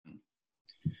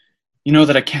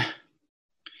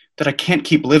that I can't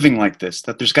keep living like this,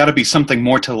 that there's got to be something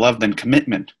more to love than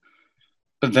commitment.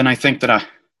 But then I think that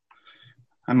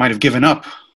I might have given up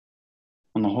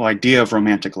on the whole idea of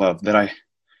romantic love, that I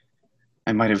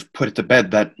might have put it to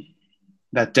bed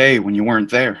that day when you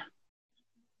weren't there.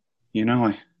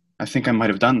 I think I might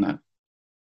have done that.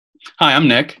 Hi, I'm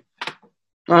Nick.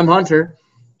 I'm Hunter.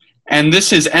 And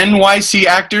this is NYC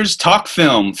Actors Talk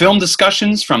Film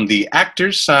discussions from the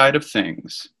actor's side of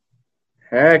things.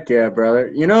 Heck yeah,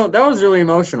 brother. That was really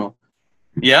emotional.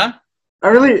 Yeah?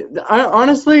 I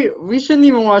honestly, we shouldn't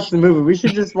even watch the movie. We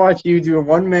should just watch you do a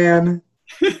one-man...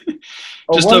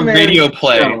 Just a radio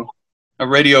play. show. A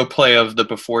radio play of the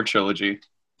Before trilogy.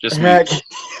 Just Heck.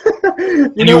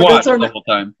 you watch the whole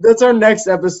time. That's our next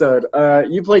episode.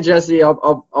 You play Jesse,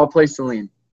 I'll play Celine.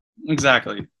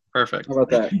 Exactly. Perfect. How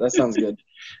about that? That sounds good.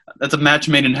 That's a match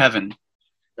made in heaven.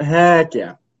 Heck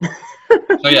yeah.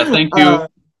 So yeah, thank you.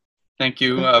 Thank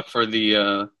you for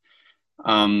the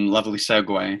lovely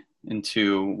segue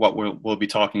into what we'll be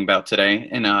talking about today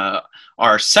in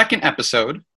our second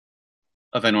episode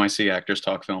of NYC Actors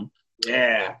Talk Film.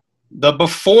 Yeah. The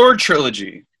Before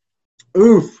trilogy.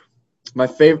 Oof. My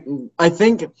favorite. I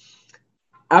think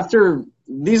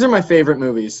these are my favorite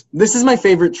movies. This is my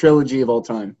favorite trilogy of all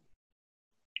time.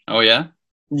 Oh, yeah?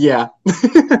 Yeah.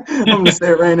 I'm going to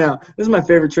say it right now. This is my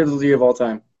favorite trilogy of all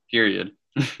time. Period.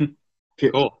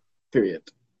 Cool. Period.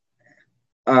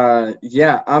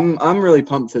 Yeah, I'm really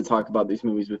pumped to talk about these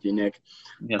movies with you, Nick.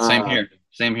 Yeah, same here.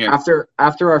 Same here.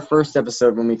 After our first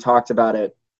episode when we talked about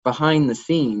it behind the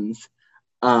scenes,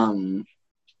 and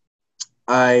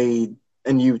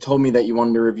you told me that you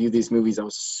wanted to review these movies. I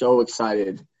was so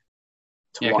excited to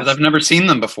watch. Yeah, because I've never seen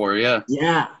them before, yeah.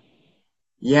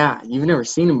 Yeah, you've never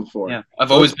seen them before. Yeah,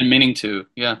 I've always been meaning to,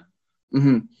 yeah.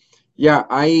 Mm-hmm. Yeah,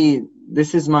 I've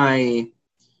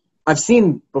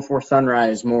seen Before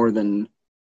Sunrise more than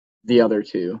the other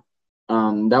two.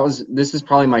 This is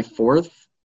probably my fourth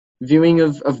viewing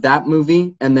of that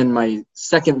movie, and then my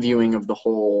second viewing of the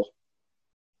whole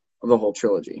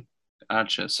trilogy.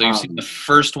 Gotcha. So you've seen the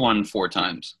first one 4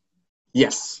 times?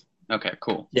 Yes. Okay,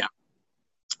 cool. Yeah.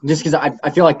 Just because I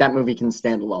feel like that movie can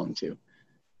stand alone, too.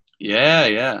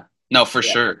 Yeah. No, for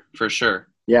sure.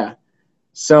 Yeah.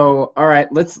 So, all right,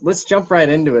 let's jump right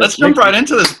into it. Let's jump right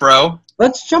into this, bro.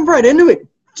 Let's jump right into it.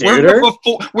 We're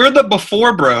the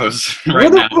Before Bros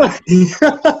right now.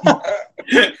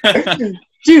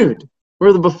 Dude,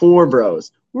 we're the Before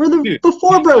Bros. We're the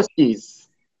Before Broskies.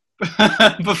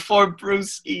 Before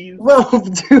Brewskis. Well,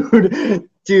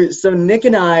 dude. So Nick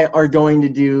and I are going to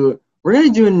do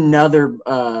another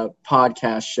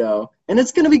podcast show, and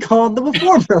it's going to be called the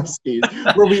Before Broskies,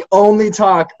 where we only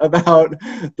talk about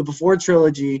the Before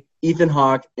trilogy, Ethan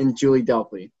Hawke and Julie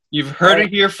Delpy. You've heard it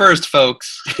here first,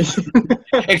 folks.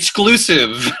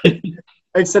 Exclusive.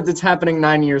 Except it's happening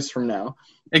 9 years from now.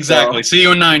 Exactly. See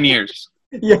you in 9 years.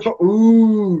 Yeah.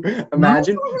 Ooh.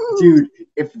 Imagine, dude.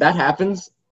 If that happens,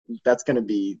 that's gonna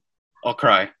be. I'll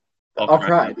cry. I'll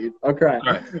cry, dude. I'll cry.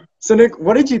 Right. So, Nick,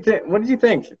 what did you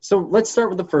think? So, let's start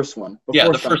with the first one.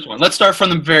 First one. Let's start from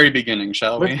the very beginning,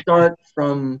 shall we? Let's start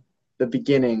from the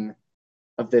beginning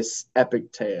of this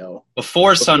epic tale.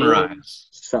 Before Sunrise.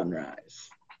 Sunrise.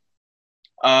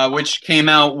 Which came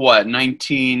out,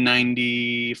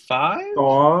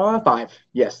 1995? 5.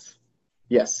 Yes.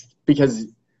 Because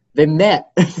they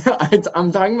met.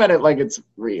 I'm talking about it like it's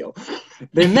real.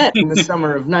 They met in the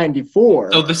summer of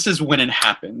 94. So this is when it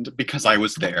happened, because I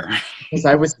was there. Because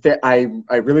I was there. I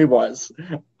really was.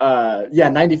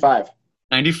 95.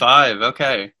 95,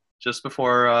 okay. Just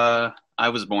before I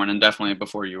was born, and definitely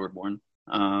before you were born.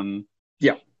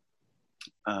 Yeah.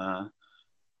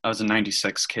 I was a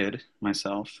 96 kid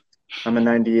myself. I'm a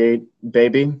 98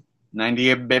 baby.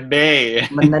 98 baby.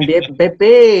 I'm a 98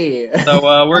 baby.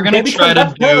 So we're gonna try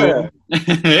to do.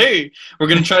 We're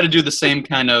gonna try to do the same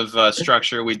kind of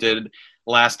structure we did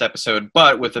last episode,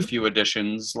 but with a few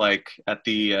additions. Like at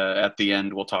the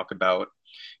end, we'll talk about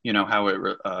how it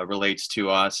relates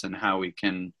to us and how we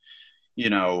can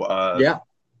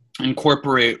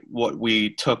incorporate what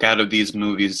we took out of these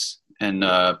movies and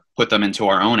put them into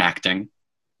our own acting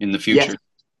in the future.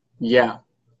 Yes.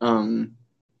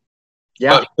 Yeah.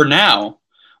 But for now,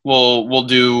 we'll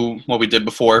do what we did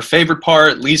before. Favorite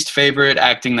part, least favorite,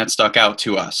 acting that stuck out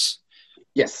to us.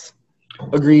 Yes.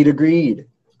 Agreed.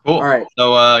 Cool. All right.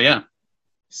 So, yeah.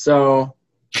 So,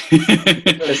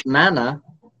 this Mana.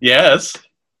 Yes,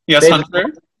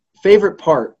 Hunter? Favorite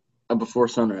part of Before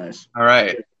Sunrise. All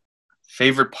right.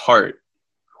 Favorite part.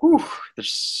 Whew,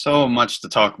 there's so much to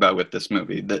talk about with this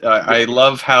movie. I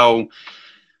love how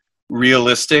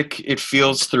realistic it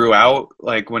feels throughout,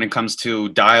 like when it comes to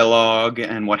dialogue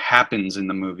and what happens in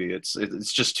the movie. It's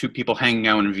just two people hanging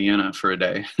out in Vienna for a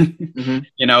day. Mm-hmm.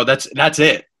 You know, that's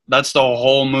it. That's the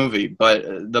whole movie. But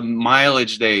the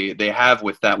mileage they have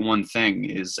with that one thing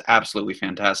is absolutely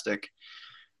fantastic.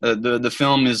 The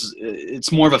film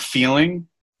it's more of a feeling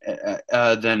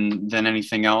than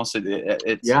anything else.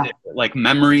 It's like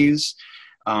memories,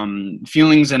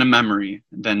 feelings in a memory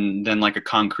than like a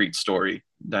concrete story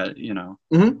that, you know,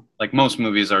 like most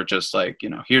movies are just like, you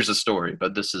know, here's a story,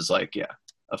 but this is like,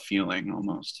 a feeling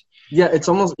almost. Yeah, it's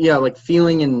almost, like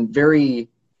feeling in very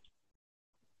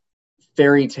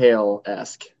fairy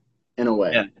tale-esque in a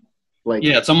way. Yeah. Like,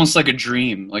 it's almost like a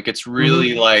dream. Like it's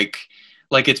really like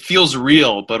it feels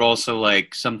real, but also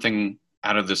like something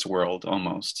out of this world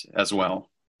almost as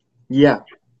well. Yeah.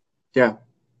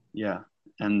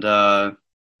 And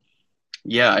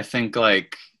I think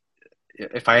like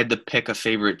if I had to pick a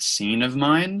favorite scene of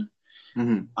mine,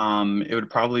 it would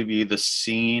probably be the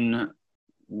scene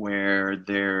where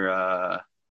they're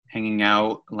hanging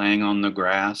out, laying on the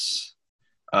grass,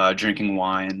 drinking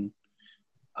wine,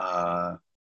 and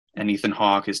Ethan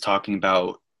Hawke is talking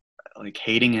about like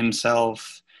hating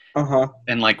himself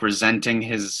and like resenting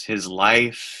his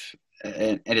life,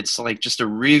 and it's like just a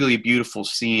really beautiful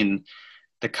scene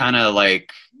that kind of like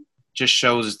just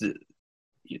shows the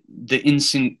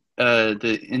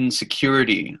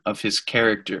insecurity of his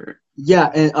character.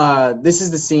 Yeah, and this is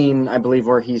the scene, I believe,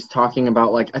 where he's talking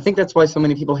about, like, I think that's why so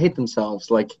many people hate themselves.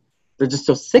 Like, they're just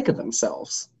so sick of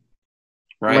themselves.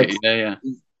 Right. Like,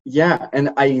 yeah,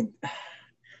 and I've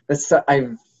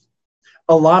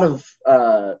a lot of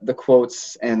the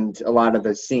quotes and a lot of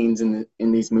the scenes in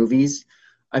these movies,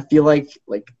 I feel like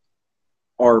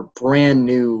are brand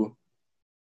new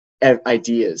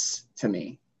ideas to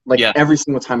me. Like every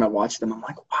single time I watch them, I'm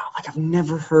like, wow, like I've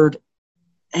never heard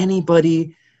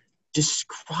anybody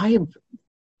describe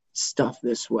stuff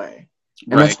this way.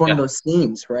 And that's one of those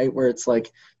scenes, right, where it's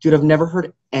like, dude, I've never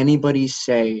heard anybody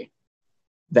say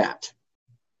that.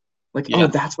 Like, oh,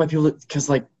 that's why people, because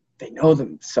like they know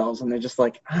themselves and they're just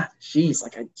like, geez,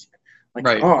 like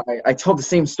I tell the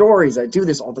same stories, I do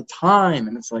this all the time,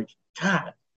 and it's like,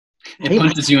 God, it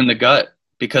punches you in the gut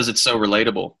because it's so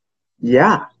relatable.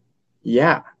 Yeah.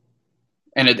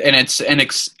 And it's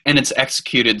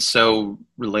executed so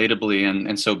relatably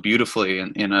and so beautifully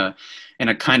in a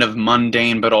kind of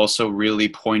mundane but also really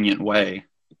poignant way.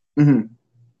 Mm-hmm.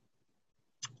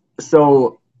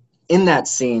 So, in that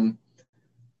scene,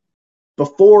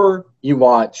 before you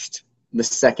watched the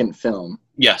second film,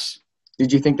 yes,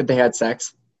 did you think that they had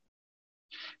sex?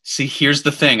 See, here's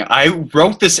the thing. I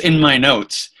wrote this in my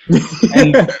notes,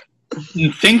 and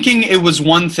thinking it was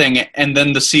one thing, and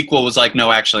then the sequel was like,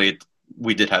 no, actually,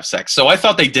 we did have sex. So I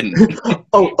thought they didn't.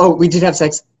 Oh, we did have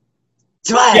sex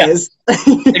twice. Yeah.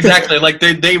 Exactly. Like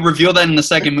they revealed that in the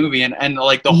second movie, and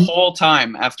like the whole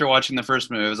time after watching the first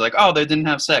movie, it was like, oh, they didn't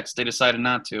have sex. They decided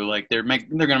not to. Like they're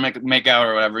gonna make out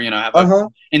or whatever, you know, have an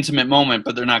intimate moment,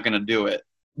 but they're not gonna do it.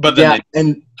 But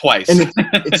then twice. And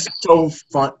it's so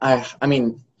fun. I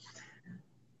mean,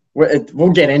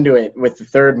 we'll get into it with the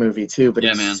third movie too, but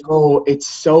it's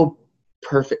so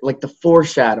perfect. Like the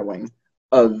foreshadowing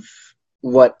of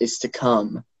what is to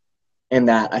come, and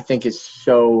that I think is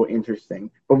so interesting.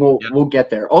 But we'll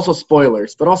get there. Also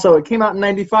spoilers, but also it came out in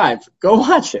 '95. Go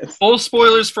watch it. Full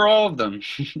spoilers for all of them.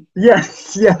 Yeah.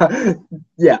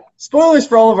 Spoilers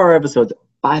for all of our episodes,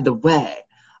 by the way.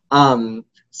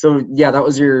 So yeah, that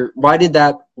was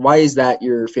why is that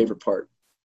your favorite part?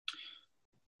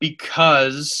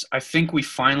 Because I think we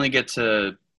finally get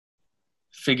to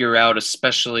figure out,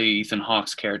 especially Ethan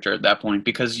Hawke's character at that point,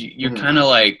 because you're kind of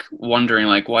like wondering,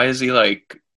 like, why is he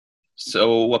like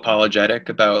so apologetic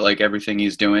about like everything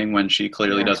he's doing when she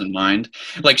clearly doesn't mind?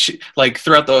 Like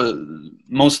throughout the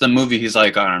most of the movie, he's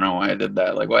like, I don't know why I did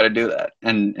that. Like, why did I do that?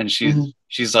 And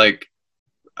she's like,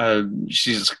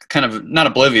 she's kind of not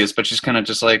oblivious, but she's kind of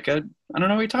just like, I don't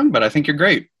know what you're talking about. I think you're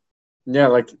great. Yeah,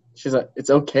 like she's like, it's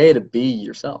okay to be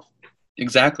yourself.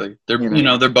 Exactly. They're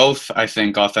they're both, I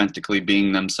think, authentically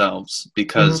being themselves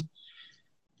because,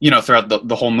 throughout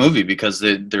the whole movie, because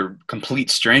they're complete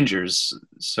strangers.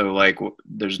 So like,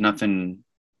 there's nowhere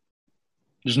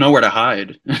to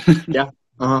hide. Yeah.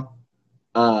 What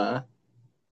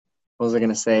was I going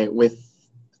to say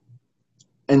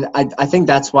and I think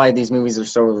that's why these movies are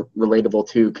so relatable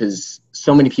too, because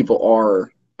so many people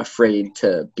are afraid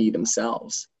to be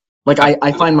themselves. Like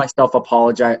I find myself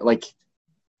apologizing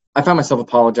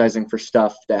for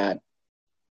stuff that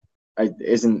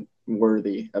isn't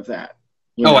worthy of that,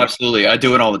 Oh, absolutely. I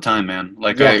do it all the time, man.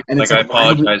 Yeah, and it's I like,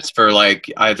 why do we, apologize for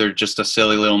like either just a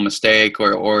silly little mistake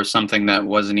or something that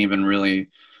wasn't even really Mhm.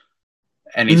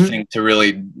 anything to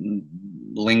really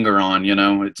linger on, you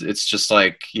know. It's just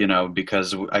like, you know,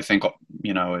 because I think,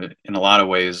 you know, in a lot of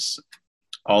ways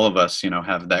all of us, you know,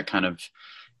 have that kind of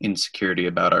insecurity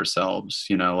about ourselves,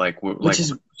 you know, like which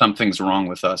is something's wrong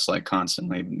with us like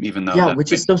constantly, even though yeah, that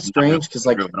which might is so not really strange because be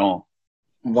like true at all.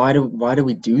 why do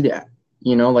we do that?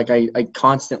 You know, like I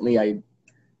constantly I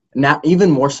not even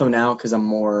more so now because I'm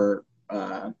more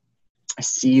I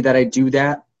see that I do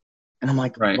that, and I'm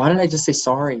like, Right. why didn't I just say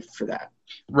sorry for that?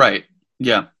 Right.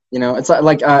 Yeah. You know, it's that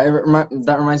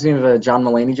reminds me of a John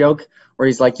Mulaney joke where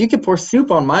he's like, "You could pour soup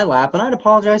on my lap, and I'd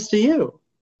apologize to you."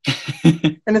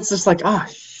 And it's just like, ah,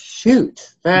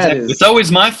 shoot, that Exactly. It's is always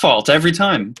my fault every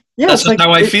time. yeah. That's It's just like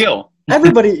how I feel.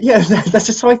 everybody, yeah, that's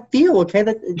just how I feel. Okay,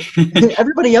 that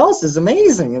everybody else is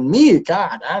amazing, and me,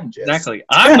 God, I'm just Exactly.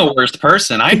 I'm the worst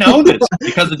person. I know this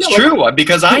because it's yeah, like true.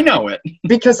 Because I know it.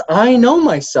 because I know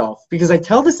myself because I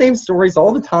tell the same stories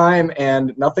all the time,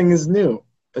 and nothing is new.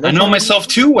 But I that's know only myself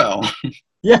too well.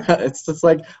 yeah. It's just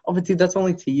like, oh, but dude, that's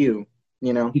only to you.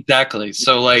 You know. Exactly.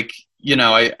 So like, you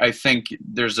know, I think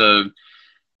there's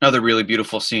another really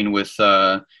beautiful scene with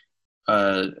I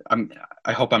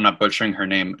hope I'm not butchering her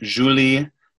name. Julie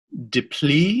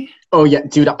Deplis. Oh yeah,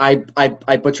 dude,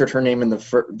 I butchered her name in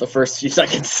the first few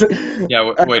seconds.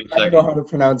 Yeah, wait a I don't know second. how to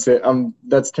pronounce it.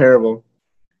 That's terrible.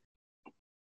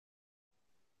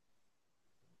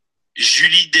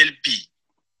 Julie Delpy.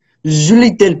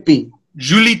 Julie Delpy.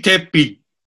 Julie Tepi.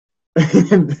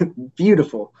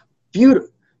 Beautiful, beautiful,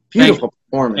 Thank beautiful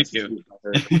performance. you.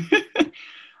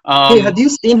 Hey, have you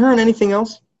seen her in anything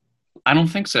else? I don't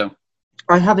think so.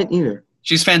 I haven't either.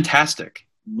 She's fantastic.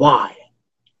 Why?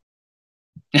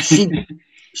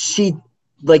 She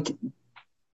like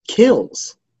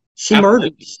kills. She Absolutely.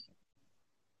 murders.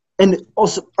 And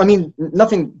also, I mean, not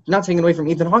taking away from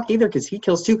Ethan Hawke either, because he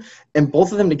kills too. And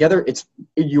both of them together,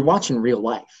 you're watching real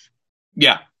life.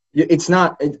 Yeah. It's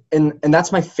not, and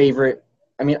that's my favorite.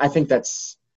 I mean, I think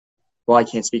that's, well, I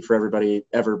can't speak for everybody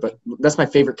ever, but that's my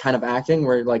favorite kind of acting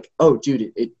where you're like, oh,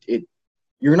 dude,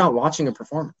 you're not watching a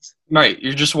performance. Right.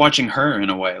 You're just watching her in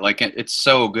a way. Like it's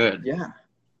so good. Yeah.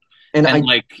 And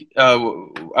like I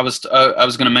was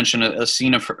going to mention a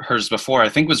scene of hers before. I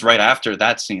think it was right after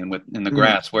that scene in the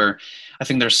grass where I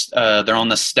think they're on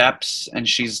the steps and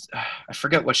she's I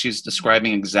forget what she's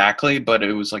describing exactly, but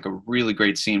it was like a really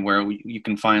great scene where you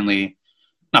can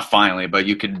not finally, but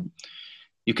you can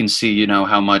see, you know,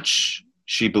 how much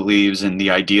she believes in the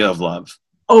idea of love.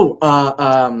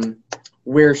 Oh,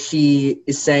 where she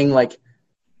is saying like,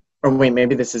 or wait,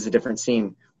 maybe this is a different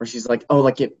scene where she's like, oh,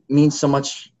 like it means so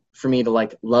much for me to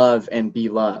like love and be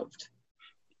loved.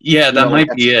 Yeah, that might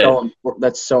be it.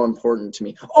 That's so important to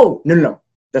me. Oh, no.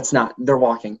 That's not. They're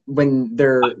walking. When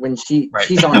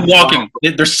she's on walking.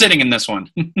 They're sitting in this one.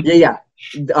 yeah.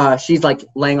 She's like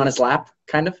laying on his lap,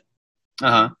 kind of.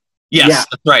 Uh-huh. Yes, yeah.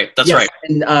 That's right. That's right.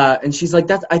 And she's like,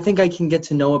 I think I can get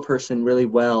to know a person really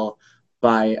well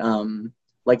by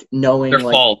like knowing their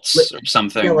like faults or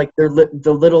something. Yeah, like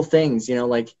the little things, you know,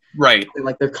 like right,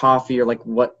 like their coffee or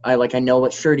like I know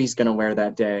what shirt he's gonna wear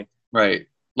that day. Right,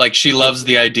 like she loves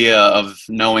the idea of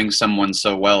knowing someone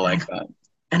so well like that.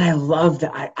 And I love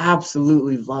that. I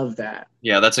absolutely love that.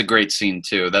 Yeah, that's a great scene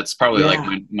too. That's probably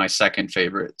like my second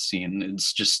favorite scene.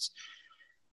 It's just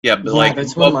but like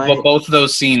both of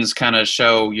those scenes kind of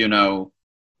show, you know,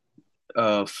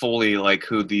 fully like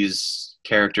who these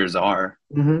characters are.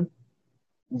 Mm-hmm.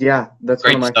 Yeah, that's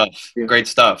great stuff. Great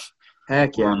stuff.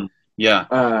 Heck yeah.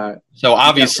 Yeah. So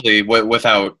obviously,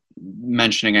 without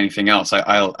mentioning anything else,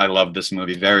 I love this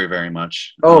movie very, very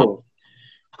much. Oh,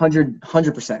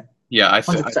 100%. Yeah, I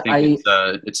think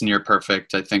it's near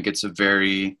perfect. I think it's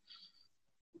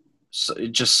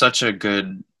just such a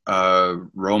good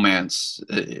romance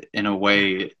in a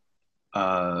way.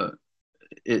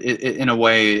 In a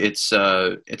way, it's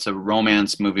a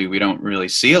romance movie we don't really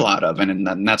see a lot of,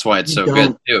 and that's why it's so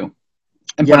good too.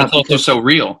 But it's also so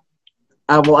real.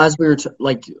 Well, as we were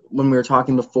when we were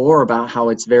talking before about how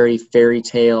it's very fairy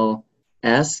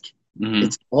tale-esque,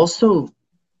 it's also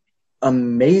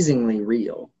amazingly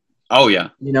real. Oh yeah,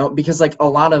 you know, because like a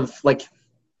lot of like,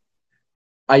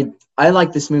 I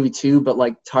like this movie too, but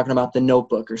like talking about The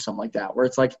Notebook or something like that, where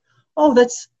it's like, oh,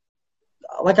 that's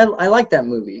like I like that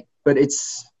movie. But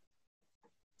it's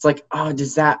like, oh,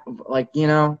 does that, like, you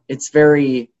know, it's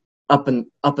very up in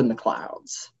the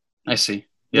clouds. I see.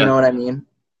 Yeah. You know what I mean?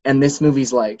 And this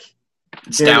movie's like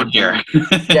it's down here.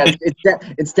 yeah,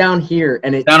 it's down here,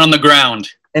 and down on the ground.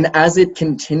 And as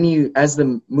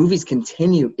the movies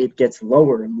continue, it gets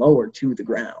lower and lower to the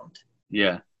ground.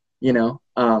 Yeah. You know,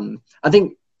 I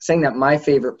think saying that my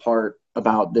favorite part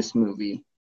about this movie,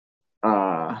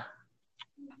 I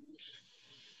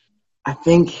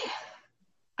think,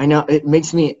 I know it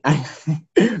makes me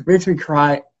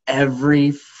cry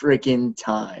every freaking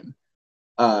time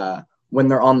when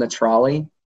they're on the trolley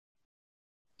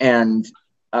and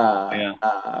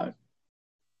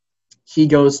he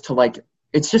goes to, like,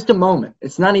 it's just a moment.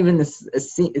 It's not even a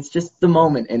scene. It's just the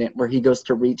moment in it where he goes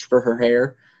to reach for her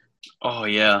hair. Oh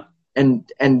yeah. And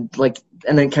then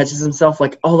catches himself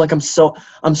like, oh, like I'm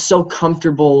so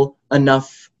comfortable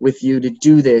enough with you to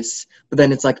do this, but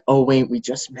then it's like, oh wait, we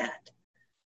just met.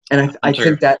 And I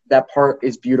think that part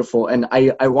is beautiful. And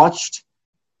I watched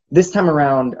this time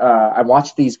around. I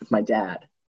watched these with my dad,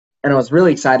 and I was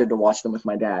really excited to watch them with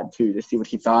my dad too, to see what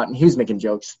he thought. And he was making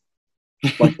jokes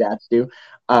like dads do.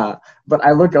 But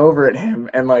I look over at him,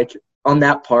 and like on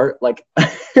that part, like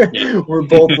we're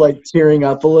both like tearing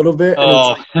up a little bit.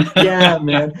 And it's like, yeah,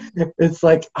 man. It's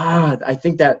like, I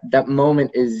think that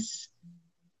moment is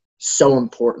so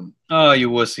important. Oh, you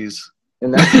wussies.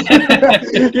 And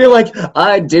that's, you're like,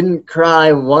 I didn't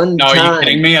cry one time. No, are you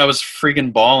kidding me? I was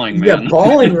freaking bawling, man. Yeah,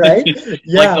 bawling, right?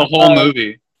 Yeah. Like the whole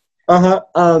movie.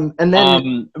 And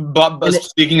then but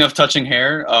speaking of touching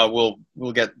hair, we'll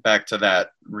get back to that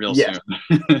real soon.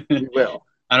 We will.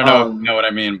 I don't know if you know what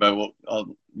I mean, but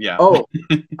yeah. Oh,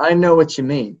 I know what you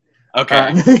mean.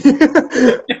 Okay.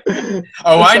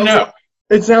 I know.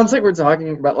 It sounds like we're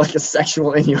talking about like a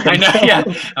sexual innuendo. I know, yeah.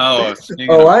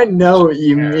 I know what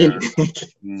you mean.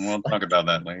 We'll talk about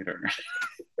that later.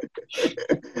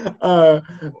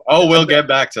 We'll get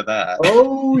back to that.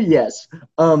 Oh yes.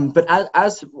 But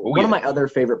as one of my other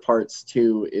favorite parts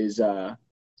too is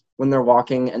when they're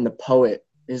walking and the poet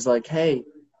is like, hey,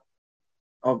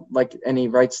 and he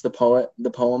writes the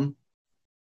poem.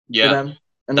 Yeah. For them.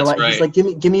 And they're like, right. He's like,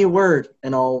 give me a word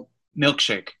and I'll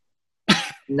milkshake.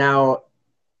 Now,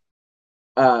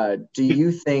 do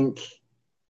you think,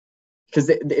 because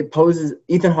it poses,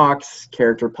 Ethan Hawke's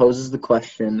character poses the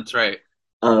question. That's right.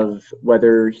 Of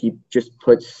whether he just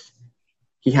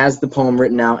he has the poem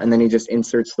written out and then he just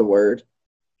inserts the word.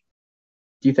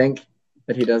 Do you think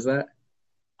that he does that?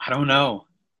 I don't know.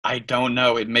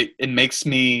 It makes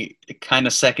me kind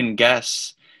of second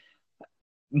guess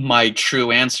my true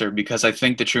answer, because I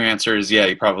think the true answer is,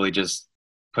 he probably just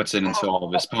puts it into all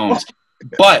of his poems.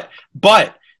 But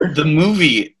the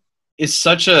movie is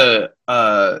such the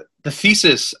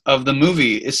thesis of the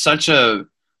movie is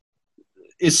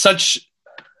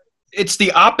it's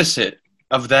the opposite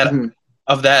of that, mm-hmm.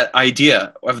 of that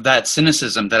idea, of that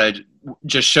cynicism that I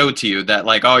just showed to you, that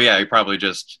like, he probably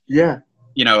just,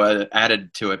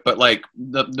 added to it. But like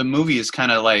the movie is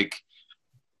kind of like,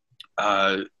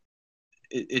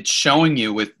 it's showing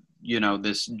you with,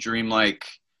 this dreamlike,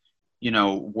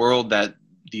 world that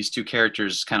these two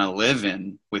characters kind of live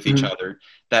in with each mm-hmm. other,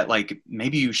 that like,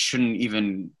 maybe you shouldn't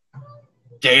even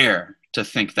dare to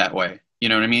think that way. You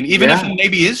know what I mean? Even if it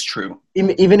maybe is true.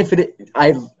 Even if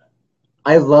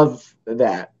I love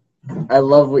that. I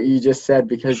love what you just said,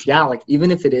 because like, even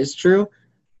if it is true,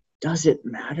 does it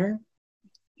matter?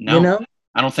 No,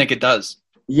 I don't think it does.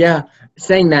 Yeah.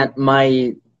 Saying that,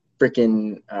 my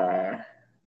freaking,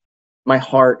 my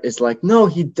heart is like, no,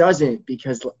 he doesn't,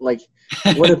 because like,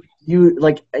 what if you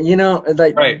like,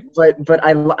 like, right. But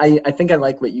I think I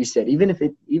like what you said. Even if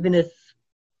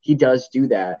he does do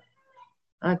that,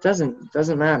 it doesn't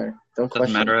matter. Don't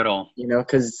question. Doesn't matter at all.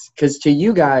 Because to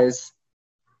you guys,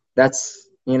 that's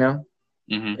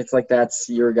mm-hmm. it's like that's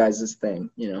your guys' thing.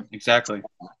 Exactly.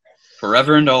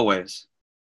 Forever and always.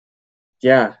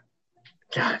 Yeah.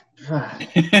 God.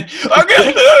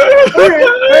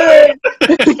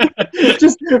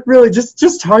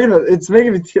 just talking about it's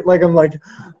making me like I'm like,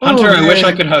 Hunter. I wish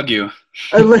I could hug you.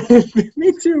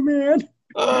 Me too, man.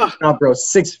 Nah, bro,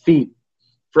 6 feet.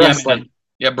 For us, man.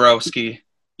 Yeah, broski.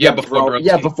 Yeah, before broski.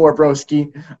 Yeah, before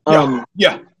broski.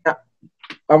 Yeah.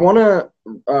 I want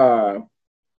to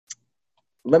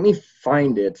let me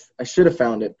find it. I should have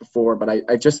found it before, but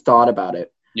I just thought about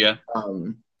it. Yeah.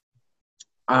 When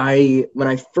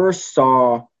I first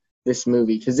saw this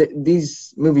movie, because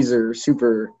these movies are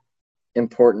super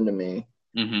important to me.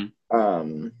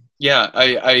 Mm-hmm. Yeah,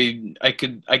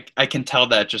 I can tell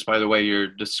that just by the way you're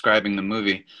describing the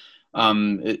movie.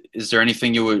 Is there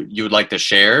anything you would like to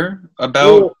share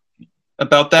about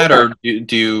that, or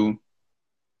do you?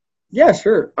 Yeah,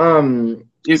 sure.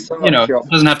 It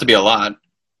doesn't have to be a lot.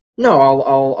 No,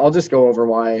 I'll just go over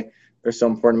why they're so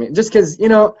important to me. Just because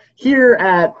here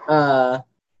at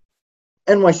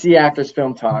NYC Actors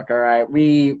Film Talk. All right,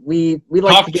 we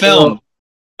like Talk to get film.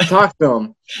 talk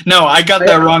film. No, I got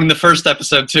that wrong in the first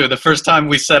episode too. The first time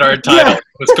we said our title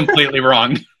was completely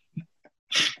wrong.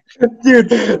 Dude,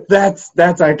 that's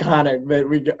iconic.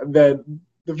 That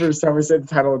the first time we said the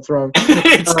title, it's wrong.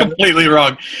 It's completely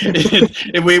wrong.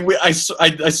 I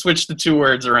switched the two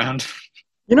words around.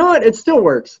 You know what? It still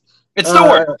works. It still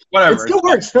works. Whatever. It still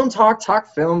works. Film talk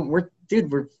film. We're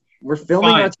filming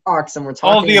Fine. our talks and we're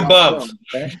talking All the about above.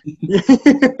 Film,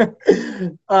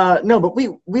 okay? No, but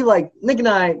we like Nick and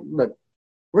I. Look,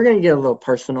 we're gonna get a little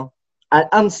personal.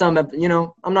 On some,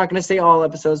 I'm not gonna say all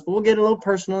episodes, but we'll get a little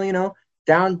personal.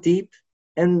 Down deep,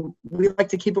 and we like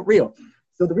to keep it real.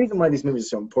 So the reason why these movies are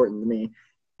so important to me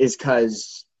is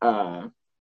because I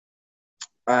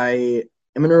am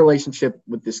in a relationship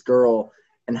with this girl,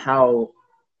 and how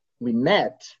we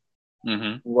met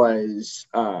was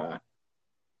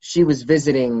she was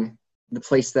visiting the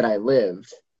place that I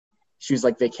lived. She was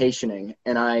like vacationing,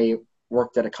 and I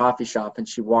worked at a coffee shop, and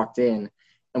she walked in,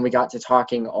 and we got to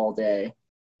talking all day.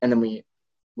 And then we,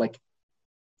 like,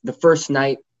 the first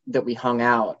night that we hung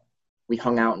out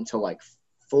until like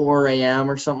 4 a.m.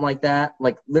 or something like that.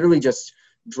 Like, literally just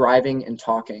driving and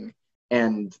talking.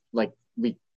 And like,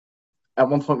 at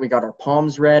one point we got our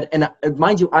palms read. And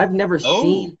mind you, I had never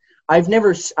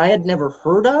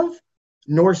heard of,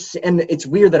 and it's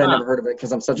weird that I never heard of it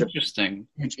because I'm such a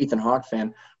huge Ethan Hawke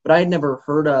fan, but I had never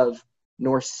heard of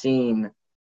nor seen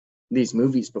these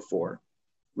movies before.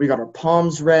 We got our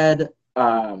palms read,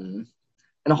 and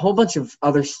a whole bunch of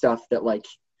other stuff that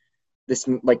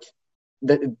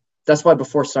that's why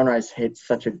Before Sunrise hit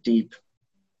such a deep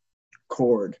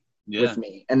chord with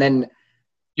me. And then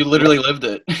you literally lived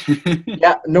it.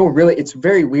 Yeah, no, really, it's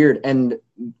very weird. And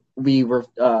we were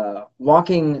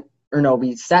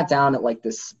we sat down at like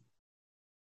this,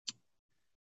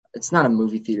 it's not a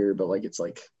movie theater, but like it's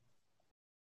like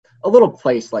a little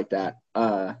place like that,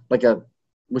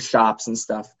 with shops and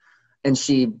stuff. And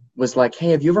she was like, hey,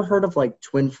 have you ever heard of like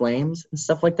twin flames and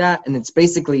stuff like that? And it's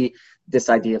basically this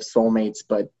idea of soulmates,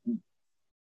 but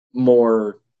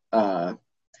more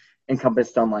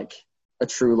encompassed on like a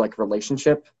true like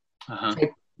relationship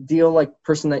type deal, like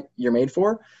person that you're made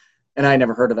for. And I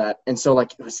never heard of that. And so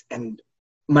like and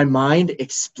my mind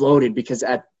exploded because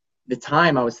at the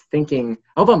time I was thinking,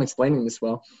 I hope I'm explaining this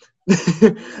well.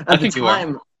 At the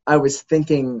time I was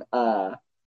thinking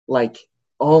like,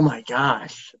 oh my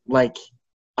gosh, like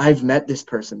I've met this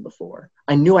person before.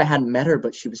 I knew I hadn't met her,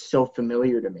 but she was so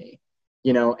familiar to me,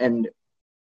 and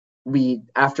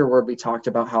afterward we talked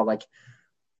about how like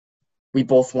we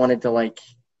both wanted to like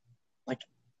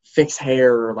fix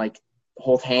hair or like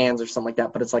hold hands or something like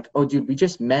that. But it's like, oh dude, we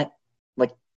just met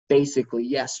like basically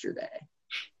yesterday.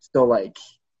 So like,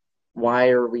 why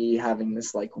are we having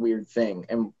this like weird thing?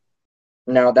 And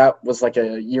now that was like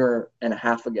a year and a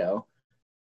half ago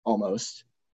almost.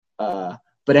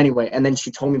 But anyway, and then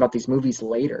she told me about these movies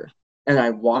later, and I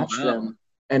watched them,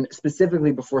 and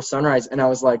specifically Before Sunrise, and I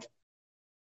was like,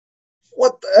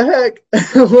 what the heck?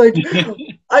 Like,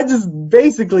 I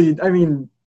basically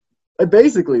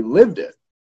lived it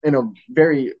in a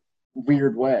very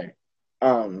weird way.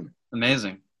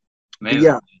 Amazing.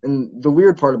 Yeah, and the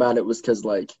weird part about it was because,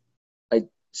 like, I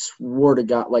swore to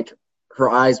God, like, her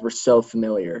eyes were so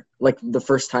familiar, like, the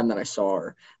first time that I saw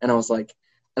her, and I was like,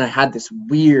 and I had this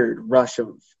weird rush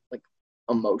of like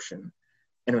emotion,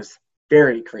 and it was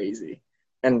very crazy.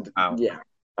 And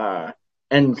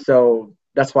and so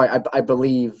that's why I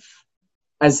believe,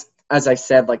 as I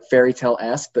said, like fairy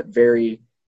tale-esque, but very,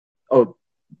 oh,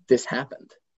 this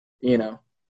happened, Wow,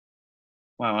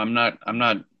 I'm not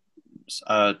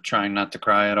trying not to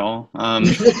cry at all.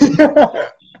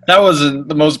 That wasn't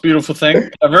the most beautiful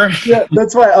thing ever. Yeah,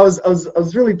 that's why I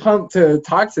was really pumped to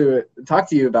talk to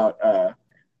you about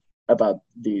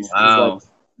these. Wow. Like,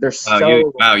 they're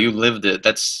you lived it.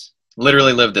 That's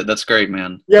literally lived it. That's great,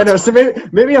 man. Yeah, no, so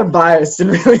maybe I'm biased and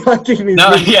really liking these.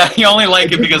 No, yeah, you only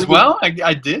like it because, well,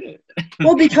 I did it.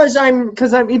 Well, because I'm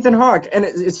Ethan Hawke, and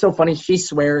it's so funny. She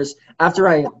swears after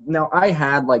I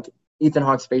had like Ethan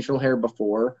Hawke's facial hair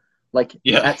before, like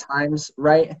at times,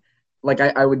 right? Like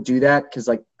I would do that because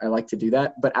like I like to do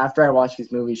that. But after I watched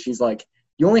these movies, she's like,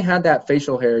 you only had that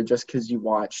facial hair just because you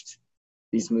watched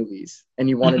these movies and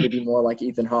you wanted to be more like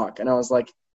Ethan Hawke. And I was like,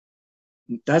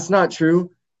 that's not true.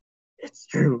 It's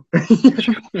true.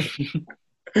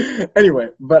 Anyway,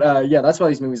 but yeah, that's why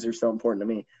these movies are so important to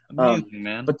me. Amazing,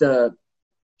 man. But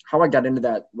how I got into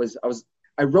that was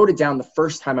I wrote it down the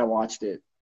first time I watched it,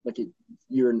 like a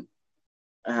year and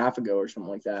a half ago or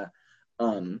something like that.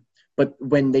 But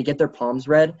when they get their palms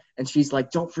read, and she's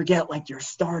like, "Don't forget, like you're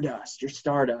stardust. You're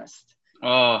stardust."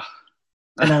 Oh,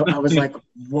 And I was like,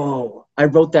 whoa. I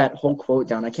wrote that whole quote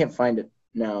down. I can't find it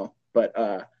now, but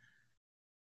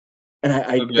and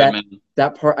So good, man.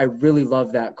 that part, I really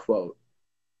love that quote,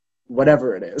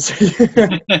 whatever it is.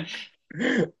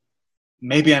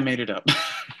 Maybe I made it up.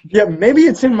 Yeah, maybe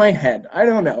it's in my head. I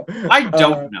don't know. I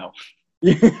don't know.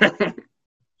 Yeah.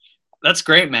 That's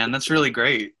great, man. That's really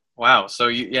great. Wow. So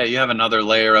you have another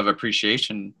layer of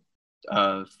appreciation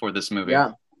for this movie.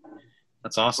 Yeah.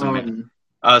 That's awesome, man.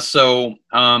 So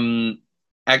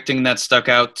acting that stuck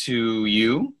out to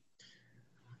you?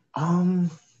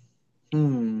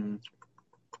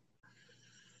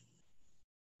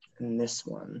 In this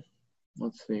one,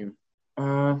 let's see.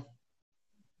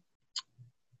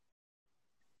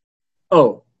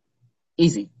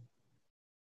 Easy.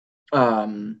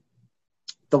 The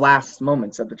last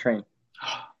moments of the train.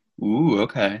 Ooh,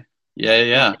 okay.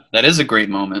 Yeah. That is a great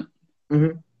moment.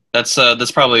 Mm-hmm.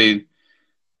 That's probably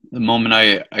the moment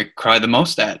I cry the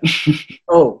most at.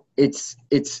 Oh, it's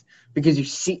because you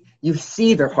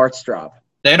see their hearts drop.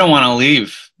 They don't want to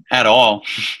leave at all.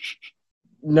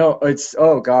 No,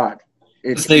 oh God.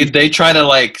 They try to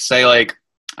like say like,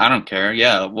 I don't care.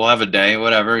 Yeah, we'll have a day,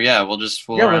 whatever. Yeah, we'll just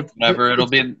fool around, whatever it'll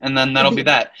be, and then that'll be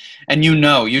that. And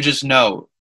you just know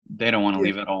they don't want to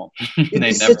leave at all.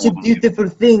 It's such a beautiful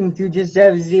thing to just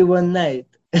have the one night.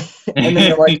 And then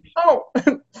they're like, oh,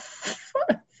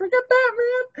 forget that,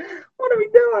 man. What are we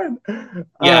doing?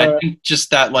 Yeah, I think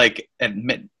just that like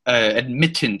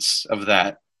admittance of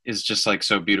that is just like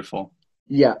so beautiful.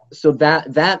 Yeah, so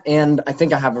that and I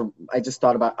think I just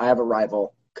thought about I have a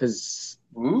rival because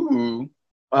when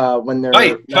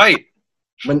they're fight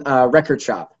when record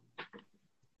shop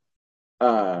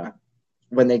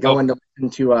when they go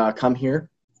into Come Here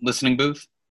listening booth.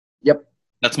 Yep,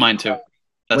 that's mine too.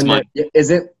 That's mine.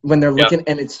 Is it when they're looking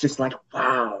and it's just like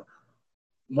wow,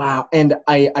 and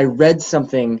I read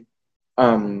something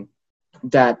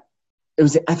that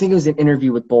I think it was an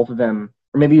interview with both of them,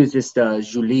 or maybe it was just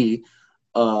Julie.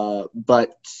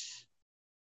 But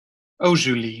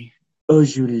Julie.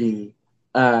 Asking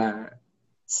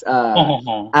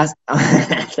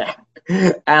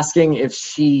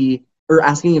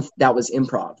if that was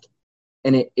improv,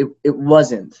 and it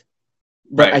wasn't.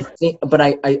 But right.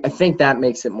 I think that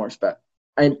makes it more special.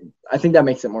 I think that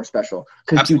makes it more special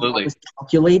because dude, that was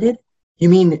calculated. You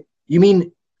mean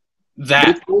that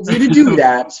they told you to do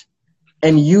that,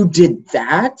 and you did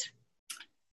that?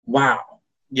 Wow.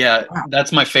 Yeah,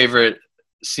 that's my favorite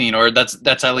scene, or that's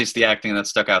at least the acting that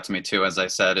stuck out to me too. As I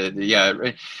said, it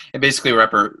basically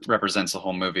represents the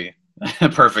whole movie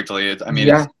perfectly.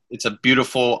 It's a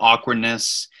beautiful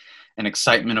awkwardness and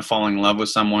excitement of falling in love with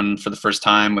someone for the first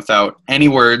time without any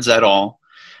words at all.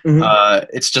 Mm-hmm.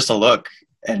 It's just a look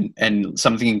and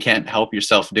something you can't help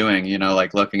yourself doing.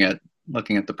 Like looking at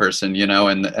the person,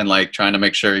 and like trying to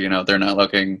make sure they're not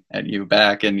looking at you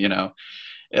back, and oh,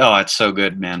 it's so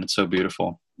good, man. It's so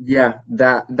beautiful. Yeah,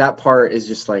 that part is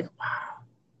just like,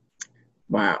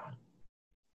 wow.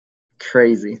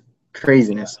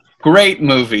 Craziness. Great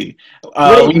movie.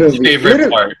 Favorite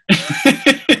part.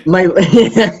 Like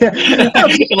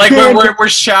we're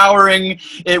showering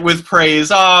it with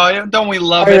praise. Oh, don't we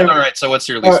love it? All right, so what's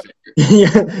your least favorite?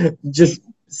 Yeah, just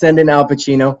send in Al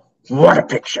Pacino. What a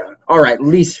picture. All right,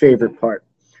 least favorite part.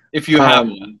 If you have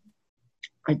one.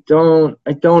 I don't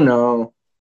know.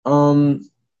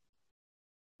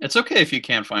 It's okay if you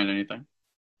can't find anything.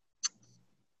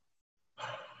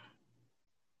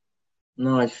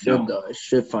 No, I should though. I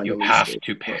should find. You have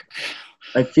to pick.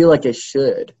 I feel like I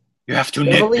should. You have to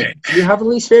nitpick. Do you have a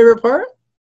least favorite part?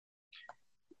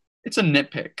 It's a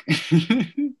nitpick.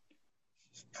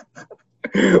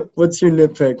 What's your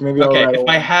nitpick? Maybe if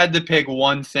I had to pick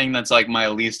one thing that's like my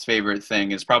least favorite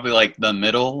thing, is probably like the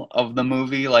middle of the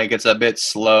movie. Like it's a bit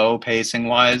slow pacing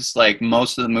wise. Like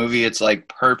most of the movie, it's like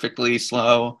perfectly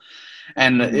slow,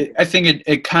 and I think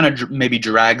it kind of maybe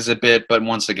drags a bit. But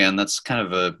once again, that's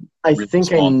kind of I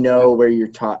think I know where you're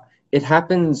taught. It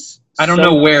happens. I don't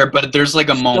know where, but there's like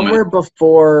a moment somewhere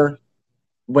before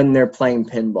when they're playing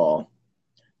pinball.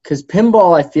 Because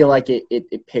pinball, I feel like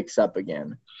it picks up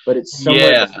again. But it's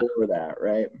somewhere before that,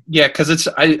 right? Yeah, because it's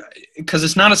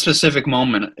not a specific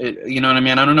moment. You know what I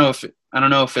mean? I don't know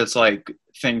if it's like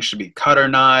things should be cut or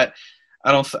not.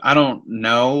 I don't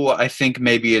know. I think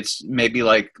maybe it's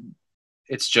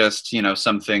just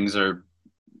some things are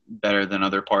better than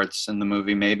other parts in the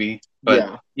movie, maybe.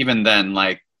 But even then,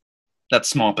 like that's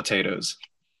small potatoes.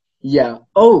 Yeah.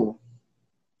 Oh,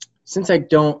 since I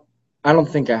don't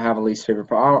think I have a least favorite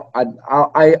part. I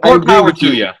more power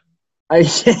to you. I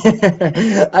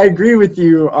agree with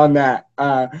you on that.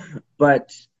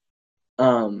 But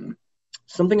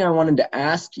something I wanted to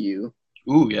ask you.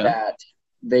 Ooh, yeah. that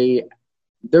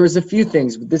there was a few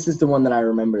things, but this is the one that I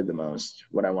remember the most.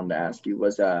 What I wanted to ask you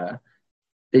was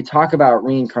they talk about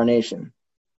reincarnation.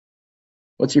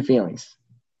 What's your feelings?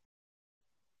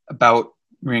 About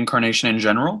reincarnation in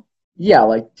general? Yeah,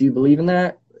 like, do you believe in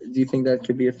that? Do you think that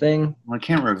could be a thing? Well, I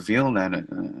can't reveal that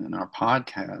in our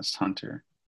podcast, Hunter.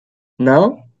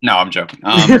 No? No, I'm joking.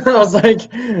 I was like,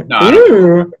 I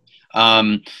ooh.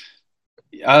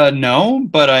 No,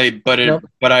 but Nope.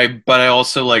 I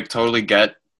also like totally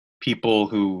get people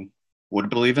who would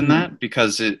believe in Mm. that,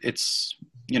 because it's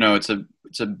it's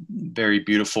a very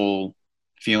beautiful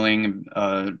feeling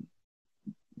to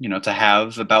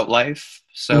have about life.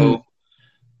 So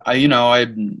I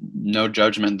no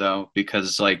judgment though,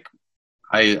 because like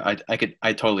I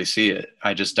totally see it.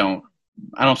 I don't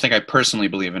think I personally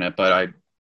believe in it, but I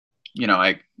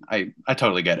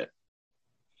totally get it.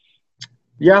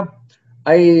 Yeah,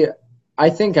 I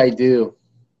think I do.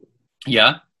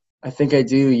 Yeah. I think I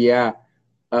do, yeah.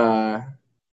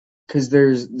 Because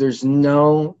there's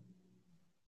no,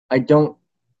 I don't,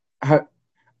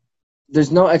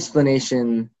 there's no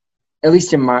explanation, at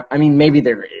least in my, I mean, maybe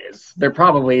there is. There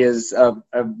probably is a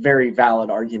very valid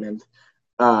argument.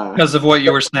 Because of what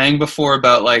you were saying before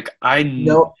about like I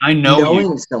know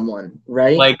knowing you. someone,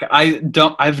 right? Like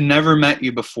I've never met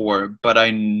you before, but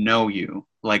I know you.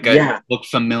 Like Yeah. I look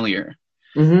familiar.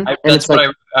 Mm-hmm. And That's it's like,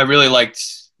 what I really liked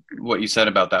what you said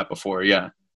about that before. Yeah.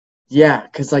 yeah,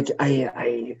 because like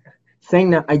I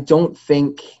saying that, I don't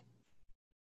think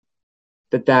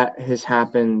that has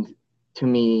happened to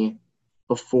me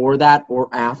before that or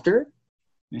after,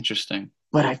 Interesting.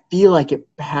 but I feel like it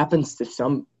happens to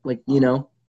some, like,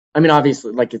 I mean,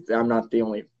 obviously, like, I'm not the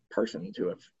only person to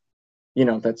have,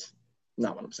 that's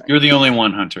not what I'm saying. You're the only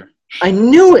one, Hunter. I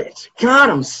knew it. God,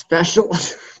 I'm special.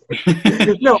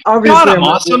 No, obviously, God, I'm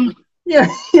awesome. Yeah,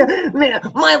 man,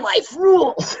 my life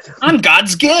rules. I'm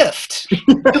God's gift to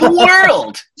the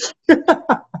world.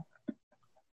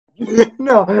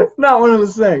 No, not what I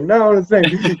was saying. Not what I'm saying.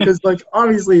 Because, like,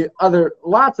 obviously,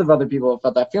 lots of other people have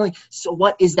felt that feeling. So,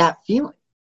 what is that feeling?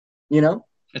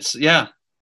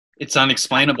 It's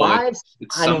unexplainable. Lives?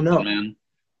 It's I don't know, man.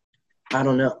 I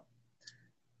don't know.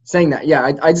 Saying that,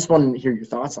 yeah, I just wanted to hear your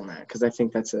thoughts on that, because I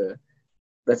think that's an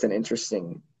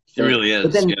interesting thing. It really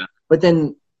is. But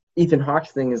then Ethan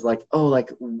Hawke's thing is like, oh,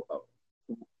 like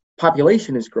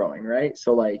population is growing, right?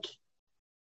 So like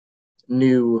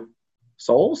new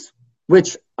souls,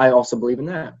 which I also believe in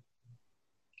that.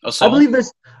 I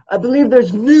believe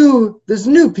there's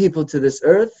new people to this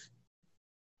earth,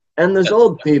 and there's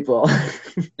old people.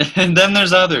 And then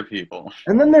there's other people.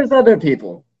 And then there's other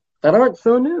people that aren't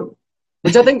so new,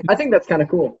 which I think that's kind of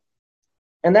cool.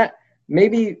 And that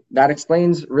maybe that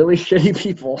explains really shitty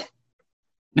people.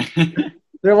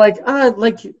 They're like,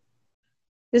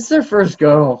 it's their first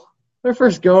go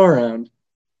around.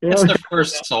 It's their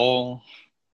first soul.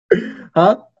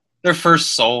 Huh? Their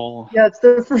first soul. Yeah, it's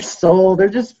their first soul. They're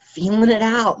just feeling it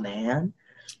out, man.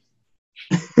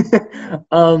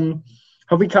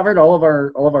 Have we covered all of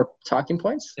our talking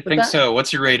points? I think so.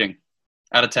 What's your rating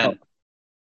out of 10?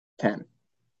 10.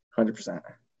 100%.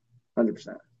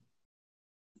 100%.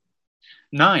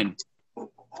 9.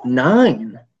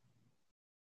 9.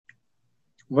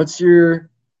 What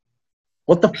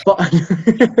the fuck?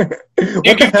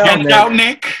 You can count out,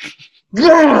 Nick.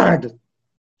 God!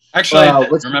 Actually, I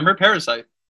did. Remember Parasite?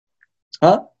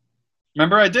 Huh?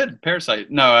 Remember I did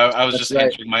Parasite. No, I was That's just right.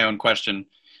 answering my own question.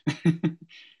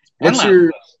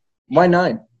 Why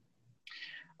 9?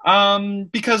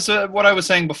 Because what I was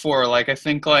saying before, like I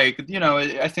think like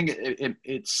I think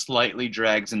it slightly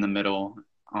drags in the middle,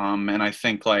 and I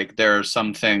think like there are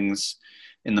some things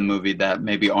in the movie that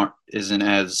maybe isn't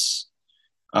as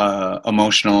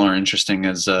emotional or interesting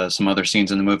as some other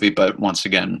scenes in the movie. But once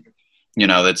again,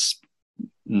 that's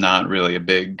not really a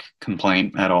big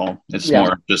complaint at all. It's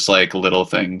more just like little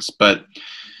things. But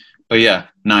yeah,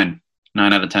 9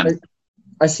 out of 10.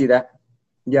 I see that.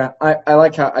 Yeah, I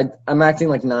like how I'm acting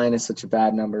like 9 is such a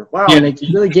bad number. Wow, Yeah. Nick,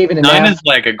 you really gave it a 9 nap. is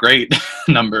like a great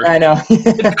number. I know.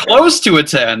 It's close to a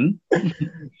 10.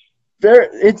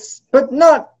 But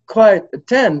not quite a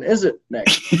 10, is it, Nick?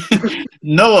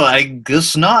 No, I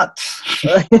guess not.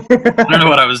 I don't know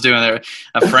what I was doing there.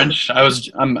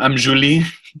 I'm Julie.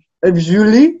 I'm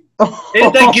Julie?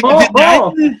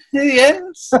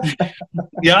 Yes.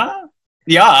 Yeah.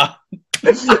 Yeah.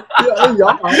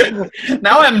 Yeah.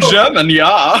 Now I'm German,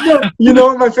 yeah. You know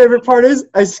what my favorite part is?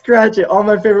 I scratch it.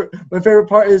 My favorite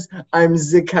part is I'm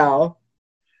the cow.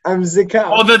 I'm the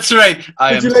cow. Oh, that's right.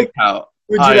 I am the cow.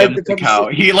 Would I you like am to come Zikao.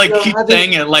 sit? He like You know, keeps having-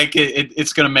 saying it like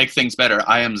it's gonna make things better.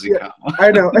 I am Zikao. I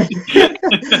know.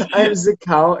 I am the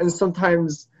cow, and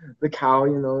sometimes the cow,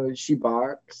 she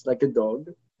barks like a dog.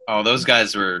 Oh, those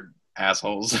guys were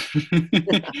assholes.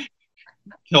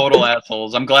 Total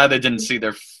assholes. I'm glad they didn't see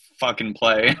their fucking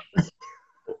play.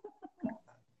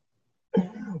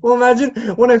 Well,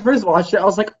 imagine when I first watched it, I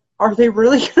was like, "Are they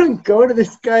really gonna go to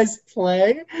this guy's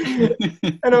play?"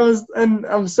 And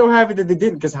I'm so happy that they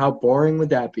didn't, because how boring would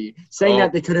that be? Saying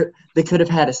that they could have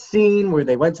had a scene where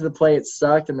they went to the play, it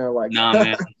sucked, and they're like, Nah,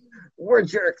 man. "We're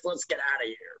jerks. Let's get out of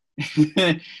here."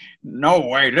 No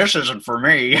way, this isn't for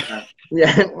me.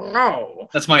 Yeah, no.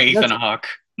 That's my Ethan Hawke.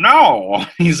 No,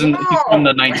 he's from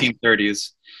the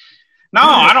 1930s. No,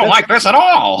 I don't like this at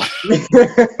all.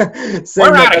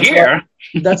 We're out of here.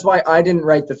 That's why I didn't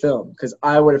write the film, because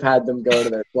I would have had them go to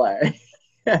their play.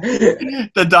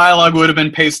 The dialogue would have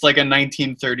been paced like a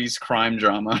 1930s crime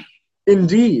drama.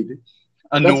 Indeed.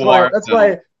 Noir. That's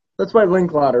why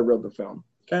Linklater wrote the film.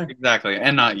 Okay. Exactly,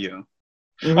 and not you.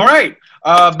 Mhm. All right.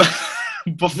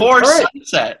 Before All right.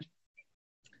 sunset.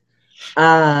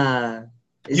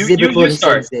 You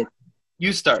start.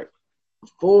 You start.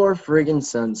 Before friggin'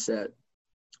 sunset.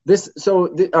 This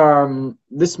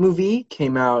movie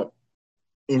came out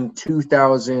in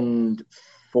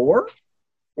 2004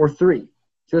 or 3.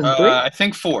 2003? I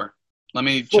think 4. Let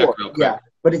me check real quick. Yeah,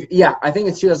 but I think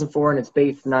it's 2004, and it's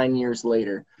based 9 years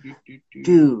later.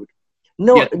 Dude,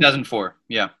 no. Yeah, 2004.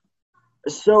 Yeah.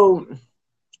 So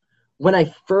when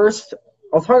I'll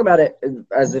talk about it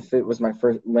as if it was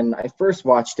when I first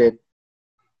watched it.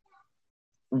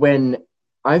 When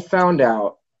I found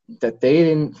out that they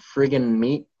didn't friggin'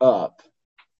 meet up,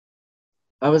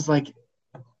 I was like,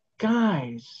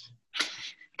 guys,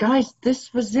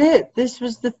 this was it. This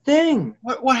was the thing.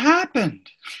 What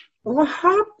happened? What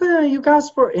happened? You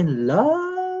guys were in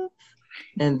love,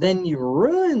 and then you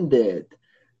ruined it.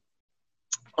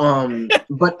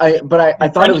 But I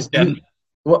thought it was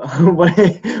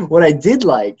what I did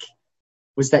like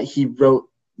was that he wrote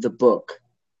the book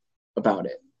about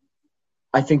it.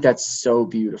 I think that's so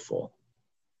beautiful.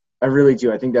 I really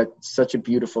do. I think that's such a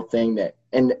beautiful thing,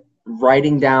 and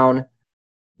writing down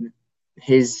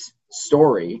his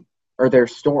story, or their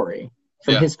story,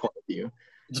 from his point of view.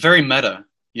 It's very meta,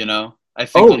 I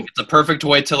think it's a perfect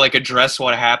way to like address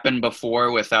what happened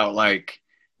before without like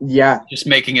just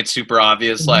making it super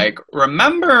obvious. Mm-hmm. Like,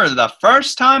 remember the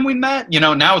first time we met?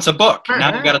 Now it's a book.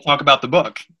 Now you got to talk about the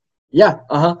book. Yeah.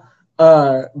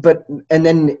 And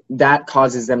then that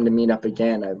causes them to meet up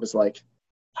again. I was like,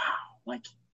 wow, like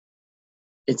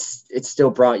it's still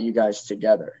brought you guys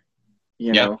together,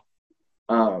 know.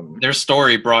 Their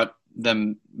story brought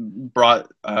them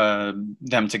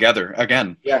together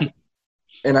again. Yeah.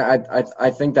 And I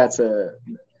think that's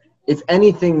if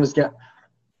anything was gonna,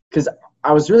 because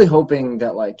I was really hoping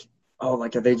that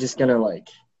are they just gonna like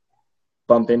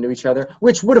bump into each other,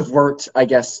 which would have worked, I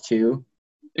guess, too.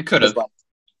 It could have.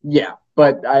 Yeah,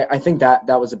 but I think that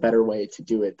was a better way to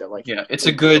do it. It's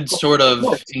a good sort of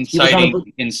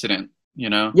inciting incident,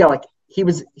 Yeah, like he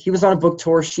was on a book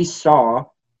tour. She saw,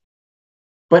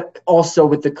 but also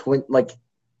with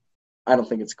I don't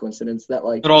think it's a coincidence that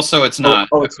like. But also, it's not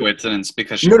a coincidence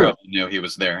because she probably knew he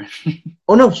was there.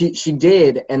 Oh no, she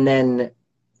did, and then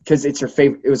because it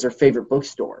was her favorite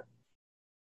bookstore.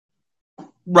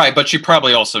 Right, but she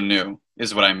probably also knew,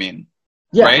 is what I mean.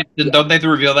 Yeah. Right? Don't they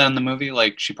reveal that in the movie?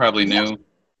 Like she probably knew.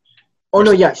 Oh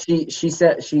no, yeah, she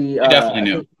said she definitely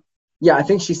knew. I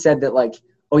think she said that like,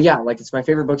 oh yeah, like it's my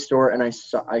favorite bookstore, and I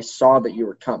saw that you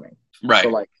were coming. Right. So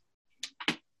like.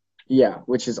 Yeah,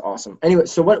 which is awesome. Anyway,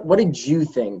 so what did you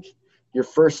think your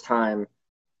first time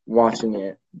watching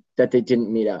it that they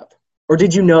didn't meet up? Or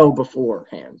did you know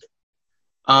beforehand?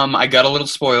 I got a little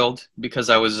spoiled because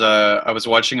I was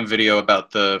watching a video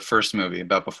about the first movie,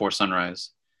 about Before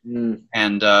Sunrise.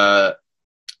 And I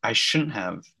shouldn't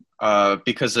have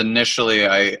because initially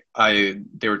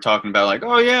they were talking about like,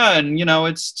 oh yeah, and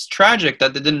it's tragic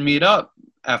that they didn't meet up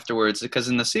afterwards because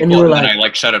in the sequel, and then I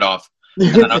like shut it off.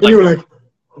 And then I was you were like,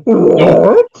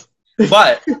 what?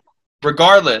 But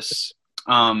regardless,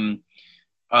 it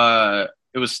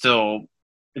still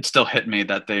hit me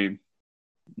that they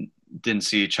didn't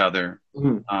see each other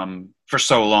for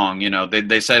so long.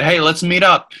 They said, hey, let's meet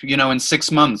up, in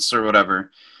 6 months or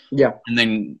whatever. Yeah.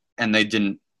 And they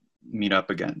didn't meet up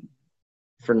again.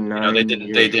 For 9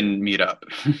 years. They didn't meet up.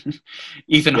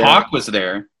 Ethan Hawke was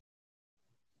there.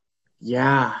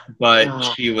 Yeah. But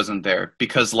she wasn't there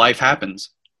because life happens.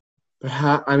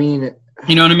 But I mean,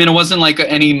 you know what I mean? It wasn't like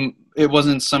it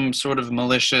wasn't some sort of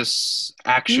malicious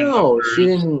action. No, she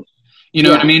didn't. You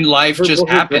know what I Yeah. mean? Life just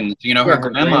Her happens. You know, yeah, her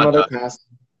grandma died.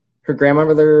 her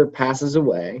grandmother passes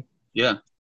away, Yeah.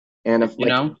 and of You like,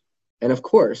 know? and of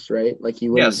course, right? Like you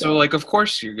Yeah, wouldn't so go. like of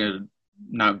course you're gonna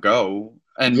not go.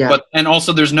 Yeah, And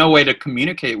also there's no way to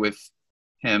communicate with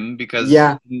him because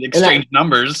yeah, and exchange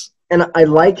numbers. I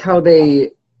like how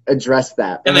they address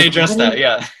that. And they address that,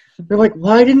 yeah. They're like,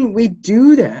 why didn't we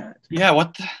do that? Yeah,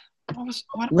 what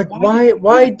Like, why did you do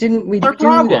why that? didn't we What's our do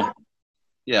problem? that?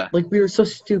 Yeah. Like, we were so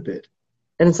stupid.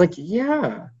 And it's like,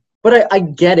 yeah. But I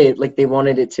get it. Like, they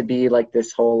wanted it to be like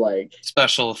this whole, like,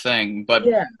 Special thing, but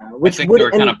yeah. I Which think they would,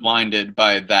 were kind and of blinded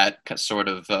by that sort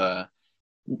of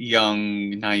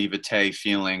young naivete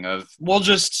feeling of we'll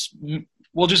just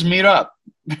meet up.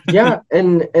 yeah.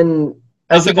 And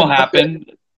as Nothing will Ethan Hawke, happen.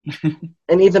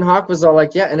 and Ethan Hawke was all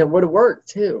like, yeah, and it would have worked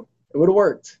too. It would have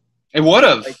worked. It would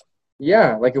have. Like,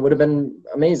 yeah, like it would have been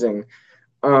amazing.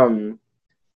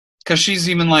 Because she's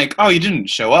even like, oh, you didn't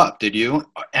show up, did you?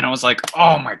 And I was like,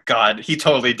 oh my god, he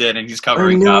totally did, and he's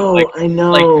covering up. Like, I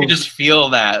know. Like you just feel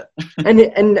that.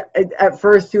 And at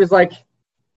first he was like,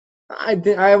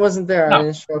 I wasn't there. No. I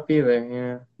didn't show up either.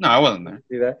 Yeah. No, I wasn't there.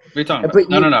 Do that. What are you talking about? But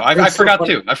No. I it's so forgot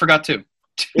funny. too. I forgot too.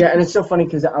 Yeah, and it's so funny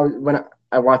because when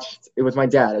I watched it with my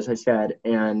dad, as I said,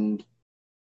 and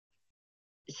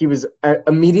he was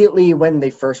immediately when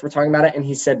they first were talking about it, and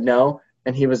he said no,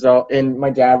 and he was all, and my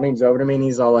dad leans over to me and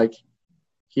he's all like,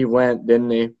 he went, didn't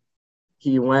he?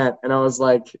 He went, and I was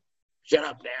like, shut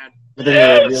up, Dad. But then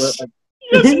they reveal it, like,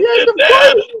 Yes, yes, of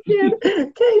course you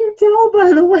can. Can't you tell,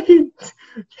 by the way? Can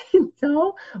you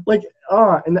tell? Like,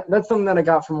 and that's something that I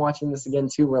got from watching this again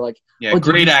too, where like, yeah,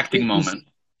 great acting moment.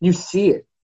 You see it.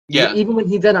 Yeah, Even when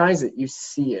he denies it, you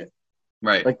see it.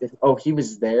 right. Like, he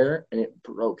was there, and it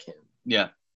broke him. Yeah,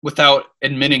 without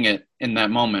admitting it in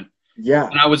that moment. Yeah.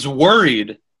 And I was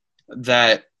worried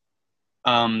that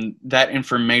that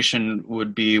information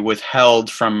would be withheld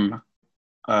from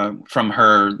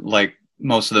her, like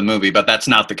most of the movie, but that's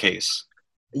not the case.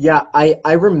 Yeah,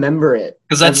 I remember it.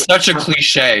 Because that's such a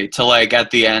cliche to like at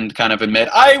the end kind of admit,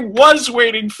 I was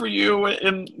waiting for you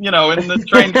in the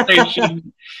train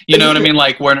station. You know what I mean?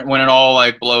 Like when it all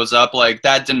like blows up, like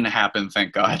that didn't happen,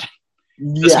 thank God.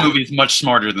 This movie's much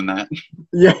smarter than that.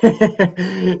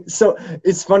 Yeah. So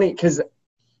it's funny because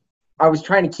I was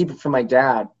trying to keep it from my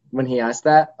dad when he asked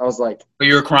that. I was like, but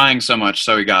you were crying so much,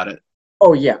 so he got it.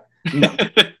 oh yeah. No.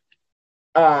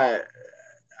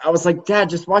 I was like, Dad,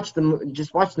 just watch the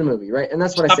movie, right? And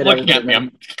that's what Stop I said. looking at me.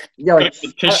 I'm like,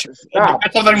 stop.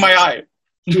 Got something in my eye.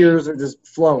 Tears are just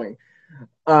flowing.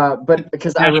 But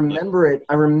because I remember it,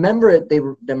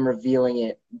 them revealing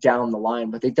it down the line,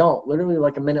 but they don't. Literally,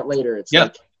 like a minute later, it's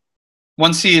like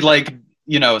once he like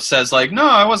says like, no,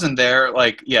 I wasn't there.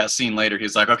 Like, yeah, scene later,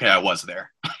 he's like, okay, I was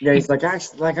there. Yeah, he's like,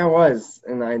 actually, like I was,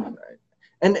 and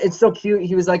it's so cute.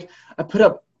 He was like, I put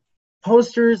up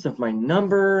posters of my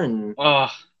number and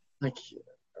like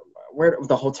where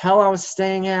the hotel I was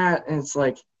staying at, and it's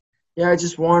like, yeah, I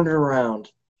just wandered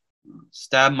around.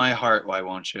 Stab my heart, why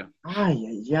won't you?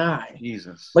 Yeah.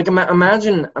 Jesus. Like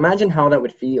imagine how that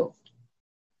would feel.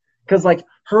 Because like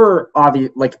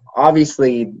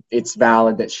obviously it's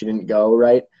valid that she didn't go,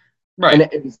 right? Right.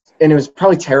 And it was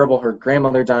probably terrible, her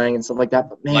grandmother dying and stuff like that.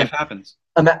 But man, life happens.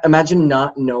 Imagine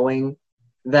not knowing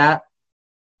that.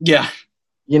 Yeah.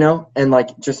 And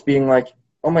like just being like,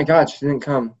 oh my God, she didn't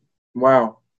come.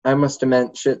 Wow, I must have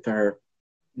meant shit to her.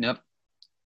 Yep.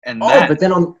 And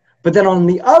but then on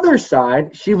the other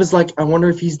side, she was like, I wonder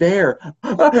if he's there.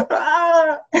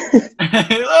 Oh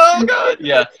God,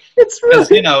 yeah. It's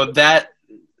really that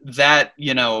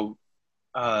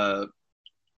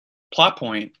plot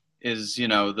point is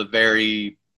the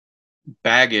very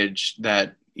baggage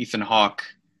that Ethan Hawke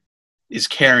is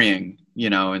carrying,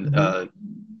 and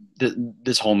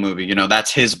this whole movie,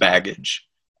 that's his baggage.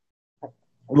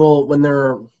 Well, when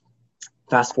they're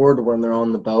fast forward to when they're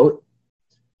on the boat,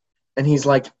 and he's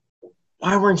like,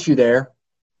 why weren't you there?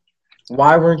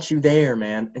 Why weren't you there,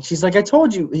 man? And she's like, I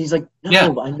told you. He's like,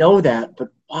 no, I know that, but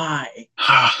why?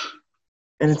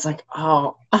 And it's like,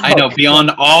 I know,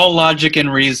 beyond all logic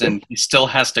and reason, he still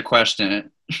has to question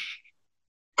it.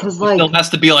 Because he still has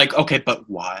to be like, okay, but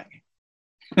why?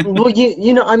 Well,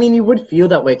 I mean, you would feel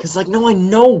that way because, like, no, I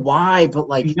know why, but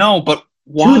like, no, but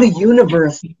why? To the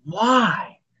universe,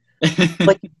 why?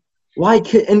 Like, why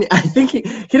could? And I think he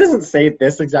doesn't say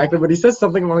this exactly, but he says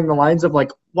something along the lines of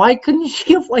like, why couldn't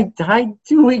she have like died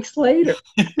 2 weeks later?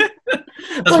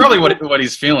 That's probably what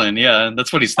he's feeling. Yeah,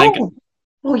 that's what he's thinking.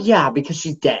 Well, yeah, because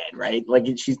she's dead, right? Like,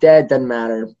 she's dead, doesn't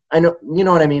matter. I know, you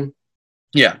know what I mean?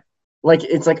 Yeah. Like,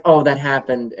 it's like, oh, that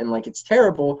happened, and like, it's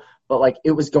terrible. but like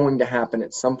it was going to happen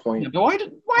at some point. Yeah, but why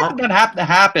did that have to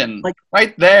happen? Like,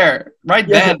 right there, right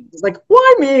yeah, then. it's like,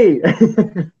 why me?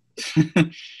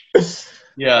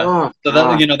 Yeah. Oh, So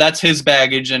that, you know, that's his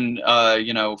baggage, and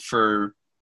you know,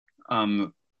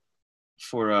 um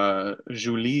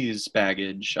Julie's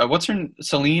baggage. What's her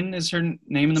Celine is her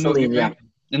name in the movie, Celine, yeah. right?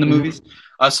 In the Mhm. movies.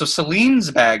 So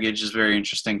Celine's baggage is very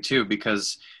interesting too,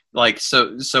 because like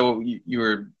so you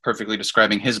were perfectly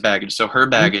describing his baggage. So her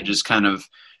baggage is kind of,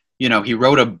 you know, he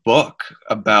wrote a book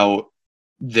about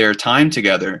their time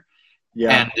together.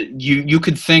 Yeah. And you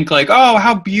could think like, oh,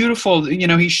 how beautiful, you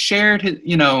know, he shared his,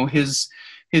 you know, his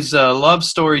love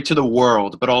story to the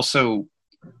world, but also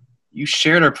you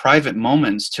shared our private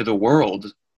moments to the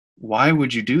world. Why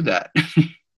would you do that?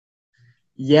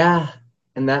 Yeah.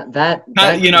 And that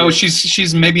You know,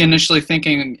 she's maybe initially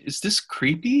thinking, is this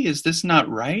creepy? Is this not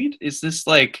right? Is this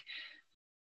like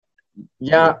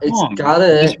yeah, it's wrong?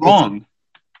 gotta, It's wrong.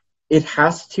 it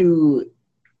has to,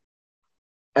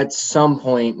 at some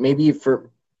point, maybe for,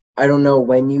 I don't know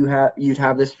when you'd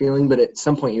have this feeling, but at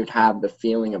some point you'd have the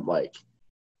feeling of like,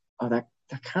 oh, that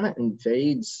kind of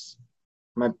invades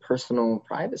my personal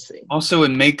privacy. Also,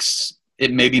 it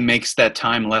maybe makes that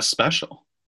time less special.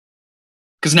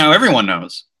 Because now everyone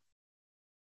knows,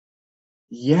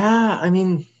 Yeah, I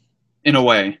mean, in a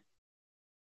way.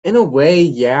 in a way,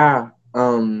 yeah.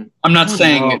 I'm I not don't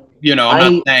saying, know. you know,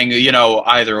 I'm not saying, you know,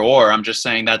 either or. I'm just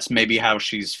saying that's maybe how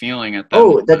she's feeling at that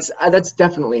Oh, moment. that's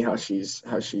definitely how she's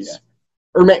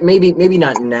or maybe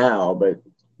not now, but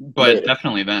later.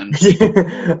 Definitely then.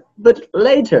 But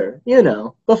later, you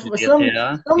know, before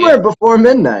Yeah. somewhere before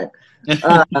midnight.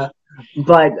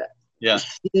 But Yeah.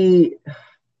 she,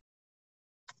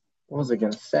 what was I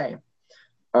gonna say?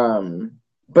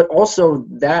 But also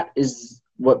that is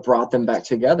what brought them back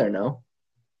together, no?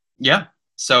 Yeah.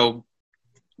 So,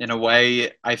 in a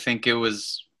way, I think it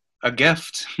was a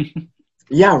gift.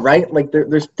 Yeah, right? Like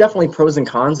there's definitely pros and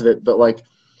cons of it, but like,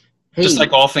 hey, Just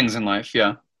like all things in life,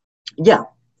 yeah. yeah,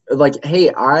 like, hey,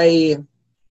 I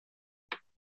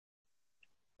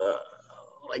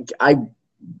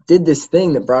did this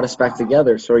thing that brought us back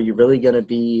together. So are you really gonna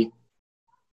be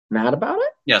mad about it?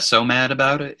 Yeah, so mad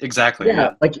about it. Exactly,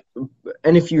 yeah. Like,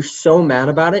 and if you're so mad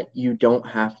about it, you don't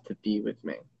have to be with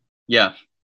me. Yeah.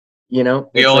 You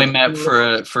know, We it's only like, met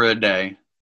for a day.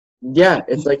 yeah,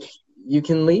 it's like you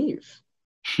can leave.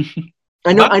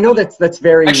 I know that's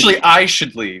very. Actually, I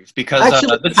should leave because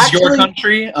this is your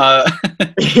country.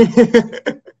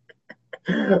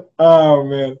 Oh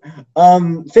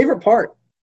man. Favorite part?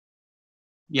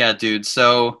 Yeah, dude.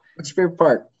 So, What's your favorite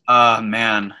part?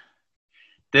 man,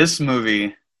 this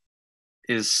movie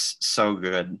is so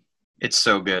good. It's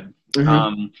so good.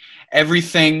 Mm-hmm.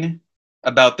 Everything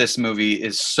about this movie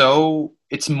is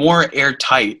it's more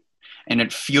airtight, and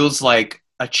it feels like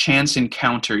a chance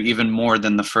encounter even more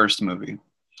than the first movie.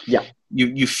 Yeah.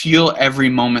 You feel every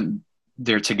moment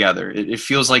they're together. It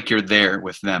feels like you're there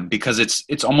with them because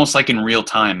it's almost like in real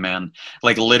time, man.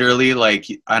 Like literally, like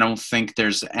I don't think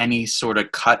there's any sort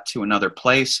of cut to another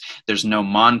place. There's no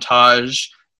montage.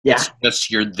 Yeah. It's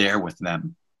just you're there with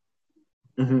them.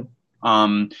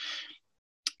 Mm-hmm.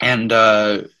 And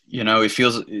you know,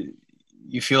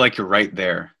 you feel like you're right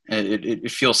there.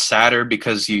 It feels sadder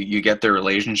because you get their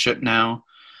relationship now,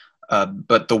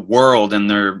 but the world and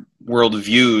their world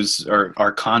views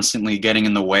are constantly getting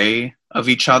in the way of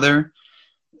each other.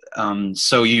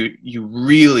 So you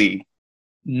really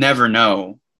never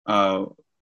know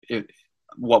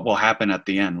what will happen at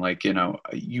the end. Like, you know,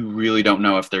 you really don't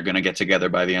know if they're going to get together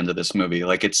by the end of this movie.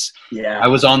 Like I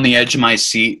was on the edge of my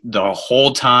seat the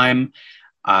whole time.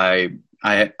 I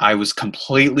was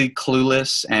completely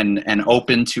clueless and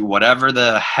open to whatever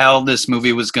the hell this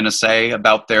movie was going to say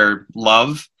about their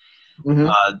love,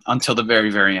 until the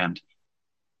very, very end.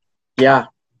 Yeah.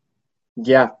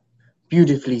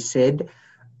 Beautifully said.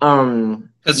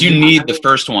 Because you need the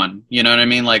first one, you know what I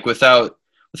mean? Like without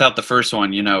the first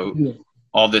one, you know,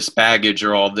 all this baggage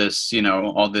or all this, you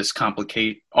know, all these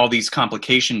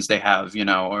complications they have, you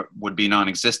know, would be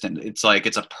non-existent. It's like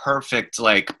it's a perfect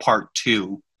like part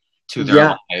 2 to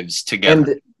their lives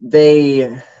together.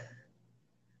 And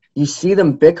you see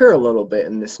them bicker a little bit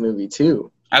in this movie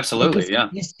too. Absolutely, because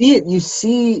yeah. You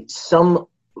see some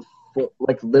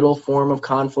like little form of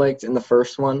conflict in the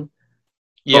first one.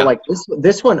 Yeah. But like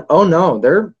this one, oh no,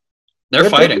 they're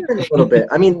fighting a little bit.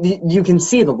 I mean, you can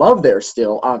see the love there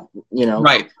still, you know.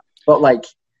 Right. But like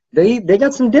they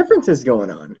got some differences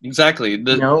going on. Exactly.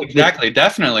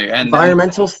 Definitely. And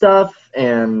environmental stuff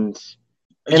and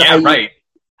right.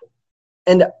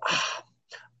 And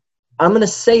I'm gonna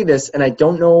say this, and I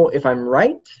don't know if I'm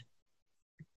right.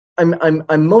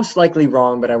 I'm most likely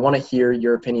wrong, but I want to hear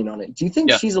your opinion on it. Do you think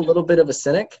Yeah. she's a little bit of a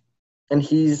cynic, and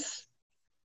he's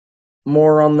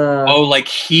more on the? Oh, like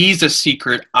he's a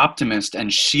secret optimist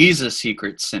and she's a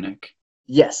secret cynic.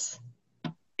 Yes.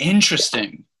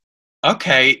 Interesting.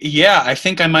 Okay, yeah, I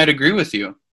think I might agree with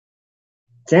you.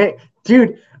 Dang,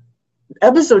 dude.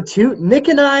 Episode 2, Nick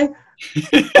and I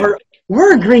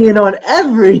we're agreeing on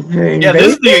everything. Yeah, baby.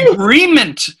 this is the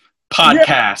agreement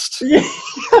podcast. Yeah.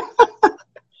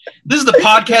 This is the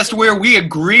podcast where we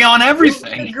agree on We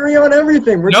everything. agree on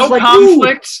everything. We're No just like,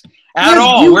 conflicts at yes,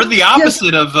 all. We're the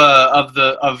opposite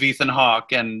of Ethan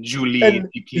Hawke and Julie. and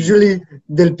Julie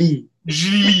Delpy.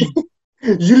 Julie.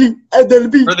 Julie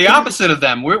Delpy. We're the opposite of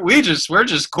them. We're just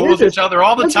cool We're with just- each other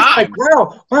all the We're just time.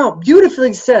 like, wow,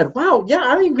 beautifully said. Wow, yeah,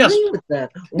 I agree Yes. with that.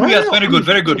 Ooh, Wow. yes, very good,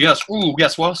 very good. Yes. Ooh,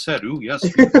 yes, well said. Ooh, yes.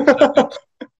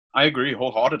 I agree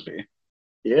wholeheartedly.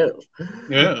 Yeah.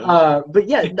 Yeah. But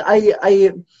yeah,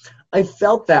 I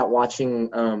felt that watching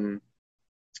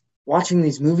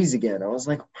these movies again. I was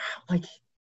like, wow, like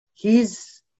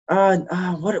he's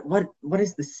what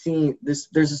is the scene? There's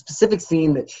a specific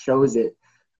scene that shows it,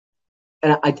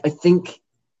 and I think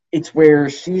it's where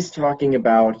she's talking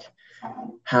about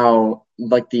how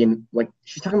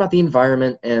she's talking about the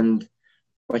environment and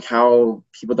like how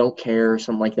people don't care or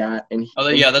something like that. And Oh,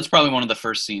 yeah, that's probably one of the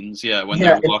first scenes. Yeah, when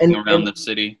Yeah, they're walking and- around and- the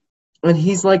city. and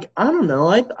he's like, I don't know,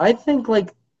 I think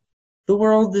like the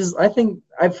world is, I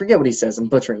forget what he says, I'm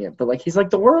butchering it, but like he's like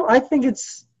the world, I think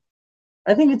it's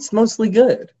mostly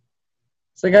good.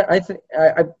 It's like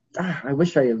I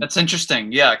wish I That's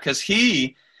interesting. Yeah, because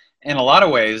he, in a lot of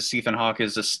ways, Ethan Hawke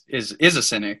is a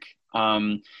cynic.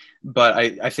 But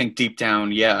I think deep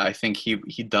down, yeah, I think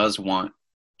he does want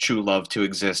true love to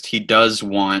exist. He does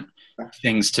want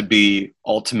things to be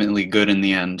ultimately good in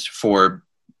the end for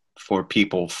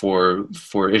people, for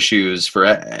issues, for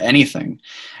anything.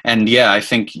 And yeah, I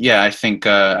think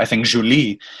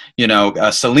Julie,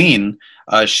 Celine,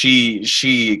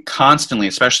 she constantly,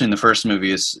 especially in the first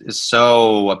movie, is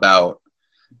so about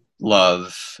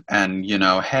love and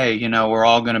hey, we're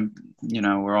all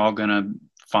gonna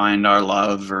find our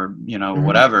love, or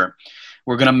whatever.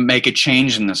 We're gonna make a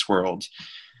change in this world.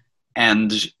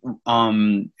 And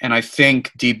I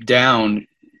think deep down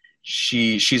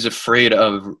she's afraid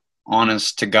of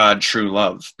honest to God true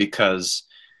love, because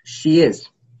she is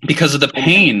of the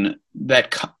pain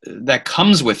that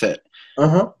comes with it.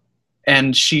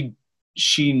 And she's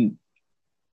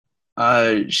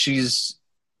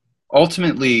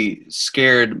ultimately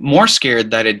more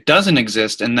scared that it doesn't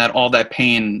exist, and that all that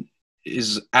pain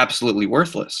is absolutely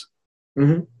worthless.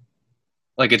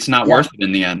 Like it's not worth it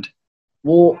in the end.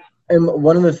 Well, and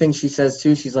one of the things she says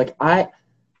too, she's like,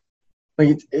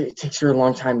 it takes her a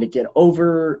long time to get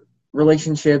over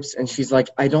relationships, and she's like,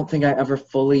 I don't think I ever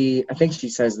fully, I think she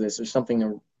says this or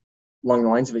something along the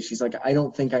lines of it. She's like, I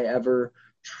don't think I ever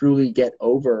truly get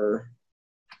over.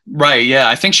 Right, yeah.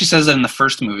 I think she says that in the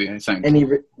first movie, I think.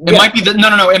 It might be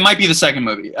no, it might be the second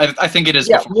movie. I think it is.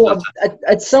 Yeah, well,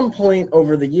 at some point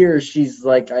over the years, she's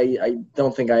like, I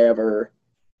don't think I ever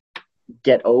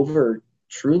get over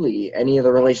truly any of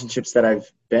the relationships that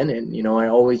I've been in. I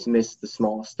always miss the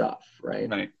small stuff, right?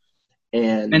 Right.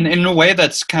 And in a way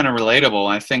that's kind of relatable.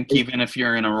 I think even if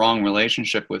you're in a wrong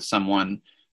relationship with someone,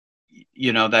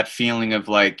 that feeling of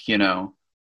like,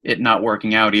 it not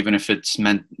working out, even if it's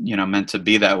meant to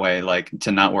be that way, like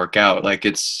to not work out, like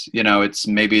it's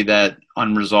maybe that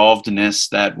unresolvedness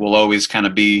that will always kind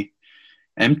of be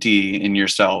empty in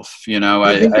yourself.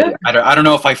 I don't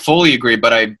know if I fully agree,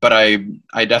 but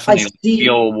I definitely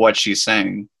feel what she's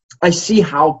saying. I see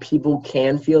how people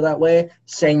can feel that way,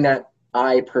 saying that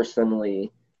I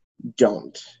personally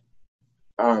don't.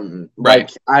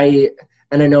 Right.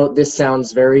 And I know this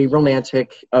sounds very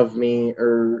romantic of me,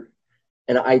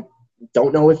 and I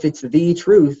don't know if it's the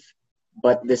truth,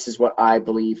 but this is what I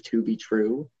believe to be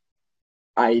true.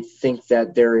 I think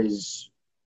that there is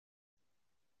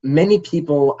many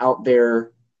people out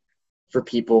there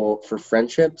for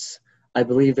friendships. I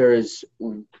believe there is,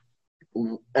 and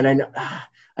I know,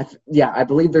 I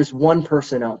believe there's one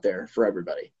person out there for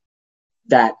everybody.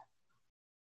 That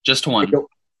just one.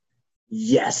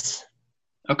 Yes.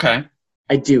 Okay.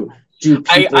 I do.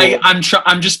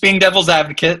 I'm just being devil's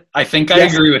advocate. I think I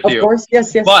agree with you. Of course,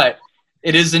 yes. But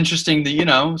it is interesting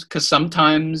that, because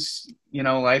sometimes,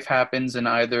 life happens and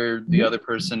either the other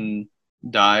person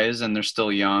dies and they're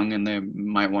still young and they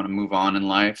might want to move on in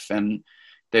life, and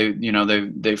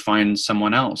they find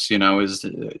someone else, in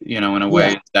a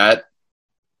way that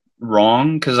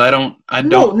wrong because I don't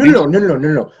No.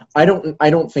 think, I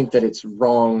don't think that it's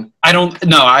wrong. I don't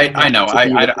no I know To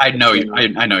be with I know you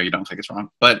anyone. I know you don't think it's wrong,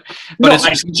 but No, it's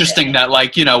just interesting that,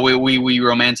 like, you know, we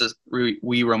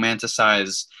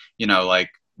romanticize, you know, like,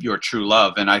 your true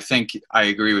love. And I think I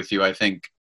agree with you. I think,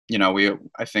 you know,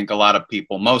 I think a lot of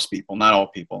people, most people, not all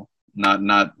people,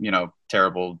 not you know,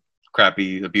 terrible,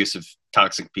 crappy, abusive,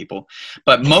 toxic people,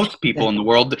 but most people in the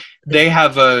world, they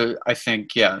have I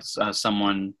think, yes,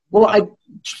 someone Well,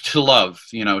 to love,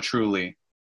 you know, truly.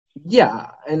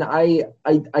 yeah, and I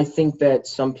think that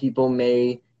some people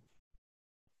may,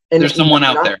 and There's someone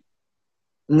out there.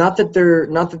 not that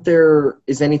there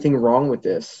is anything wrong with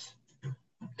this,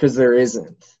 because there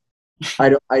isn't.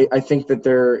 I think that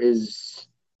there is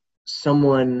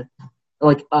someone,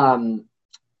 like, let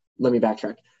me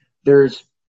backtrack. There's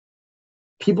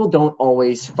people don't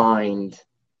always find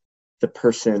the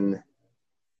person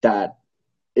that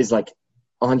is like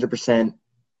 100%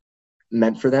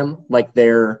 meant for them, like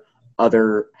their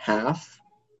other half,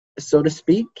 so to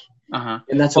speak. Uh-huh.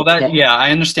 And that's Well, okay. that, yeah,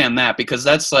 I understand that, because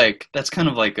that's kind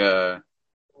of like a,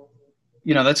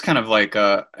 you know, that's kind of like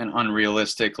an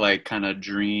unrealistic, like, kind of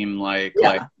dream, like, Yeah.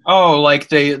 like, oh, like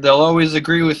they'll always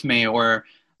agree with me, or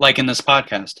like in this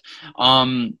podcast,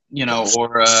 you know,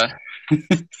 or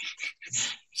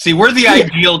see, we're the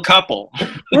ideal couple.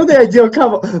 We're the ideal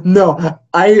couple. No,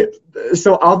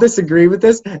 so I'll disagree with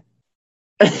this.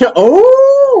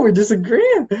 Oh, we're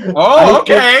disagreeing. Oh,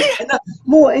 okay.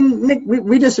 Well, and Nick,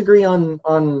 we disagree on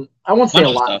I won't say a Bunch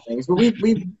of lot stuff. of things, but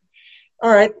we all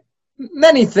right,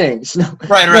 many things.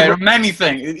 Right, many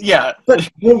things, yeah. But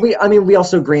well, we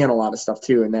also agree on a lot of stuff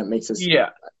too, and that makes us, Yeah.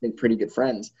 I think, pretty good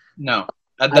friends. No,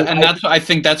 I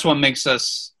think that's what makes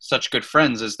us such good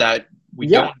friends, is that we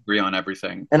Yeah. don't agree on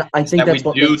everything, And I think that that's we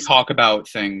what do makes, talk about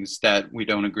things that we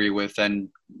don't agree with, and,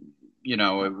 you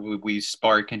know, we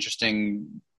spark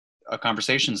interesting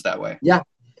conversations that way. yeah.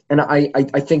 And I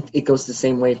think it goes the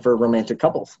same way for romantic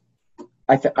couples.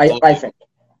 I think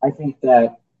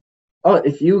that, oh,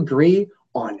 if you agree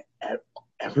on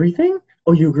everything,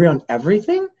 you agree on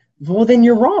everything, well, then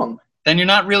you're wrong. Then you're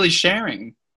not really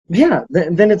sharing. Yeah,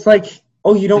 then it's like,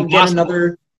 oh, you don't get Impossible.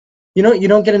 another, you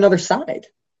don't get another side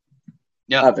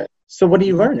Yeah. of it. So what are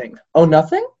you learning? Oh,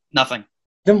 nothing? Nothing.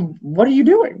 Then what are you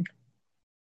doing?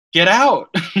 Get out.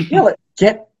 Yeah, like,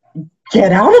 get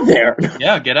out of there.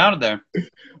 Yeah, get out of there.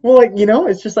 Well, like, you know,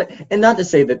 it's just like, and not to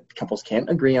say that couples can't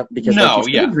agree on, because No, like, you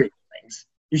should yeah. agree on things.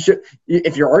 You should,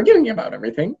 if you're arguing about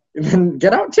everything, then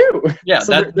get out too. Yeah,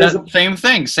 So that's same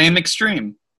thing, same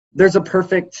extreme. there's a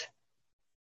perfect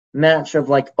match of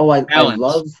like, oh, I Balance.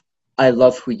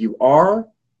 love who you are,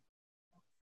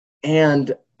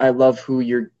 and I love who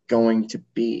you're going to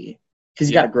be, because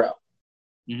you Yeah. got to grow.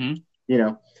 Mm-hmm. You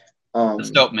know,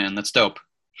 That's dope, man. That's dope.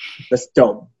 That's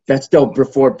dope. That's dope.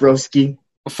 Before broski.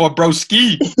 Before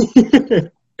broski.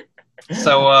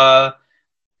 So,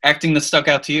 acting that stuck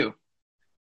out to you,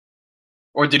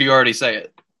 or did you already say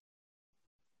it?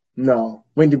 No.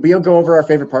 When did we go over our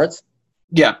favorite parts?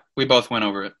 Yeah, we both went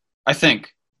over it. I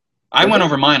think I went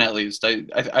over mine, at least. I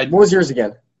What was yours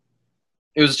again?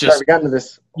 It was Sorry, just, we got into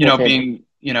this. you know, whole tangent. being,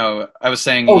 you know, I was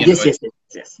saying. Oh, you yes, know,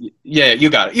 yes. Yeah, you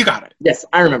got it. Yes,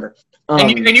 I remember.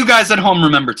 And you guys at home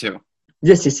remember too.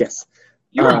 Yes.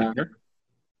 You remember,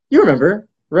 You remember,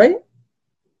 right?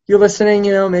 You're listening,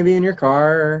 you know, maybe in your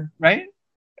car, right?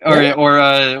 Or Yeah.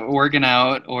 or working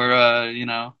out, or you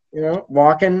know. you know,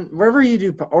 walking wherever you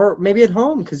do, or maybe at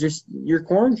home because you're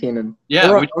quarantining. Yeah,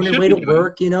 or which on your should way be to doing.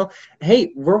 work. You know,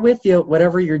 hey, we're with you.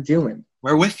 Whatever you're doing,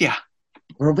 We're with you.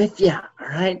 we're with you. All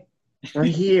right, we're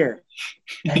here.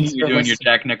 Thanks You're for doing your listening.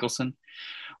 Jack Nicholson.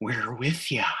 We're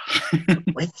with you.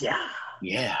 With you.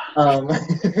 Yeah.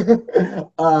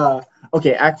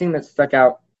 Okay, acting that stuck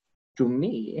out to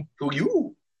me. Who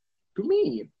you? To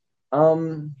me.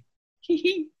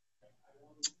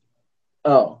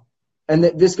 Oh, and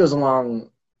this goes along.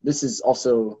 This is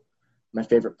also my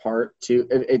favorite part too.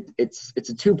 It's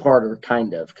a two-parter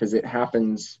kind of, because it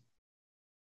happens.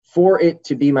 For it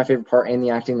to be my favorite part and the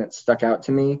acting that stuck out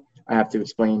to me, I have to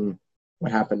explain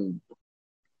what happened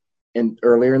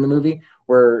earlier in the movie,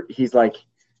 where he's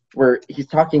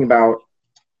talking about,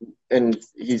 and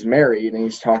he's married, and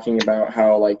he's talking about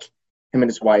how, like, him and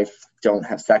his wife don't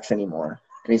have sex anymore,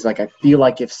 and he's like, I feel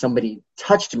like if somebody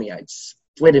touched me, I'd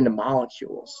split into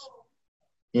molecules,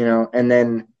 you know. And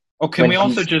then Oh, can when we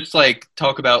also he's- just, like,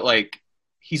 talk about, like,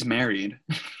 he's married.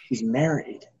 he's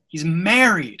married. He's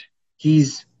married.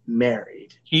 He's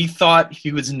married. He thought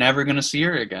he was never going to see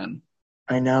her again.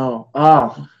 I know.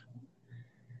 Oh,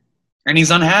 And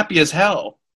he's unhappy as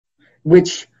hell.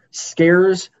 which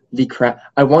scares the crap.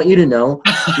 I want you to know,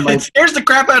 It scares the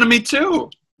crap out of me too.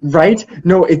 right?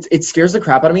 No, it scares the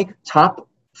crap out of me. Top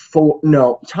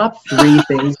 3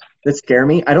 things that scare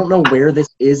me. I don't know where this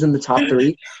is in the top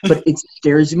 3, but it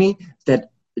scares me that,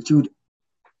 dude,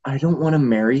 I don't want to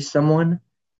marry someone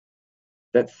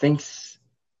that thinks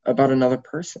about another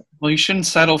person. Well, you shouldn't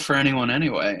settle for anyone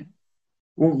anyway.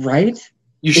 Well, right?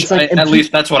 You It's should, like- at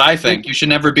least that's what I think. You should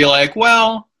never be like,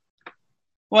 well,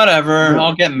 whatever, No,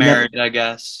 I'll get married, I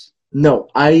guess. No,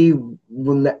 I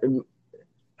will.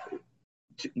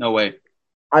 No way.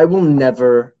 I will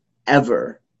never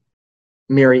ever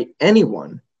marry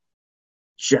anyone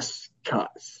just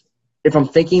cause. If I'm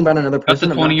thinking about another Up person,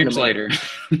 to I'm not 20 gonna years marry- later.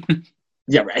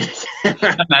 Yeah, right.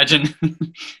 Imagine.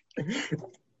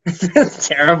 That's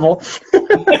terrible.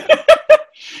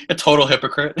 A total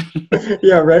hypocrite.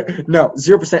 Yeah, right. No,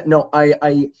 0%. No,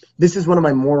 I. This is one of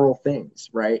my moral things,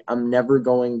 right? I'm never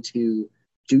going to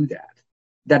do that.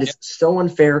 That is so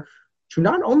unfair to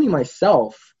not only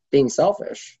myself being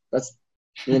selfish. That's,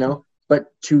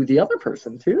 but to the other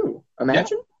person too.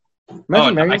 Imagine.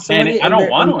 Imagine marrying somebody. I don't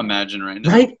want to imagine right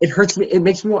now. Right? It hurts me. It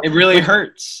makes me. It really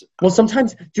hurts. Well,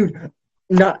 sometimes, dude.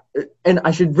 Not, and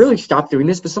I should really stop doing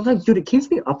this, but sometimes, dude, it keeps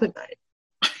me up at night.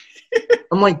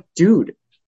 I'm like, dude,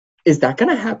 is that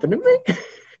gonna happen to me?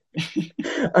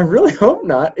 I really hope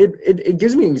not. It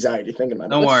gives me anxiety thinking about it.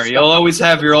 Don't worry, you'll always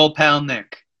have your old pal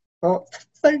Nick. Oh,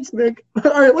 thanks, Nick.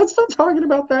 All right, let's stop talking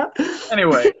about that.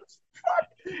 Anyway,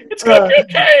 it's gonna be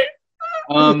okay.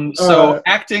 So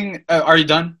acting. Are you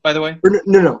done? By the way.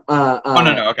 No.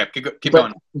 No. Okay, keep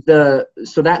going.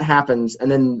 So that happens,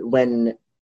 and then when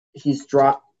he's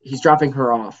dropping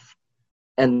her off,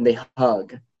 and they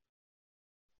hug.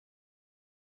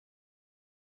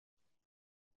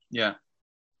 Yeah.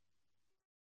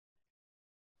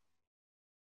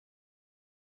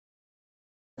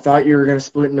 I thought you were going to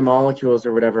split into molecules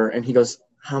or whatever. And he goes,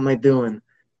 how am I doing?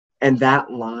 And that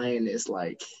line is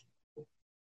like,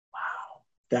 wow,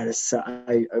 that is,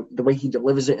 the way he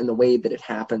delivers it and the way that it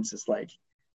happens is like,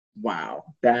 wow,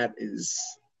 that is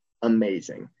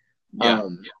amazing. Yeah.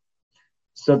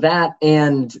 So that,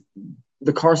 and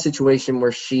the car situation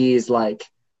where she's like,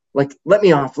 let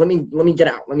me off, let me get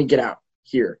out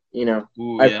here,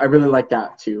 Ooh, I really like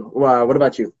that too. What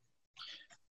about you?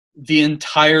 The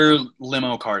entire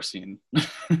limo car scene.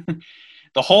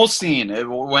 The whole scene,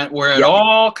 where it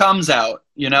all comes out,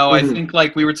 I think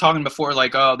like we were talking before,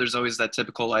 like, oh, there's always that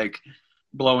typical like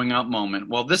blowing up moment.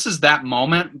 Well, this is that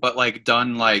moment, but like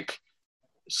done like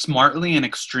smartly and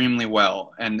extremely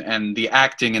well. And the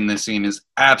acting in this scene is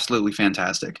absolutely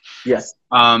fantastic. Yes.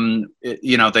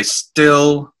 They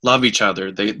still love each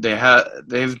other.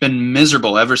 They've been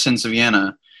miserable ever since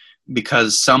Vienna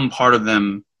because some part of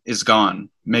them is gone,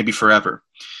 maybe forever.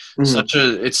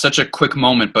 Mm-hmm. It's such a quick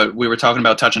moment, but we were talking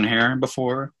about touching hair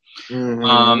before.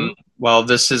 Mm-hmm. Well,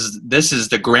 this is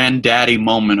the granddaddy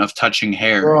moment of touching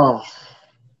hair. Oh.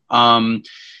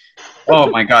 Oh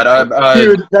my God.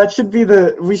 Dude, that should be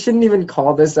we shouldn't even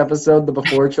call this episode the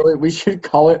before chili. We should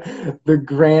call it the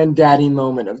granddaddy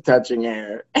moment of touching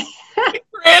hair.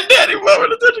 Granddaddy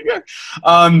moment of touching hair.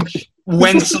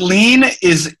 When Celine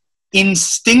is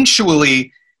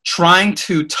instinctually trying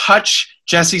to touch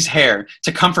Jesse's hair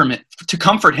to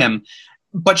comfort him,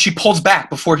 but she pulls back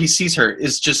before he sees her,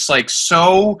 is just like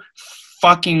so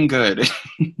fucking good.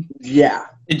 Yeah.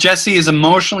 Jesse is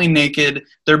emotionally naked.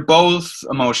 They're both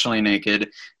emotionally naked,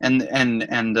 and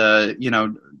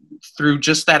through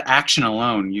just that action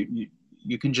alone,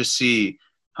 you can just see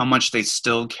how much they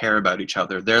still care about each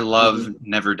other. Their love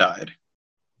never died.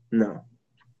 No.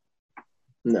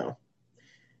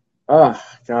 Oh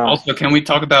God. Also, can we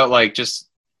talk about like just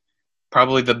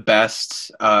probably the best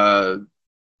last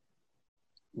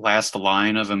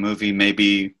line of a movie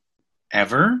maybe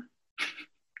ever?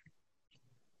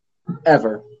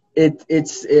 Ever.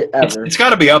 It's ever. It's got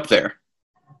to be up there.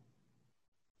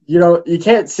 You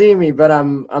can't see me, but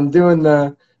I'm doing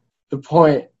the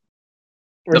point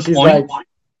where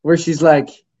she's like,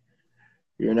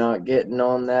 you're not getting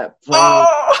on that plane.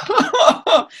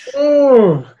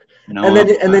 Oh. No,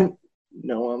 and then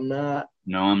no, I'm not.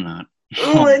 No, I'm not.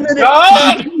 Oh, and then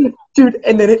dude,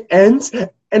 and then it ends.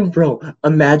 And bro,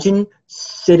 imagine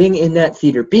sitting in that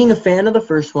theater, being a fan of the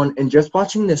first one, and just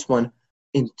watching this one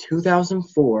in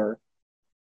 2004,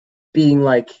 being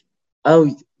like,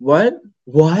 oh, what?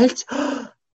 And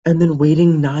then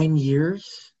waiting 9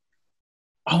 years.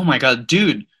 Oh my God,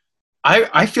 dude!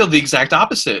 I feel the exact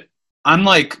opposite. I'm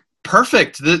like,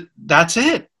 perfect. That's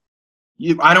it.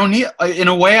 I don't need. In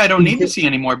a way, I don't need to see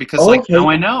anymore because now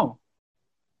I know.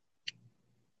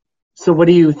 So what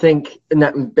do you think?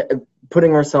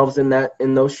 putting ourselves in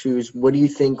those shoes, what do you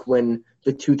think when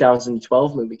the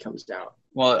 2012 movie comes out?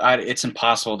 Well, it's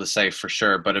impossible to say for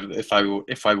sure, but if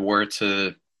I were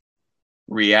to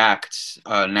react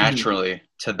naturally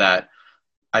to that,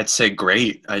 I'd say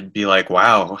great. I'd be like,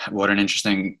 wow, what an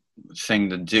interesting thing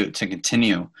to do, to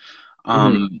continue.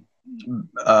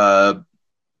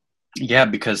 Yeah,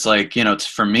 because like, it's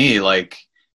for me, like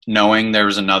knowing there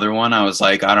was another one, I was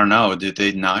like, I don't know, did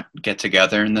they not get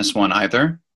together in this one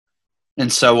either?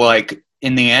 And so like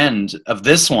in the end of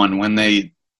this one, when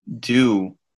they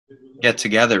do get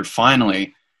together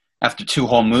finally after 2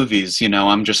 whole movies,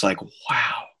 I'm just like,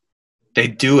 wow, they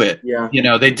do it. Yeah.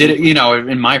 They did it,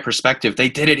 in my perspective, they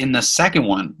did it in the second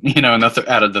one,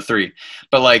 out of the 3.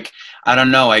 But like, I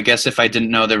don't know, I guess if I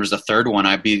didn't know there was a third one,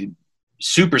 I'd be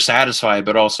super satisfied,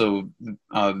 but also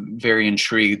very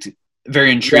intrigued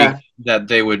that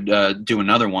they would do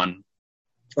another one.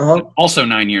 Also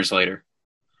 9 years later.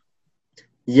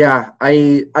 Yeah,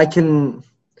 I can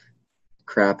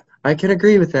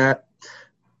agree with that.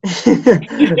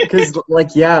 Because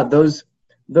like, yeah,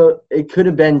 it could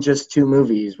have been just 2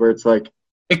 movies where it's like,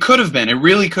 it could have been, it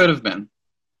really could have been.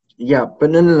 Yeah, but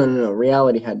no,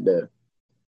 reality had to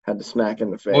smack in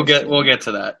the face. We'll get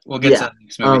to that. We'll get to that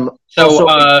next movie.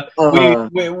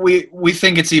 We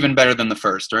think it's even better than the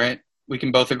first, right? We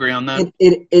can both agree on that.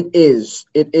 It is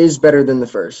better than the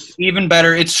first. Even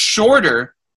better. It's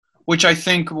shorter, which I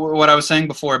think what I was saying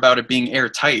before about it being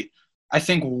airtight, I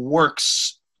think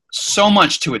works so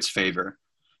much to its favor.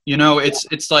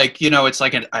 It's like, it's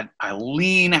like a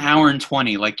lean hour and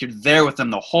 20. Like you're there with them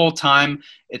the whole time.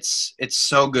 It's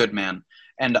so good, man.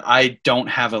 And I don't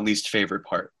have a least favorite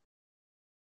part.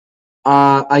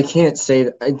 I can't say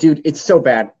that, dude. It's so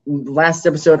bad. Last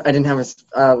episode, I didn't have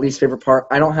a least favorite part.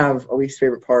 I don't have a least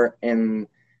favorite part in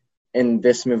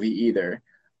this movie either.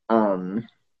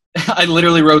 I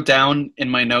literally wrote down in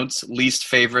my notes, least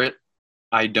favorite,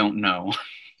 I don't know.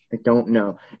 I don't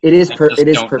know. It is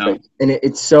perfect, and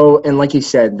it's so. And like you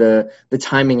said, the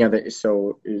timing of it is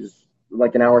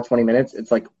like an hour 20 minutes.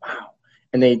 It's like, wow.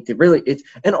 And they really,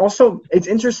 and also it's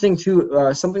interesting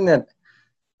too. Something that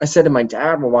I said to my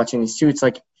dad while watching these too. It's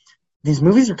like these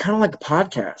movies are kind of like a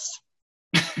podcast.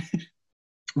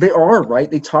 They are, right?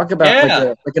 They talk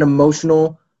about like an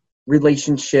emotional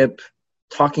relationship,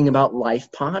 talking about life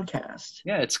podcast.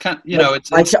 Yeah, it's kind of, it's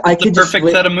the perfect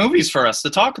set of movies for us to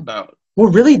talk about. Well,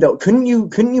 really though, couldn't you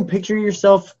picture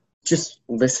yourself just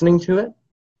listening to it?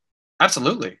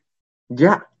 Absolutely.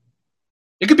 Yeah.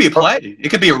 It could be a play. It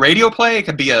could be a radio play. It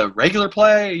could be a regular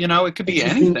play. It could be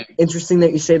anything. Interesting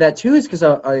that you say that too, is because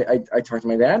I talked to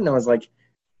my dad and I was like,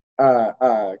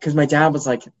 because my dad was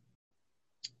like,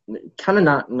 kind of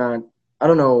not I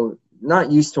don't know,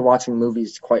 not used to watching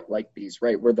movies quite like these,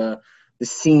 right? Where the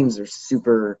scenes are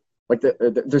super, like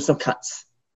there's some cuts,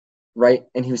 right?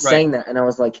 And he was saying that, and I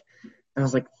was like,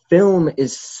 film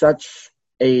is such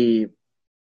a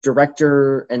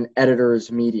director and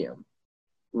editor's medium,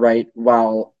 right?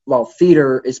 While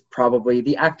theater is probably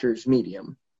the actor's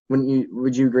medium.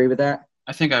 Would you agree with that?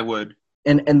 I think I would.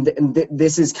 And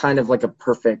this is kind of like a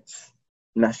perfect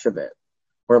mesh of it,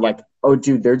 where like, oh,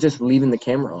 dude, they're just leaving the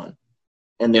camera on,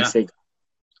 and they say,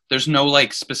 there's no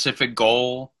like specific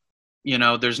goal,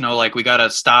 there's no like, we gotta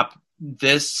stop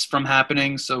this from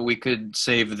happening so we could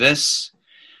save this.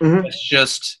 Mm-hmm. It's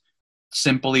just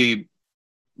simply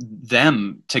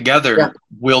them together. Yeah.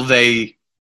 Will they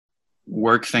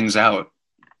work things out?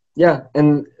 Yeah,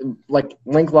 and like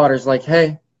Linklater's like,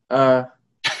 hey, hey,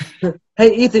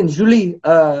 Ethan, Julie,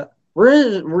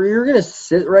 you're gonna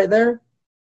sit right there.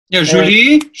 Yeah,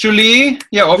 Julie,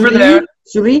 yeah, over there.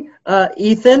 Julie,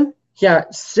 Ethan, yeah,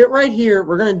 sit right here.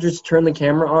 We're gonna just turn the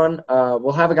camera on.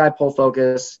 We'll have a guy pull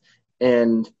focus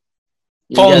and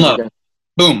fall in love.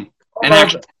 Boom. And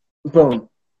action. Boom.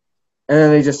 And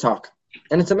then they just talk.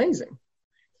 And it's amazing.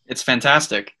 It's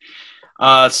fantastic.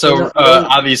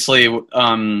 Obviously,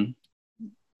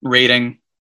 rating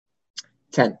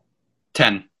 10.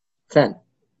 10. 10.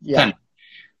 Yeah.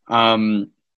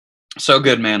 10. So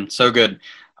good, man. So good.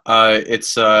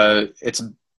 It's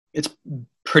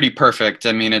pretty perfect.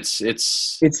 I mean,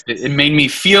 it made me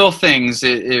feel things.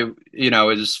 It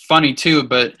was funny too,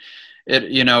 but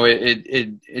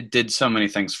it did so many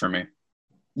things for me.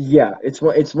 Yeah, it's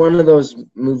one of those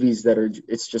movies that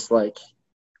it's just like,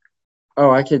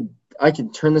 oh, I could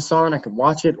turn this on, I could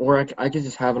watch it, or I could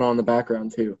just have it on in the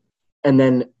background too. And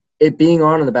then it being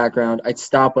on in the background, I'd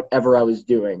stop whatever I was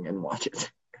doing and watch it.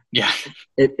 Yeah.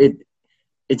 It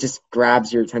just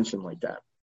grabs your attention like that,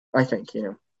 I think,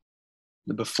 The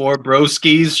Before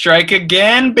Broskies strike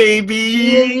again, baby.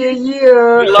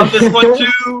 Yeah. We love this one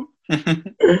too.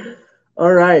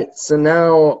 All right. So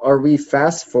now are we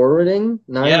fast forwarding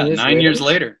 9 years 9 years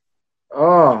later? later.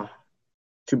 Oh,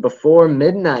 to before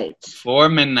midnight. Before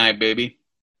midnight, baby.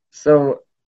 So,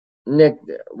 Nick,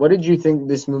 what did you think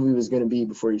this movie was going to be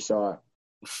before you saw it?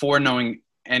 Before knowing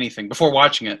anything, before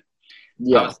watching it, I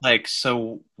Yeah. was like,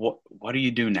 so what do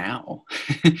you do now?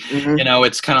 Mm-hmm.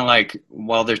 It's kind of like,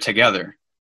 well, they're together.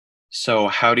 So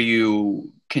how do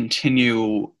you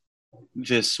continue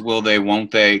this will they, won't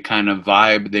they kind of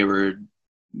vibe they were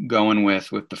going with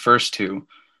the first two?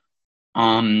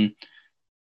 And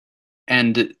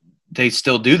they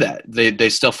still do that. They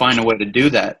still find a way to do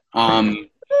that.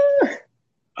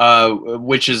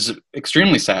 Which is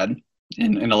extremely sad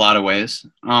in a lot of ways.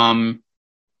 And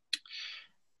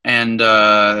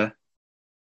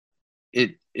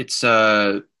it's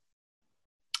an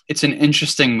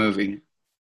interesting movie.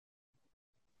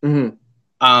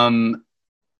 Mm-hmm.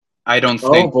 I don't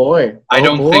Oh think boy. I Oh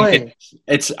don't think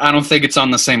boy. I don't think it's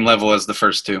on the same level as the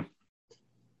first two.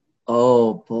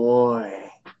 Oh boy.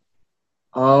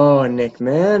 Oh, Nick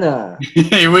Mana.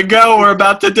 Here we go. We're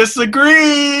about to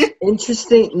disagree.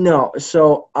 Interesting. No,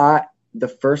 so the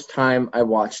first time I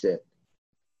watched it,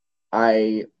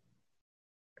 I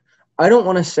don't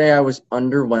want to say I was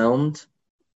underwhelmed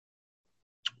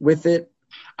with it.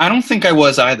 I don't think I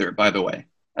was either, by the way.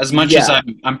 As much as Yeah.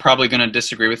 I'm probably going to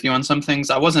disagree with you on some things,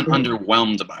 I wasn't Mhm.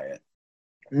 underwhelmed by it.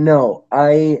 No,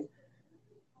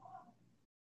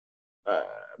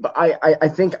 but I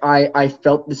think I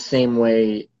felt the same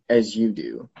way as you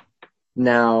do.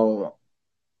 Now,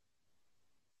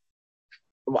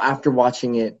 after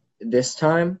watching it this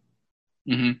time,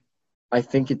 Hmm. I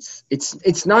think it's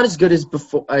not as good as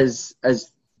before as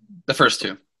The first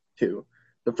two. two.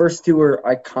 The first two are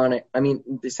iconic. I mean,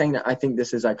 saying that I think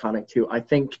this is iconic too. I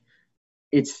think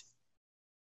it's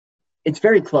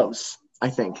very close. I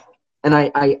think, and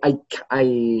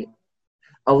I'll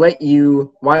let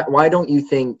you. Why don't you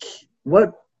think?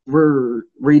 What were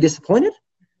you disappointed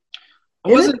I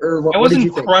in it, wasn't or I what did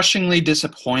you wasn't think? crushingly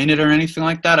disappointed or anything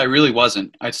like that. I really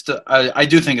wasn't. I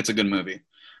do think it's a good movie.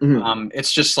 Mm-hmm.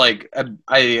 It's just like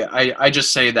I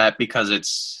just say that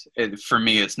because for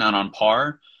me it's not on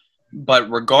par.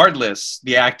 But regardless,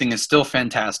 the acting is still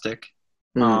fantastic.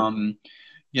 Mm-hmm. Um,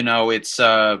 it's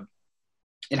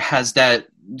it has that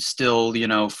still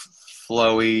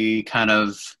flowy kind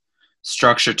of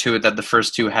structure to it that the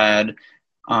first two had.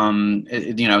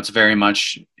 It's very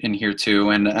much in here too,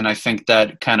 and I think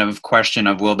that kind of question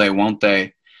of will they, won't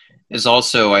they, is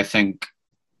also, I think,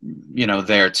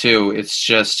 there too. It's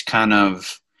just kind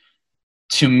of,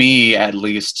 to me at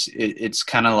least, it's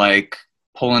kind of like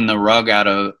pulling the rug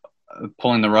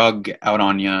out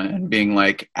on you and being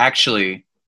like, actually,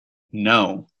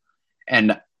 no,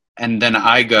 and then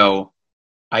I go,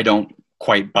 I don't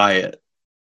quite buy it.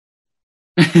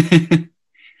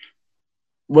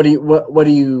 What I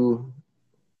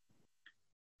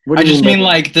do you just mean by mean that?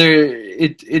 like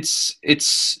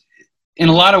it's in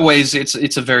a lot of ways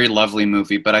it's a very lovely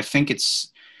movie, but I think it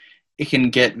can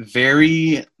get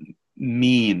very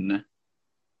mean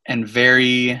and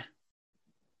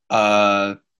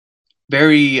uh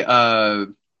very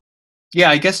yeah,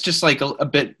 I guess just like a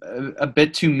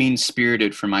bit too mean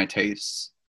spirited for my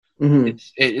tastes.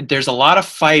 Mm-hmm. There's a lot of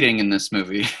fighting in this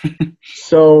movie.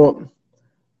 So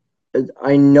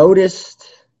I noticed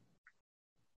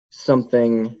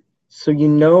something. So you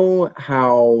know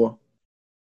how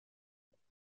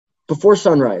Before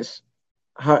Sunrise,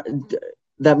 how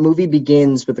that movie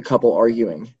begins with a couple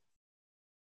arguing,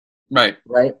 Right.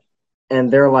 right? And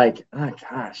they're like, oh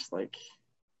gosh, like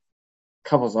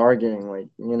couples arguing, like,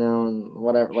 and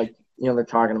whatever, like, they're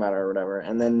talking about it or whatever.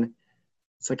 And then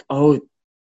it's like, oh,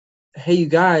 hey, you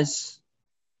guys,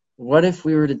 what if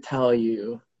we were to tell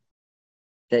you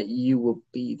that you will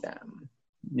be them?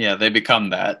 Yeah, they become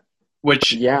that,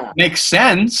 which Yeah. makes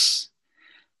sense,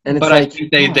 And it's but I like,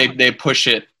 think they push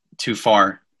it too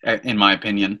far, in my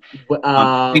opinion.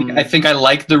 I um, think I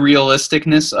like the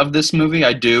realisticness of this movie.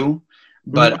 I do,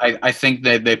 but mhm. I think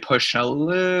they push a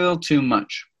little too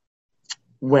much.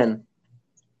 When?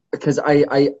 Because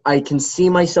I can see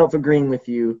myself agreeing with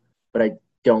you, but I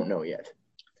don't know yet.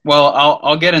 Well,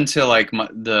 I'll get into like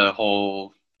the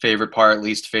whole favorite part,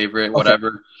 least favorite, Okay.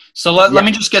 whatever. So let Yeah.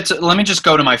 me just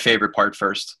go to my favorite part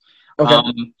first. Okay.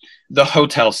 The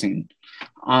hotel scene.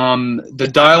 The Yeah,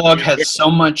 dialogue dude. Yeah. has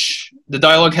so much. The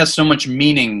dialogue has so much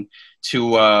meaning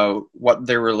to what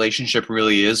their relationship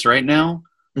really is right now.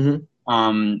 Mhm.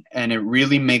 And it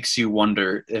really makes you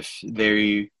wonder if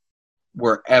they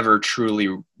were ever truly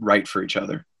right for each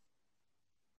other.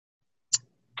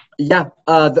 Yeah.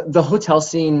 The hotel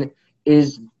scene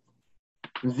is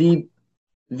the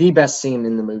the best scene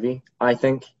in the movie, I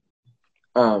think.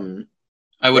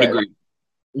 I would Yeah, agree.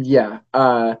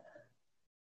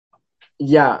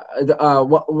 yeah.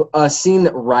 What a scene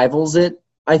that rivals it,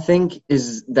 I think,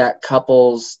 is that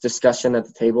couple's discussion at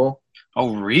the table.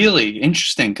 Oh, really?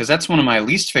 Interesting, because that's one of my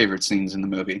least favorite scenes in the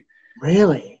movie.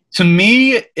 Really? To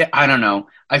me, I don't know.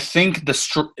 I think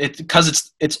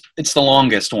because it's the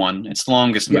longest one. It's the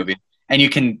longest Yeah, movie, and you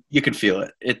can feel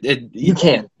it. you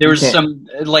can. There You was can. some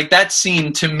like that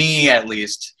scene to me at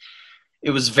least.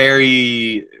 It was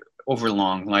very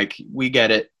overlong. Like we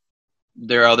get it.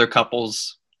 There are other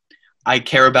couples. I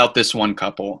care about this one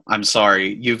couple. I'm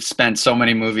sorry. You've spent so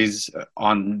many movies Yeah.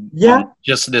 on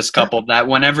just this couple that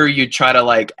whenever you try to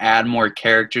like add more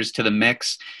characters to the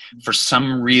mix, for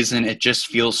some reason it just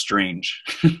feels strange.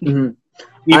 Mhm.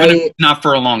 Even if I it's not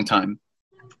for a long time.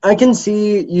 I can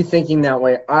see you thinking that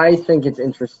way. I think it's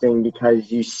interesting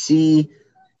because you see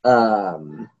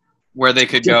um Where they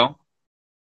could just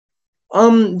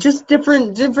go. just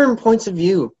different points of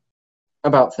view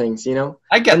about things, you know?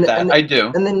 I get And that. and I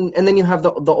do. and then you have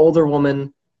the older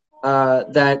woman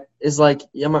that is like,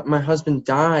 yeah, my husband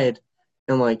died,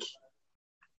 and like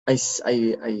I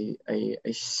see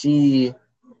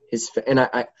and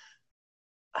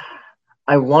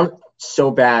I want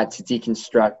so bad to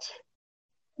deconstruct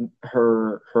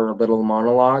her little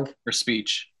monologue, For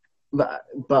speech. but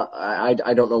I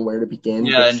don't know where to begin.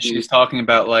 Yeah, But and she's talking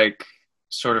about like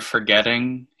sort of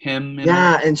forgetting him in a way.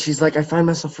 yeah, and she's like, I find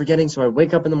myself forgetting, so I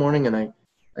wake up in the morning and I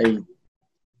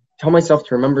tell myself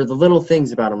to remember the little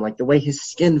things about him, like the way his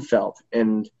skin felt,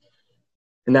 and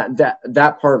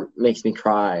that part makes me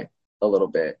cry a little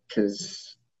bit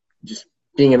because just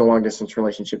being in a long distance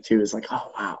relationship too is like,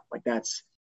 oh wow, like that's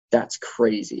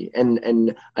crazy,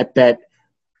 and I bet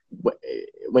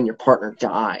when your partner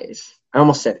dies, I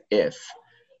almost said if,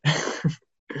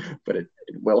 but it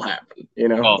will happen, you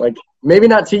know, Well, like maybe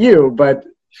not to you, but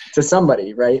to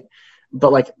somebody, right?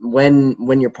 But like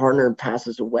when your partner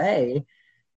passes away,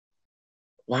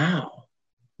 wow,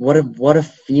 what a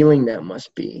feeling that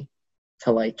must be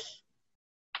to like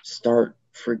start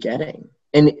forgetting.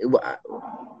 And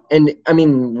I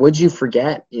mean, would you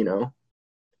forget, you know,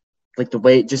 like the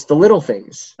way, just the little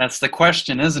things. that's the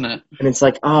question, isn't it? And it's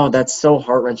like, oh, that's so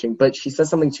heart-wrenching. But she says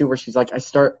something too where she's like, I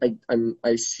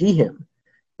see him,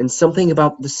 and something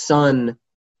about the sun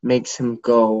makes him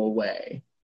go away,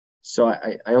 so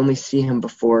I only see him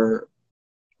before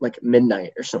like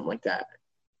midnight or something like that.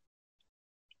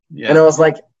 And Yeah. I was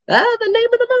like, the name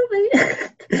of the movie.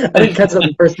 I didn't catch that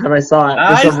the first time I saw it for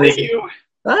I some see reason. you.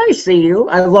 I see you.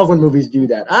 I love when movies do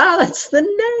that. That's the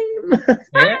name.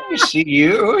 I see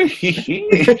you.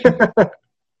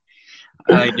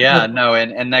 Yeah, no,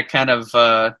 and that kind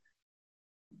of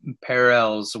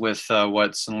parallels with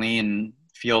what Celine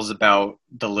feels about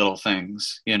the little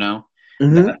things, you know?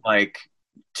 Hmm. That, like,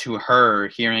 to her,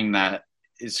 hearing that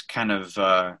is kind of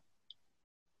uh,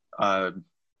 a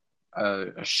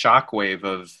shockwave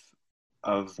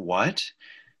of what?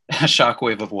 A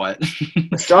shockwave of what?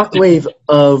 A shockwave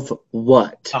of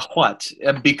what? A what?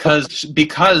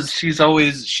 Because she's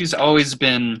always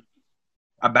been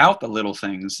about the little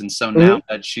things, and so now Hmm.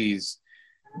 that she's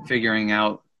figuring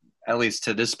out, at least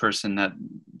to this person, that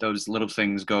those little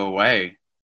things go away,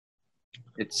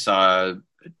 it's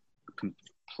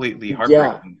completely Yeah.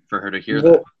 heartbreaking for her to hear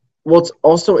that. Well, it's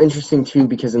also interesting too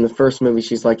because in the first movie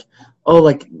she's like, oh,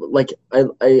 like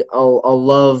I'll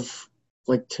love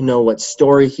like to know what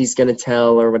story he's gonna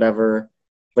tell or whatever,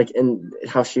 like, and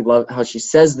how she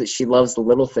says that she loves the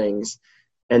little things,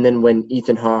 and then when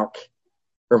Ethan Hawke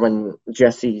or when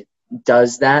Jesse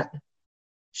does that,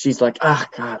 she's like, ah,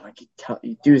 God, like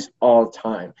you do this all the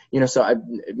time, you know. So I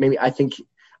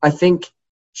think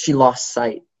she lost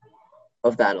sight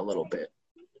of that a little bit,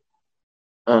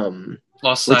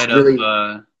 Lost which sight of really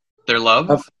their love.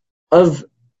 of of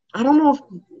I don't know if,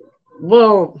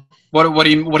 well, What do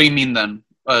you mean then?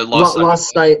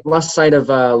 Lost sight. lost sight of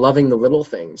loving the little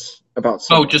things about Oh,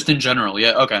 someone. just in general.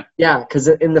 Yeah. Okay. Yeah, because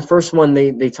in the first one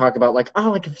they talk about like,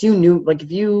 oh, like if you knew, like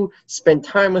if you spent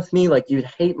time with me, like you'd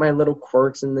hate my little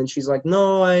quirks, and then she's like,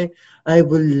 no, I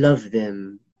will love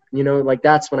them, you know, like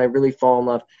that's when I really fall in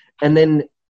love. And then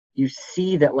you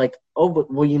see that like, oh,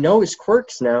 but well, you know his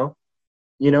quirks now,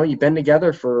 you know, you've been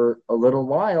together for a little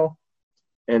while,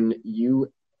 and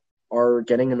you are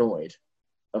getting annoyed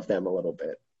of them a little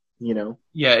bit, you know.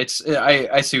 Yeah.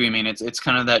 I see what you mean. It's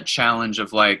kind of that challenge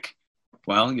of like,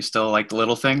 well, you still like the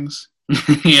little things,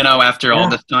 after all Yeah.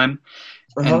 this time.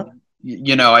 And,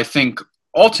 Uh-huh. I think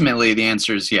ultimately the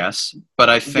answer is yes. But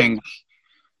I Yeah. think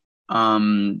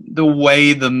the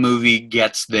way the movie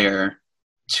gets there,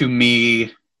 to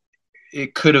me,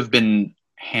 it could have been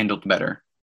handled better.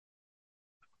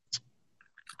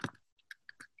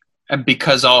 And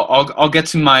because I'll get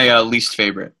to my least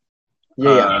favorite.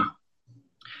 Yeah.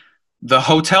 The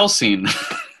hotel scene.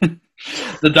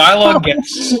 The dialogue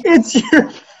gets... It's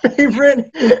your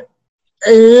favorite.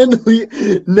 And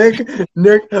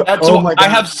Nick. That's Oh my God. I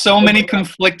have so many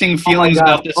conflicting feelings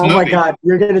about this movie. Oh my God,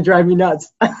 you're gonna drive me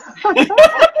nuts.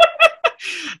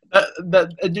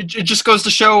 It just goes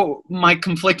to show my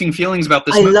conflicting feelings about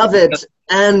this I movie. love it,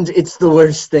 and it's the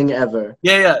worst thing ever.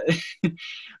 Yeah.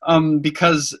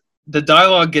 Because the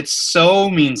dialogue gets so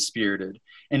mean-spirited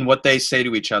in what they say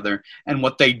to each other, and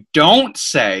what they don't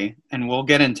say, and we'll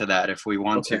get into that if we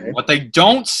want to. What they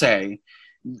don't say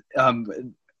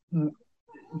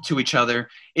to each other,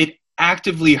 it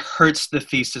actively hurts the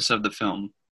thesis of the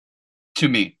film, to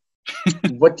me.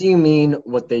 What do you mean,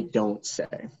 what they don't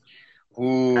say?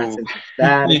 Ooh.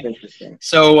 That is interesting.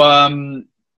 So,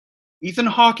 Ethan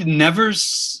Hawke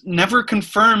never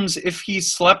confirms if he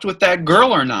slept with that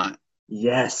girl or not.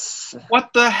 Yes.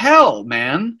 What the hell,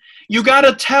 man? You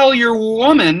gotta tell your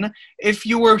woman if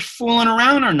you were fooling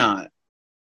around or not.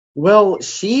 Well,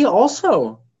 she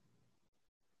also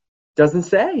doesn't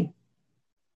say.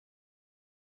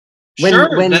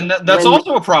 Then that's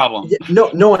also a problem.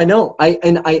 No, I know. I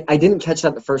didn't catch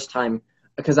that the first time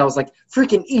because I was like,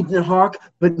 freaking Ethan Hawke.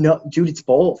 But no, dude, it's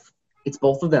both. It's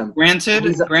both of them.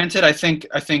 Granted, I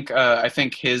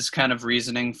think his kind of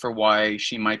reasoning for why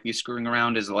she might be screwing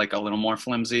around is like a little more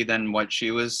flimsy than what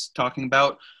she was talking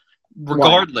about.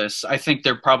 Regardless, I think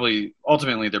they're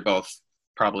both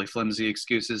probably flimsy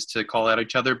excuses to call out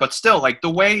each other. But still, like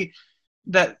the way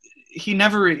that he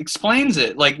never explains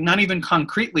it, like not even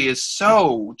concretely, is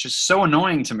so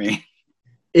annoying to me.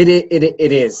 It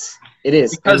is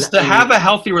because to have a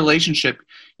healthy relationship,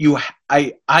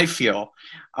 I feel.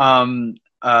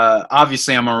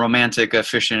 Obviously, I'm a romantic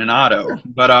aficionado,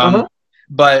 but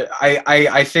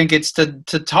I think it's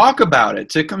to talk about it,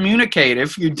 to communicate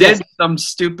if you did some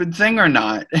stupid thing or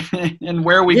not, and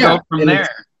where we go from there.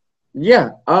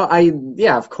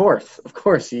 Of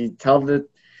course, you tell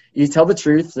the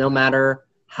truth, no matter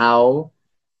how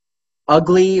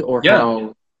ugly or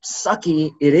how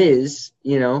sucky it is,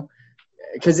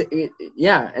 because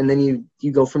and then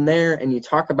you go from there and you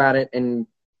talk about it and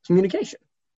communication.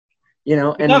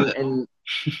 And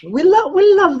we love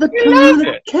the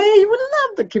communication. We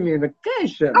love the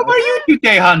communication. How are you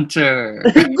today, Hunter?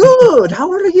 Good.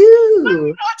 How are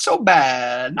you? Not so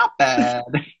bad. Not bad.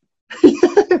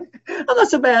 I'm not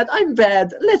so bad. I'm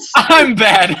bad. I'm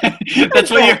bad.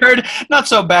 That's what you heard. Not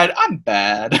so bad. I'm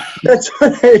bad. That's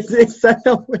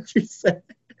exactly what you said.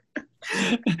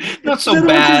 Not so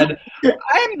bad.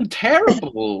 I'm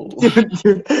terrible.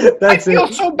 Dude, I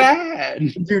feel so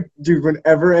bad. Dude,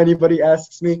 whenever anybody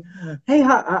asks me, hey,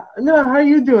 how are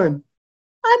you doing?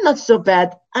 I'm not so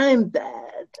bad. I'm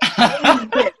bad. I'm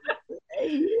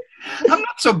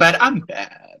not so bad. I'm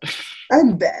bad.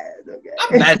 I'm bad. Okay.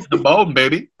 I'm bad to the bone,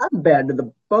 baby. I'm bad to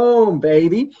the bone,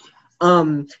 baby.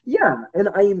 It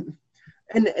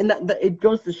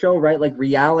goes to show, right? Like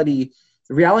reality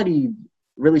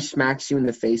really smacks you in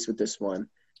the face with this one.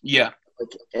 Yeah.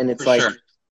 And it's sure.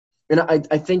 And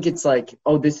I think it's like,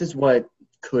 oh, this is what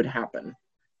could happen,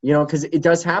 because it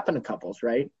does happen to couples,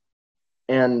 right?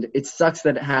 And it sucks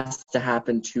that it has to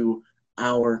happen to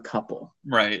our couple,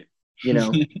 right?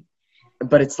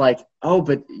 But it's like, oh,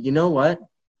 but you know what?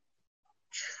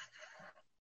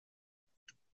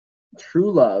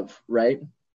 True love, right?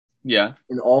 Yeah.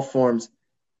 In all forms,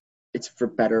 it's for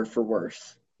better or for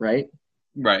worse, right?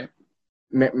 Right.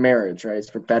 Marriage, right? It's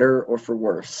for better or for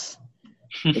worse,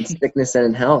 in sickness and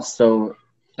in health. So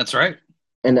that's right.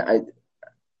 And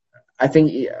I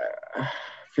think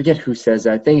forget who says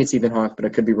it. I think it's Ethan Hawke, but I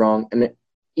could be wrong. And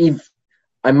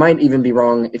I might even be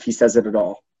wrong if he says it at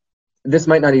all. This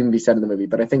might not even be said in the movie,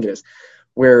 but I think it is,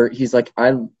 where he's like,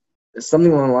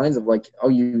 something along the lines of like, oh,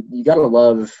 you gotta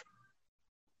love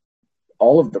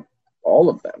all of them.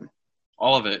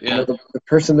 All of it, yeah. The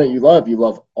person that you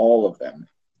love all of them.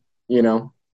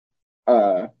 And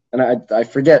I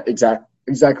forget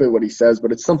exactly what he says,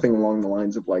 but it's something along the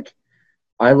lines of like,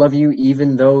 I love you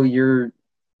even though you're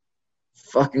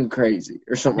fucking crazy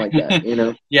or something like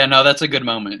that, Yeah, no, that's a good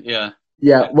moment. Yeah.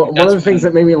 Well, one of the things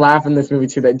that made me laugh in this movie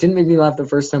too, that didn't make me laugh the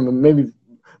first time, but maybe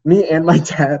me and my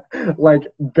dad like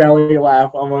belly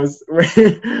laugh almost,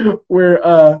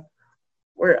 where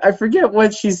I forget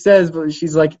what she says, but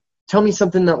she's like, tell me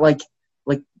something that like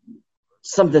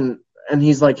something, and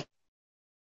he's like,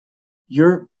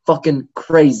 you're fucking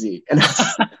crazy. And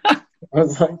I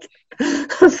was like,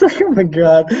 oh my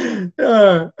God.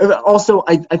 Also,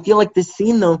 I feel like this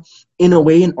scene, though, in a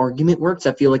way an argument works,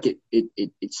 I feel like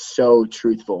it's so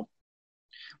truthful.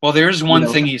 Well, there's one You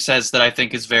know? thing he says that I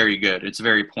think is very good. It's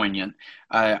very poignant.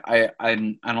 I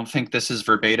don't think this is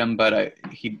verbatim, but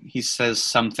he says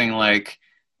something like,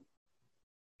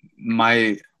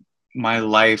 "My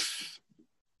life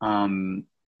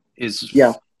is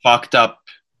Yeah. fucked up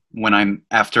when I'm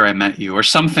after I met you," or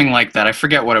something like that. I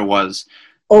forget what it was.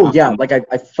 Oh yeah, like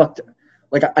I fucked,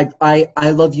 like I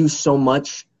love you so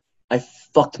much, I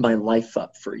fucked my life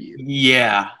up for you.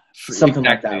 Yeah, Something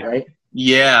like exactly. that, right?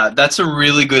 Yeah, that's a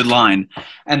really good line.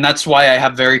 And that's why I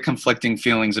have very conflicting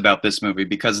feelings about this movie,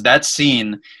 because that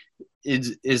scene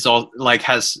is all like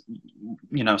has,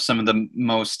 you know, some of the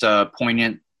most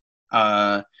poignant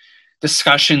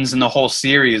discussions in the whole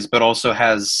series, but also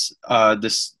has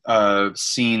this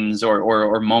scenes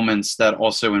or moments that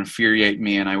also infuriate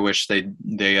me, and I wish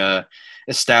they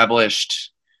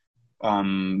established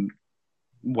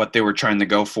what they were trying to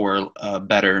go for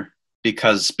better,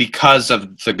 because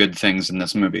of the good things in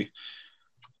this movie.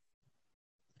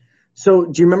 So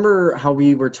do you remember how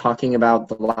we were talking about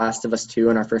The Last of Us 2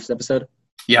 in our first episode?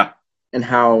 Yeah. And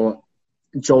how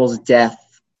Joel's death,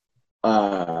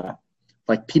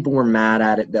 like people were mad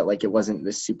at it that like it wasn't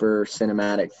this super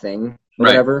cinematic thing or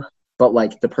whatever, but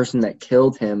like the person that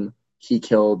killed him, he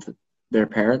killed their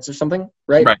parents or something,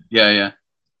 right? Right. Yeah.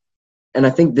 And I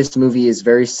think this movie is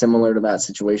very similar to that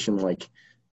situation. Like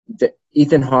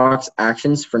Ethan Hawke's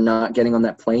actions for not getting on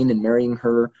that plane and marrying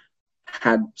her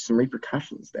had some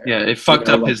repercussions there. Yeah, it fucked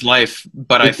up his life,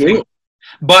 but I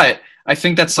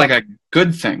think that's like a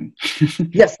good thing.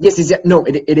 Yes. No,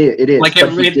 it is. Like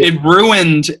it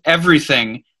ruined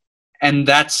everything, and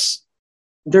that's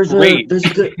great.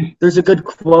 There's a good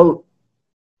quote.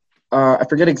 I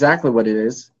forget exactly what it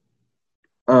is.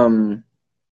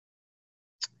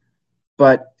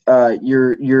 But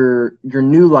your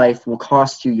new life will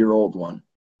cost you your old one.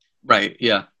 Right.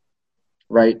 Yeah.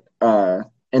 Right.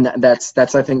 And that's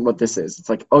I think what this is. It's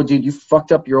like, oh, dude, you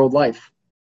fucked up your old life.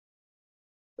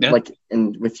 Yeah. Like,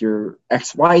 and with your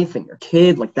ex-wife and your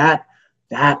kid, like that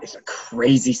is a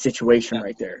crazy situation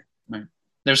right there. Right.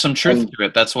 There's some truth to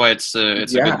it. That's why it's a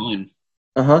good line.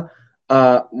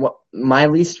 What my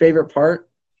least favorite part?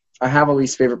 I have a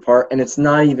least favorite part, and it's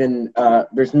not even.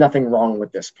 There's nothing wrong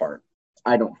with this part.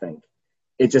 I don't think.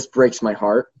 It just breaks my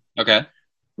heart. Okay.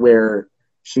 Where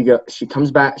she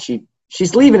comes back.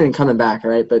 She's leaving and coming back,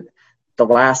 right? But the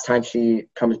last time she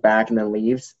comes back and then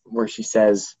leaves, where she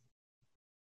says,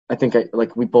 I think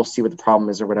we both see what the problem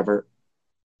is or whatever.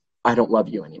 I don't love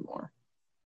you anymore.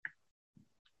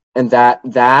 And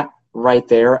that right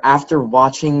there, after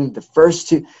watching the first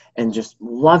two and just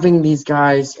loving these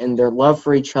guys and their love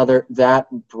for each other, that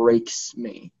breaks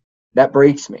me.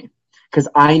 Because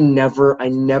I never,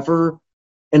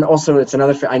 and also it's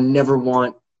another thing, I never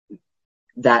want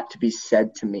that to be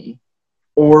said to me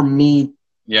or me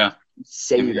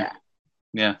say that.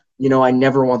 Yeah. You know, I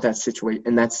never want that situation,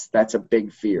 and that's a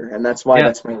big fear, and that's why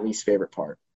that's my least favorite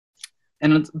part.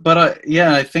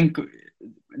 I think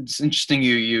it's interesting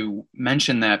you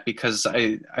mentioned that, because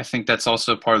I think that's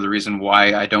also part of the reason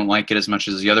why I don't like it as much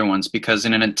as the other ones, because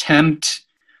in an attempt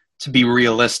to be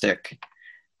realistic,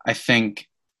 I think,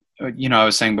 you know, I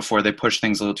was saying before, they push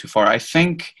things a little too far. I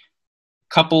think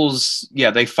couples,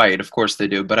 they fight, of course they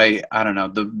do, but I don't know,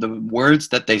 the words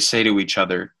that they say to each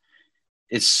other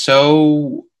is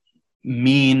so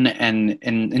mean and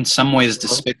in some ways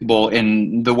despicable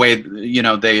in the way, you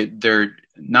know, they're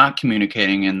not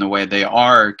communicating in the way they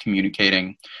are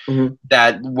communicating,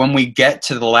 that when we get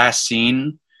to the last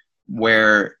scene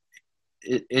where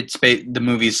the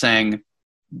movie's saying,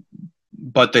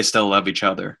 but they still love each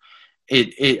other,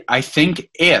 I think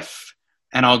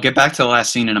and I'll get back to the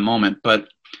last scene in a moment, but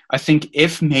I think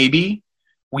if maybe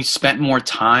we spent more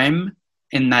time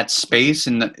in that space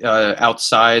in the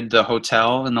outside the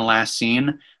hotel in the last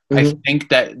scene, I think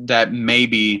that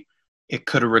maybe it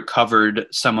could have recovered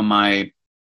some of my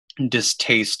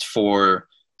distaste for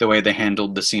the way they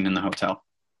handled the scene in the hotel.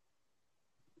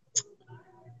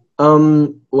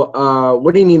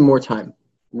 What do you mean more time?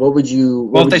 What would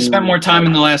you? If they spent more time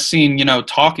in the last scene, you know,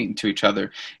 talking to each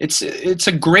other, it's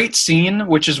a great scene,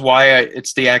 which is why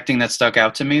it's the acting that stuck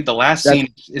out to me. The last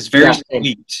scene is very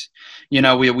sweet. You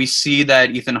know, we see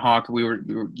that Ethan Hawke.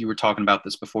 You were talking about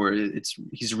this before.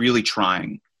 He's really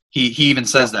trying. He even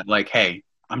says that, like, hey,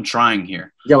 I'm trying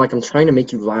here. Yeah, like I'm trying to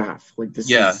make you laugh. Like this.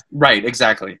 Yeah, right,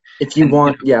 exactly. If you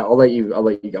want, I'll let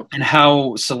you go. And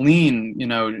how Celine, you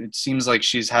know, it seems like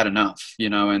she's had enough, you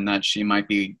know, and that she might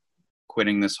be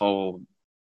quitting this whole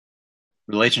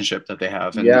relationship that they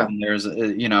have. And there's,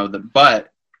 you know, but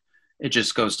it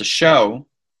just goes to show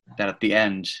that at the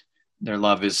end, their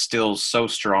love is still so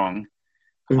strong.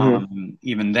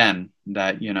 Even then,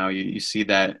 that you see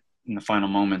that in the final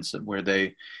moments where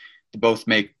they both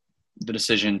make the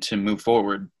decision to move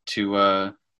forward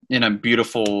to in a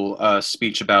beautiful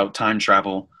speech about time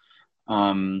travel.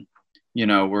 We're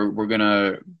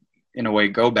gonna in a way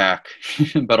go back,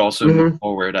 but also move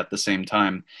forward at the same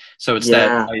time. So it's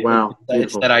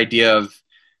it's that idea of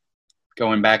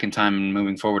going back in time and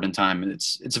moving forward in time.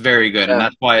 It's very good, and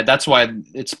that's why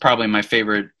it's probably my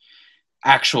favorite.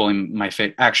 Actually, my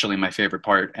favorite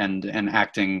part and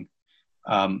acting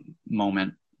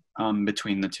moment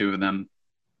between the two of them.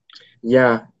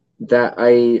 Yeah, that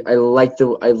I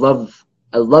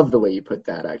love the way you put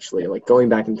that, actually, like going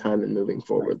back in time and moving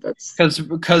forward. That's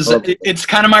because it's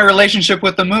kind of my relationship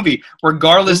with the movie.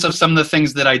 Regardless of some of the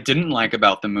things that I didn't like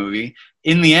about the movie,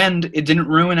 in the end, it didn't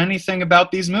ruin anything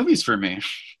about these movies for me.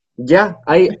 Yeah,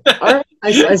 I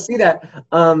see that.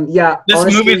 This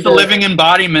movie is the living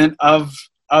embodiment of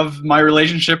my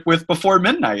relationship with Before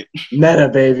Midnight. Meta,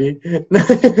 baby.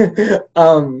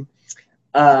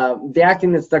 The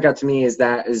acting that stuck out to me is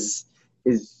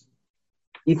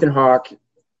Ethan Hawke.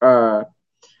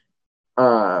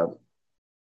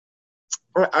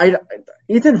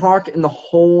 Ethan Hawke in the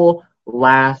whole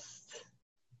last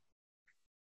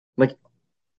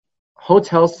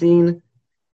hotel scene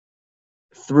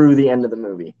through the end of the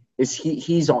movie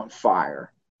he's on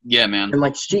fire. Yeah, man. And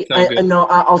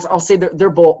I'll say they're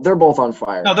both on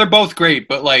fire. No, they're both great,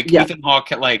 but Ethan Hawke,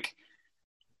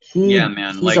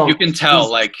 you can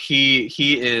tell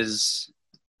he is,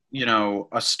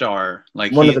 a star.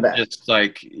 One of the best.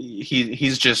 Just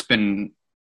he's just been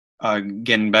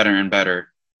getting better and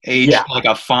better. Aged like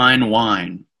a fine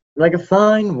wine. Like a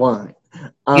fine wine.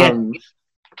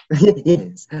 It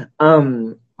is.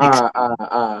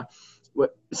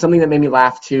 Something that made me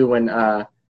laugh too when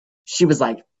she was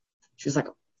like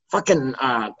fucking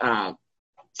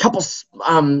couples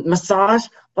massage.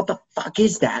 What the fuck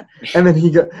is that? And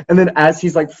then as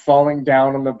he's falling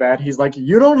down on the bed, he's like,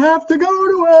 "You don't have to go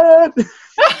to it."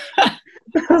 I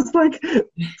was like,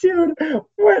 dude,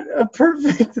 what a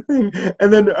perfect thing.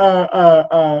 And then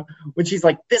when she's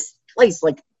like, "This place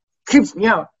creeps me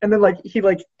out," and then he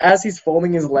as he's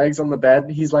folding his legs on the bed,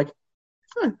 he's like,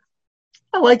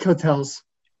 "I like hotels.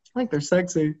 I think they're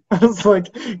sexy." I was like,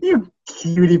 "You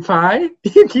cutie pie,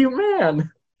 you cute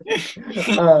man."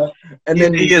 And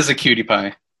then he is a cutie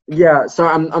pie. Yeah, so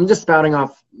I'm just spouting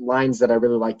off lines that I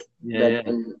really like.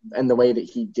 And the way that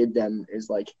he did them is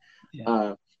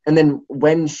and then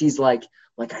when she's like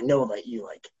I know that you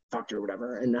fucked her or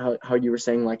whatever, and how you were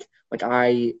saying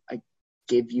I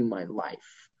gave you my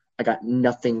life. I got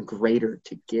nothing greater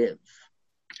to give.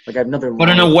 I have another. But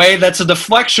in a way, that's a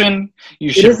deflection.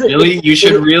 You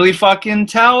should really fucking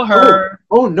tell her.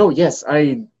 Oh no, yes,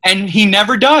 And he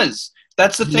never does.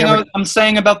 That's the thing I'm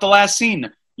saying about the last scene.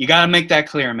 You gotta make that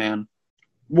clear, man.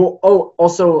 Well,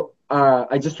 also,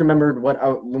 I just remembered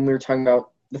when we were talking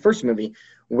about the first movie,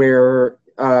 where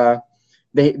the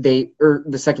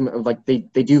second of they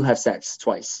do have sex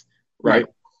twice, right?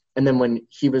 And then when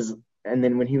he was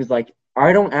like,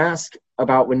 "I don't ask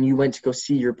about when you went to go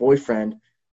see your boyfriend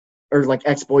or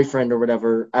ex-boyfriend or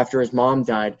whatever after his mom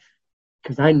died,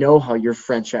 because I know how your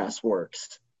French ass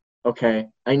works. Okay,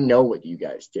 I know what you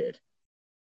guys did."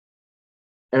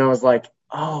 And I was like,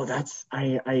 "Oh, that's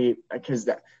because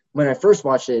when I first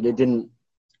watched it, I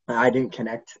didn't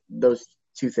connect those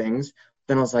two things."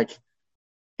 Then I was like,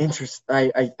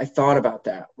 I thought about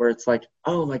that, where it's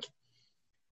oh,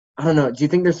 I don't know. Do you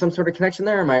think there's some sort of connection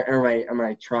there? Or am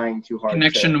I trying too hard?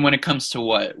 Connection when it comes to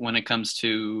what? When it comes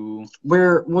to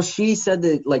she said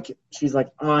that she's like,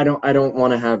 "Oh, I don't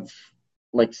want to have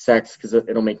sex because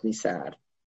it'll make me sad,"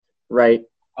 right?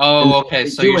 Oh, okay.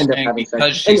 So you're saying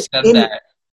because she said that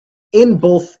in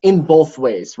both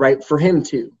ways, right? For him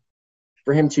too.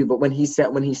 But when he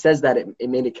says that, it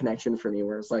made a connection for me,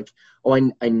 where it's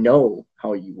oh, I know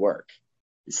how you work,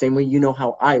 the same way you know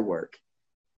how I work.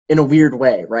 In a weird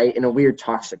way, right? In a weird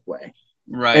toxic way.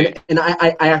 Right. And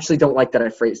I actually don't like that I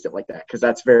phrased it like that, because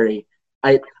that's very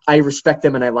I respect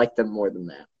them and I like them more than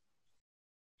that.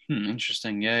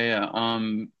 Interesting. Yeah.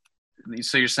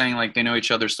 So you're saying they know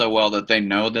each other so well that they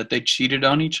know that they cheated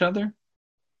on each other?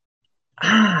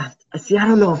 See, I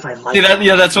don't know if I like that.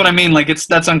 Yeah, that's what I mean.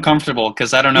 That's uncomfortable,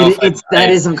 because I don't know that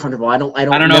is uncomfortable. I don't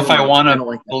know if I want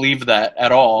to believe that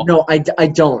at all. No, I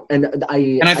don't. And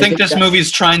I think this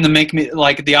movie's trying to make me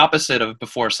the opposite of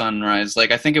Before Sunrise.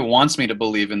 I think it wants me to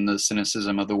believe in the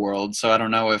cynicism of the world. So I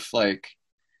don't know if Right?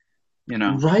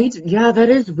 Yeah, that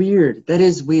is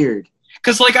weird.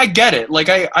 Because, like, I get it. Like,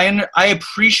 I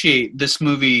appreciate this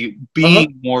movie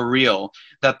being more real,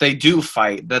 that they do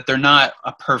fight, that they're not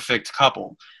a perfect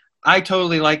couple. I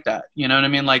totally like that. You know what I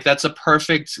mean? Like, that's a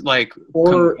perfect, like,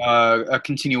 a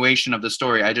continuation of the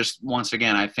story. I just, once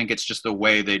again, I think it's just the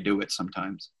way they do it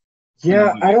sometimes.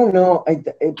 Yeah, I don't know.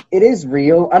 It is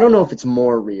real. I don't know if it's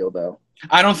more real, though.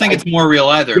 I don't think it's more real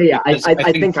either. Yeah, I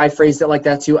think I phrased it like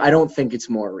that, too. I don't think it's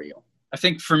more real. I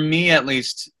think, for me, at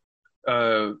least,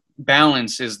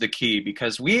 balance is the key,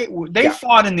 because they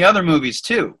fought in the other movies,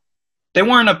 too. They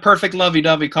weren't a perfect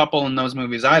lovey-dovey couple in those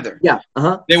movies either. Yeah,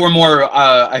 They were more,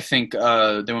 I think,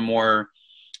 they were more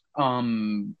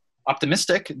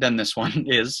optimistic than this one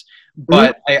is.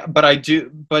 But I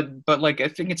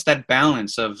think it's that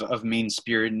balance of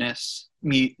mean-spiritedness,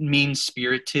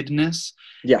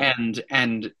 and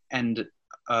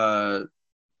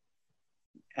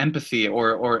empathy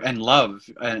and love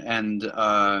and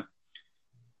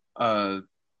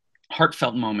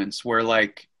heartfelt moments where,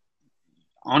 like,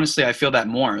 honestly, I feel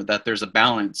that there's a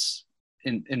balance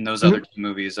in those other two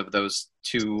movies of those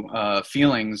two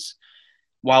feelings,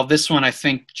 while this one, I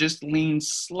think, just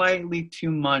leans slightly too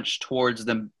much towards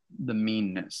the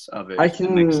meanness of it. If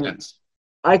that makes sense.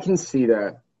 I can see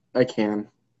that. I can.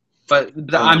 But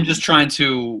I'm just trying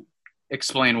to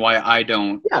explain why I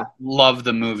don't love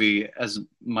the movie as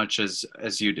much as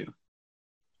you do.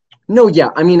 No, yeah.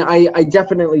 I mean, I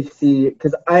definitely see,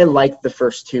 because I like the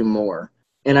first two more.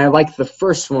 And I like the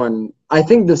first one. I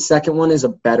think the second one is a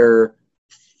better,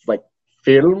 like,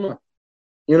 film.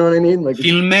 You know what I mean? Like,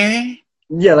 filme?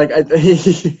 Yeah, like, I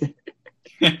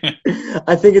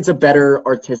think it's a better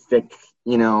artistic,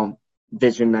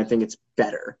 vision. I think it's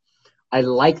better. I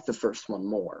like the first one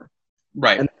more.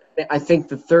 Right. And I think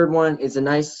the third one is a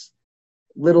nice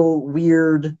little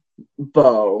weird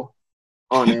bow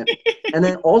on it. And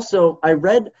then also, I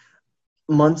read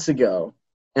months ago,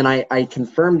 and I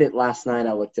confirmed it last night,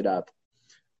 I looked it up,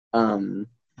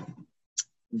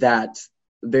 that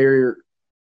they're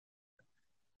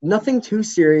nothing too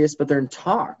serious, but they're in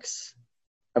talks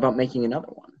about making another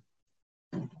one.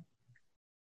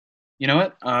 You know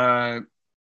what?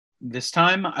 This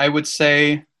time, I would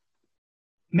say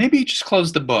maybe just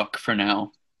close the book for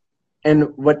now.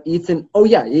 And what Ethan... Oh,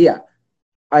 yeah.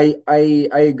 I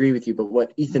agree with you, but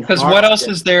what Ethan Hawke... Because what else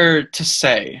is there to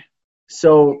say?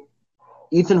 So,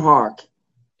 Ethan Hawke,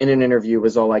 in an interview,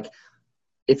 was all like,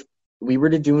 if we were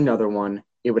to do another one,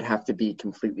 it would have to be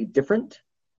completely different,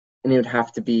 and it would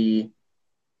have to be,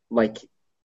 like...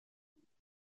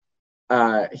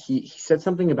 He said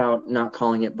something about not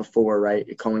calling it before, right?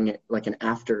 Calling it, like, an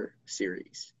after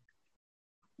series.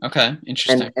 Okay,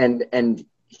 interesting. And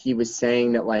he was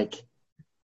saying that, like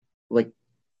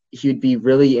he'd be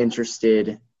really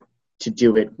interested to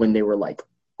do it when they were, like,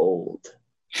 old.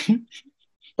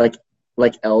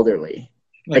 like elderly.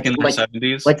 Like in their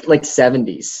 70s? Like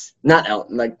 70s. Not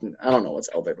I don't know what's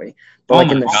elderly. But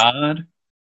God.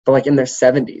 But like in their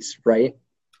 70s, right?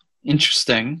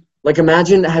 Interesting. Like,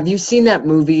 imagine, have you seen that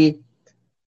movie,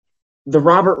 the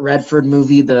Robert Redford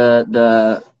movie,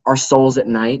 the Our Souls at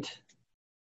Night?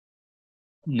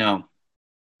 No.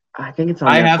 I think it's on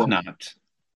I Netflix. have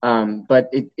not. But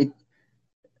it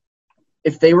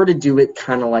if they were to do it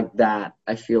kind of like that,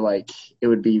 I feel like it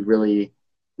would be really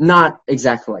not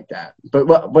exactly like that. But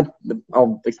what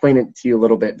I'll explain it to you a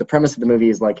little bit. The premise of the movie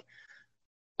is like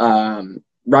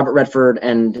Robert Redford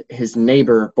and his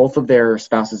neighbor, both of their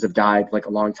spouses have died like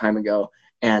a long time ago,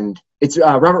 and it's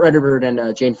Robert Redford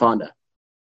and Jane Fonda.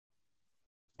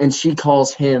 And she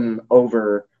calls him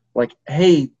over like,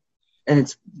 hey, and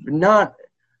it's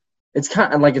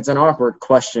kind of like, it's an awkward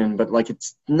question, but like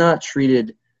it's not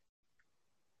treated.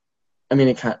 I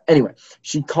mean, anyway,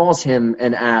 she calls him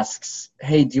and asks,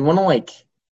 hey, do you want to like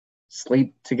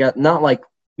sleep together? Not like,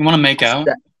 you want to make out?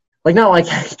 Like, not like,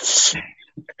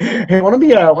 hey, want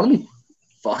to be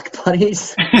fuck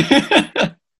buddies?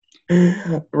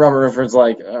 Robert Redford's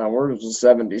like, we're just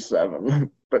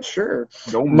 77, but sure.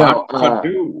 No,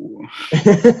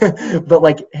 but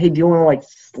like, hey, do you want to like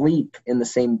sleep in the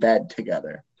same bed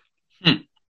together?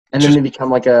 And then they become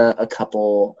like a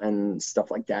couple and stuff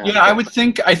like that. Yeah,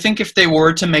 I think if they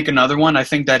were to make another one, I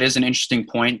think that is an interesting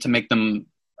point to make them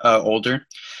older,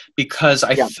 because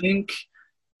I think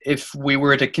if we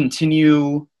were to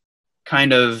continue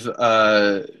kind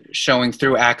of showing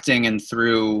through acting and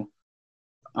through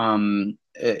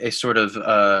a sort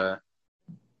of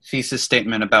thesis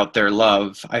statement about their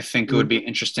love, I think it would be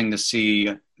interesting to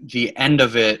see the end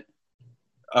of it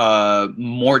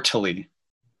mortally.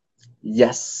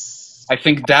 Yes. I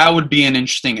think that would be an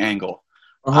interesting angle.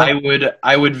 I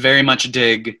would very much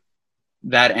dig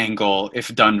that angle if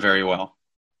done very well.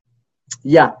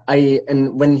 Yeah,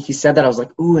 and when he said that, I was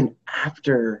like, ooh, an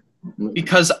after movie.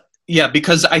 Because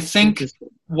I think Interesting.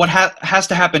 what has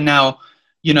to happen now,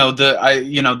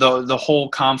 the whole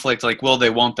conflict, like, will they,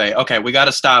 won't they? Okay, we got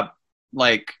to stop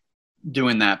like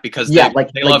doing that because Yeah, they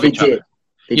like love they each other. did.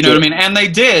 They You know what I did. mean? And they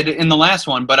did in the last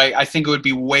one, but I think it would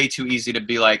be way too easy to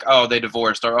be like, oh, they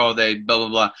divorced, or oh, they blah blah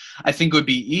blah. I think it would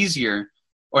be easier,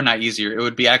 or not easier. It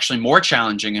would be actually more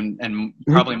challenging and Mhm.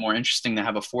 probably more interesting to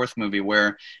have a fourth movie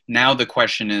where now the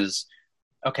question is,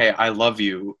 okay, I love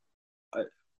you. uh,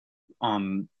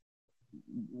 Um,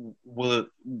 will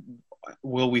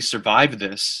we survive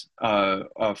this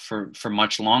for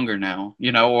much longer now?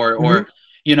 Mhm.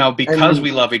 Because And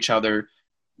we love each other,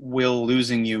 will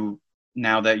losing you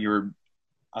now that you're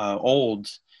old,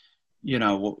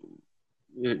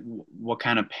 what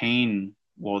kind of pain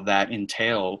will that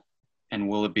entail, and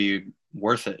will it be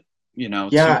worth it? To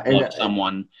yeah, and love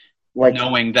someone, like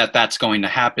knowing that that's going to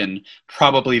happen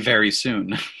probably very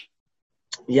soon.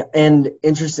 yeah, and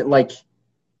interesting. Like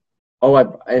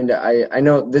I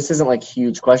know this isn't like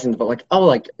huge questions, but like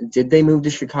like did they move to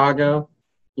Chicago?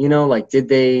 Like did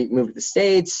they move to the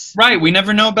States? Right, we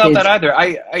never know about that Kids.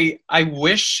 either. I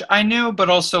wish I knew, but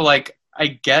also like I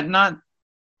get not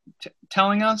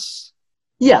telling us.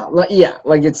 Yeah,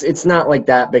 like it's not like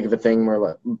that big of a thing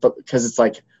where but because it's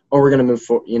like, oh, we're gonna move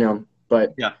for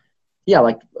but Yeah, yeah,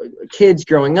 like kids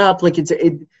growing up, like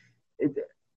it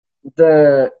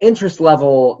the interest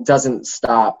level doesn't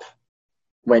stop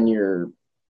when you're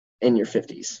in your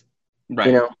 50s.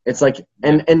 right. It's like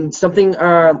Yeah. and something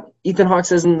Ethan Hawke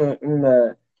says in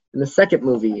the second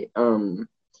movie. Hold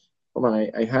on,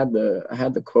 I had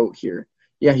the quote here.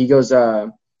 Yeah, he goes,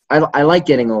 I like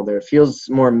getting older. It feels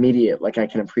more immediate, like I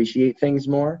can appreciate things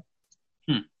more.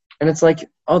 Hmm. And it's like,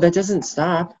 oh, that doesn't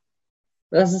stop.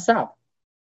 That doesn't stop.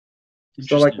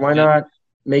 So like, Interesting. why Yeah. not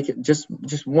make it just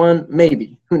one?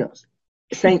 Maybe. Who knows?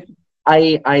 Saying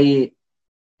I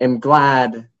am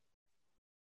glad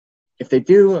if they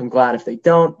do. I'm glad if they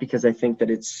don't because I think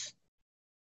that it's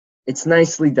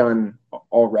nicely done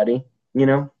already. You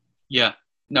know. Yeah.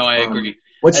 No, I agree.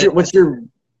 What's I, your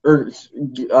or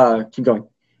keep going.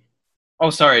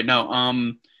 oh, sorry. No.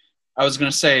 I was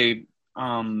gonna say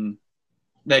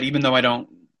that even though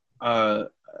uh,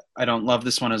 I don't love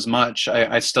this one as much,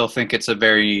 I still think it's a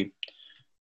very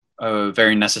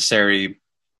necessary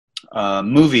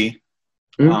movie.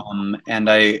 Mhm. And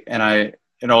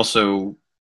it also,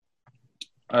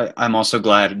 I'm also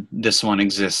glad this one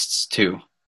exists too,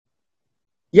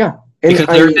 Yeah, and because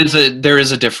there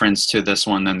is a difference to this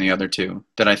one than the other two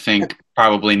that I think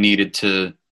probably needed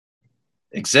to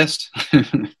exist.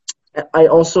 I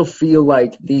also feel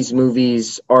like these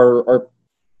movies are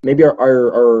maybe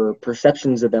our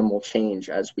perceptions of them will change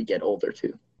as we get older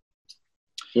too.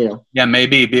 You know. Yeah,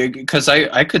 maybe because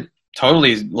I could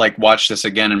totally like watch this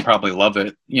again and probably love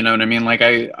it. You know what I mean? Like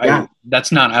Yeah. I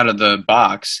that's not out of the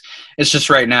box. It's just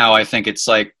right now I think it's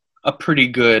like a pretty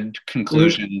good Mhm.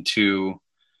 conclusion to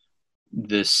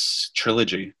this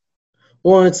trilogy.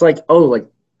 Well, it's like, oh, like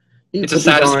you can It's a put these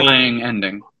on, satisfying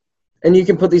ending and you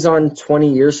can put these on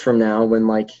 20 years from now when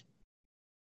like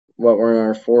what we're in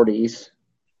our 40s or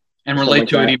and something relate like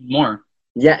to it that. even more.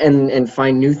 Yeah, and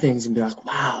find new things and be like,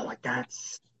 wow, like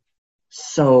that's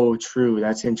so true.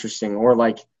 That's interesting. Or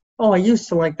like, oh, I used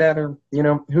to like that, or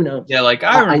who knows? Yeah, like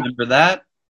I I remember that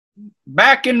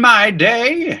back in my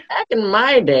day. back in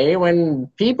my day when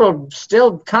people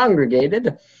still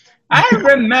congregated. I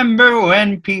remember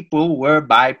when people were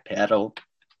bipedal.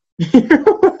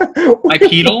 what,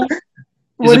 Bipedal? Is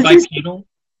what it did you say? bipedal?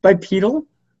 Bipedal?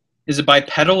 Is it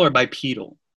bipedal or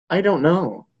bipedal? I don't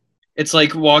know. It's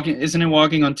like walking, isn't it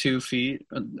walking on 2 feet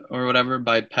or whatever?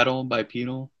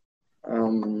 Bipedal?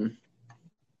 Um,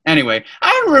 Anyway,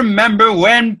 I remember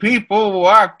when people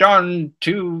walked on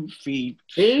 2 feet.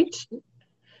 feet,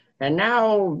 and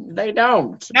now they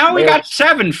don't. Now we They're got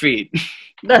 7 feet.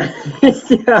 yeah.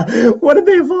 What did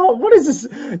they evolve? What is this?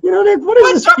 Nick, what is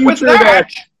What's this up with future that?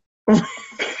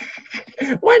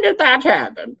 when did that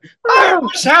happen? I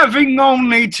was having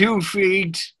only 2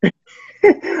 feet.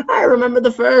 I remember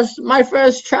my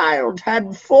first child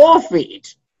had 4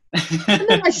 feet, and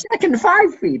then my second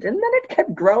 5 feet, and then it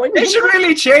kept growing. They should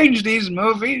really change these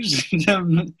movies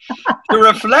to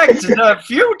reflect the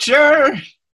future.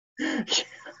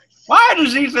 Why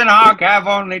does Ethan Hawke have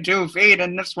only 2 feet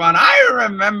in this one? I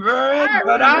remember it, I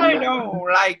but I remember. don't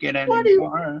like it What are you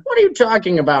anymore. What are you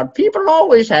talking about? People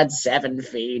always had 7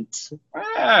 feet.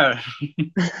 Yeah.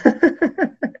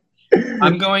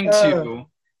 I'm going Uh, to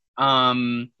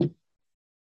um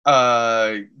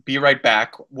be right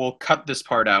back. We'll cut this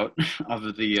part out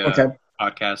of the okay.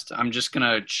 podcast. I'm just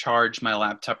gonna charge my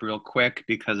laptop real quick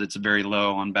because it's very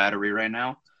low on battery right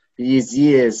now.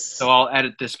 Yes. So I'll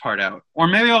edit this part out, or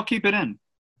maybe I'll keep it in.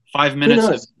 5 Who minutes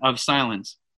knows? of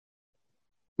silence.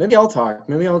 Maybe I'll talk.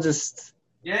 Maybe I'll just.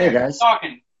 Yeah, Hey, guys.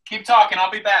 Keep talking.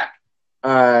 I'll be back.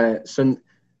 So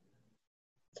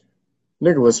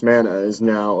Nicholas Manna is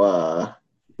now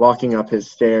walking up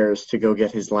his stairs to go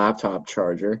get his laptop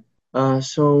charger.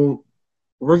 So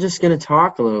we're just gonna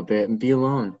talk a little bit and be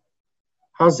alone.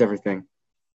 How's everything?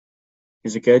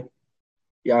 Is it good?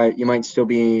 Yeah, you might still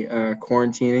be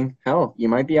quarantining. Hell, you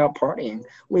might be out partying.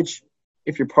 Which,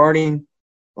 if you're partying,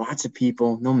 lots of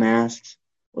people, no masks.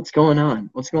 What's going on?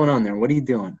 What's going on there? What are you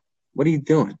doing? What are you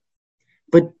doing?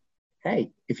 But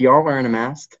hey, if you are wearing a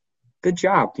mask, good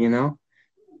job. If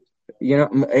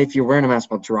you're wearing a mask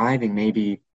while driving,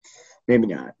 maybe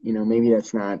not. Maybe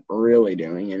that's not really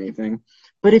doing anything.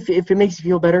 But if it makes you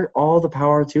feel better, all the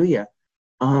power to you.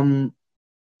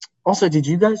 Also, did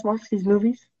you guys watch these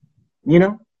movies?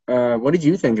 What did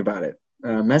you think about it?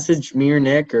 Message me or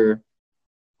Nick or,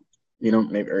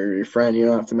 maybe or your friend. You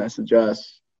don't have to message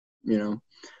us,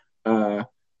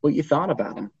 what you thought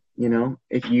about them.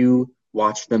 If you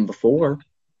watched them before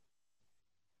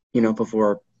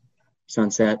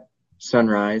sunset,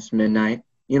 sunrise, midnight.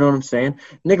 You know what I'm saying?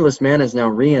 Nicholas Mann has now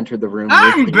re-entered the room.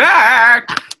 I'm back!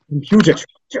 Computer.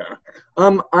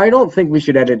 I don't think we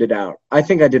should edit it out. I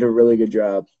think I did a really good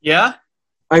job. Yeah?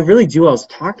 I really do. I was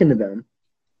talking to them.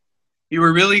 You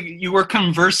were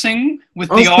conversing with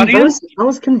the audience? I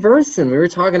was conversing. We were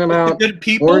talking about good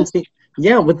people? Quarantine.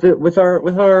 Yeah, with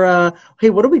our hey,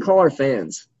 what do we call our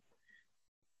fans?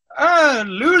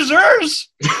 Losers?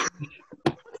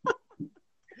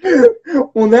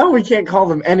 Well, now we can't call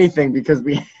them anything because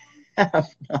we have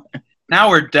none. Now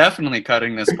we're definitely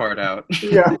cutting this part out.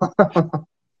 Yeah.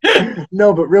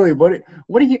 No, but really, what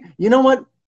do you know what?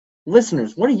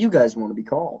 Listeners, what do you guys want to be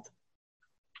called?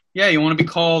 Yeah, you want to be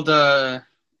called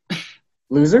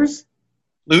Losers?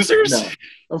 Losers? No,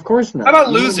 of course not. How about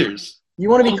losers? You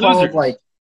want to be called losers. like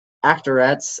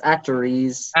actorettes,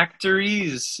 actorees.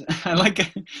 Actorees. I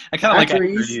kind of like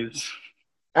actorees.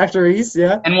 Actorees,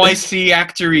 yeah. NYC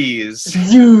actorees.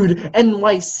 Dude,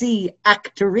 NYC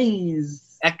actorees.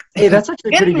 Hey, that's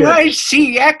actually pretty good.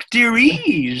 NYC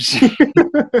actorees.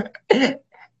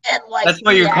 That's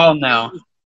what you're called now.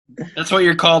 That's what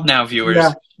you're called now, viewers.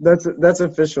 Yeah, that's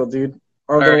official, dude.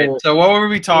 All right. So what were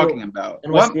we talking about?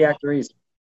 NYC actorees.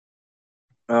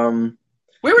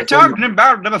 We were talking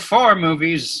about the before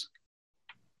movies.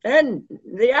 And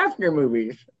the after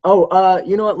movies. Oh,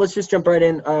 you know what? Let's just jump right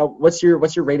in. What's your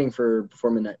rating for Before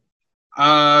Midnight?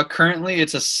 Currently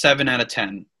it's a 7 out of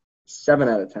 10. 7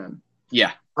 out of 10.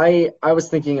 Yeah. I was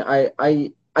thinking I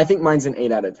think mine's an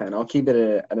 8 out of 10. I'll keep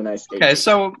it at a nice 8. Okay,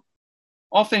 so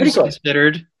all things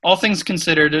considered,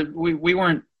 we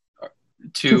weren't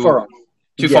too far off.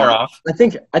 Far off. I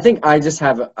think I just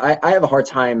have I have a hard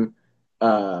time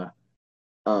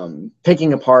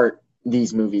picking apart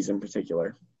these movies in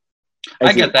particular.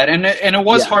 I get that, and it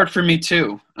was hard for me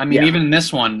too. I mean, even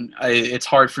this one, it's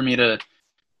hard for me to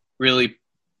really,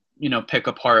 pick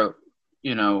apart,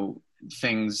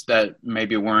 things that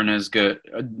maybe weren't as good,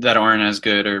 that aren't as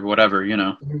good, or whatever,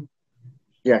 Yeah,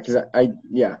 because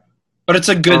But it's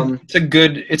a good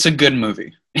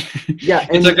movie. Yeah,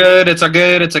 it's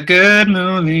a good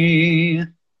movie.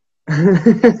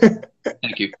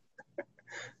 Thank you.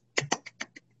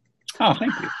 Oh,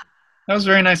 thank you. That was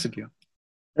very nice of you.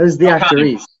 There's the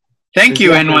actorees. Thank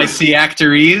you, NYC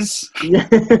actorees.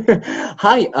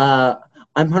 Hi,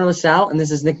 I'm Hunter LaSalle, and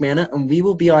this is Nick Manna, and we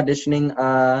will be auditioning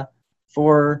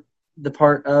for the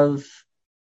part of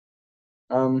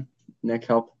Nick,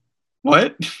 help.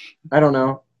 What? I don't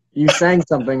know. You sang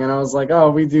something, and I was like, oh,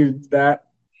 we do that.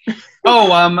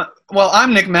 Well, I'm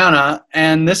Nick Manna,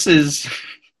 and this is...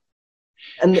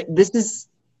 And this is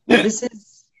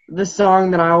the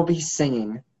song that I'll be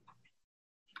singing.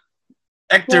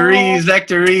 Actorees.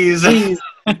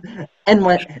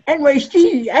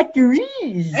 NYC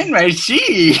actorees.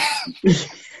 NYC.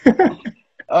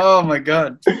 Oh my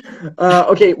god.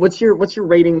 Okay, what's your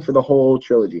rating for the whole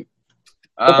trilogy?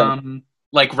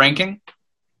 Like ranking?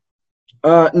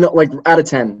 No, like out of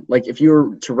 10. Like if you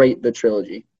were to rate the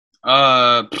trilogy.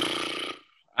 I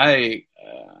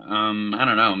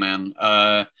don't know, man.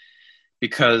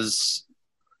 Because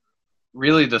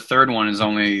really the third one is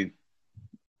only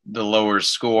the lower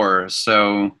score,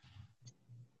 so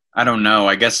I don't know.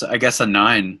 I guess a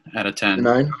 9 out of 10.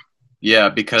 9? Yeah,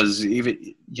 because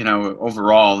even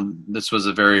overall this was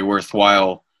a very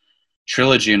worthwhile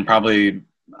trilogy and probably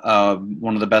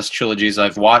one of the best trilogies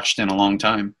I've watched in a long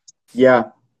time.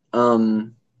 Yeah.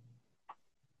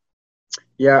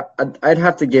 Yeah, I'd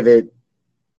have to give it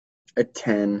a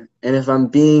 10. And if I'm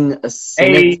being a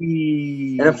cynic,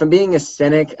 Hey. a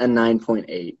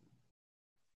 9.8.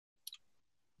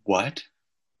 What?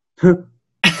 Sorry.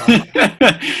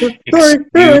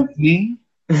 Excuse me?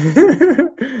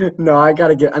 No, I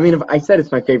gotta give. I mean, if I said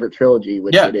it's my favorite trilogy,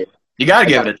 which Yeah, it is, you gotta I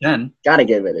give it a 10. gotta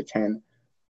give it a 10.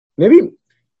 Maybe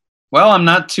Well, I'm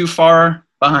not too far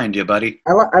behind you, buddy.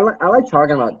 I like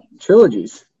talking about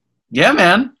trilogies. Yeah,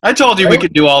 man. I told you we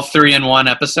could do all 3 in one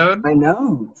episode. I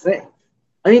know.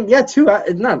 I mean, yeah, it's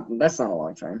not. That's not a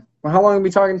long time. Well, how long are we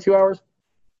talking? 2 hours?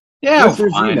 Yeah,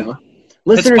 Listeners, fine. you know.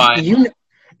 Listeners, fine. you know,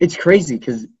 it's crazy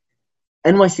because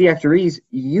NYC After Ease,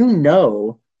 you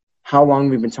know how long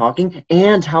we've been talking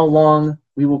and how long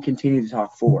we will continue to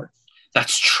talk for.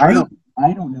 That's true.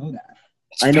 I don't know that.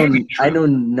 It's very true. I know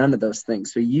none of those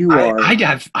things. So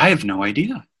I have no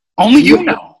idea. Only you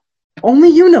know. Only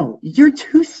you know. You're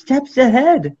 2 steps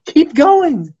ahead. Keep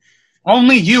going.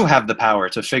 Only you have the power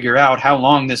to figure out how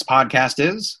long this podcast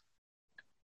is.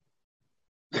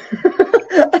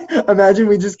 Imagine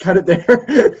we just cut it there.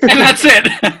 And that's it.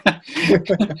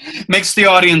 Makes the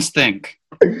audience think.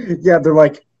 Yeah, they're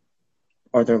like,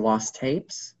 are there lost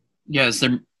tapes? Yeah, is there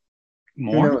Who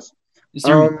more? knows? Is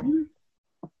there more?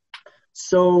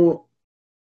 So,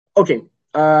 okay,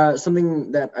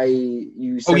 something that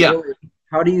you said earlier.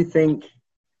 How do you think?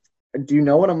 Do you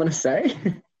know what I'm gonna say?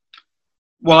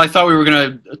 Well, I thought we were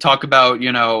gonna talk about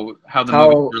how the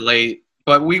movies relate,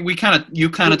 but you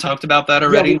kind of talked about that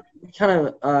already. Yeah, we kind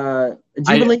of.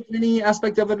 Do you relate to any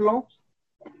aspect of it at all?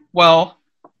 Well,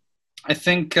 I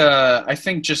think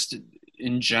just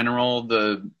in general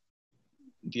the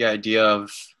idea of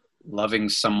loving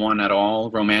someone at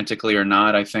all, romantically or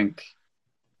not, I think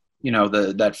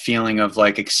that feeling of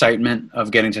like excitement of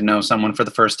getting to know someone for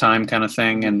the first time kind of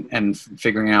thing, and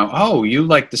figuring out, oh, you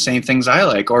like the same things I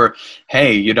like, or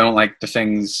hey, you don't like the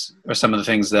things or some of the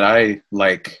things that I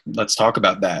like. Let's talk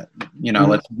about that.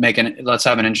 Let's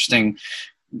have an interesting,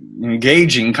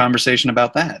 engaging conversation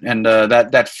about that. And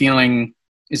that feeling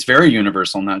is very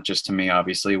universal, not just to me.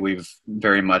 Obviously, we've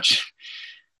very much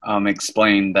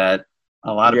explained that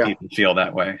a lot of people feel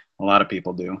that way. A lot of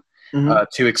people do. Mm-hmm.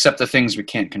 To accept the things we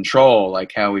can't control,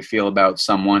 like how we feel about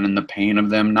someone and the pain of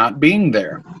them not being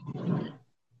there.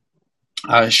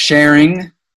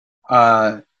 Sharing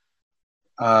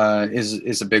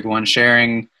is a big one.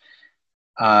 Sharing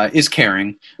is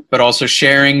caring, but also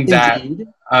sharing that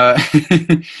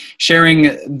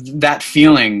sharing that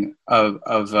feeling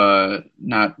of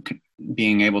not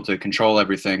being able to control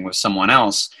everything with someone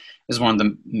else is one of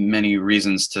the many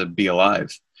reasons to be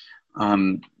alive.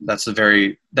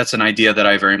 That's an idea that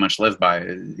I very much live by.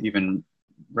 Even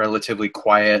relatively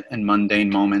quiet and mundane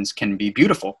moments can be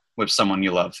beautiful with someone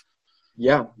you love.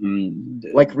 Yeah,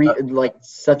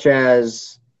 such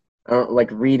as like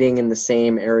reading in the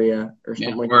same area or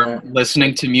something like that.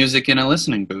 Listening to music in a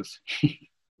listening booth.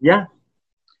 Yeah.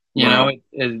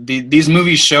 These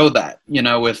movies show that,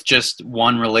 with just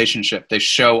one relationship. They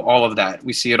show all of that.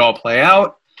 We see it all play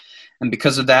out, and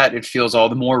because of that, it feels all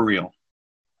the more real.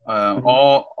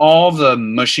 All the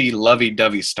mushy,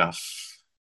 lovey-dovey stuff.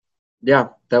 Yeah,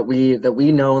 that we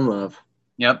know and love.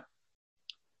 Yep.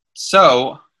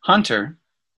 So, Hunter.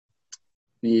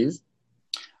 Yes.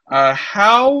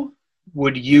 How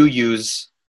would you use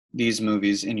these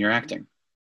movies in your acting?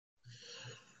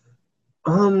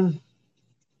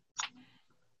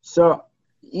 So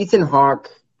Ethan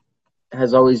Hawke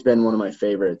has always been one of my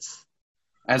favorites.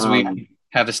 As we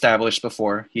have established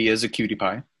before, he is a cutie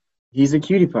pie. He's a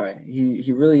cutie pie.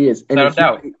 He really is. And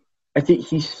without doubt. I think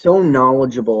he's so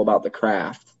knowledgeable about the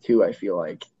craft too, I feel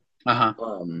like.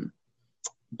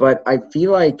 But I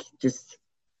feel like just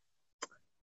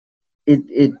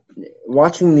it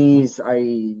watching these,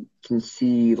 I can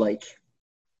see like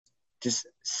just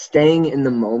staying in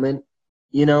the moment,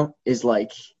 is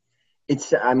like,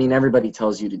 I mean, everybody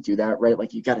tells you to do that, right?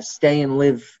 Like you got to stay and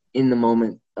live in the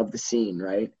moment of the scene,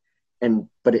 right?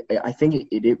 But I think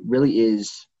it really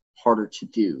is harder to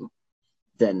do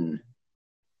than,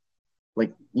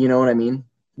 like, you know what I mean?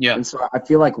 Yeah. And so I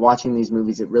feel like watching these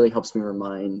movies, it really helps me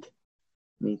remind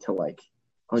me to like,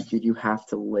 oh, dude, you have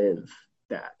to live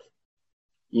that,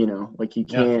 like you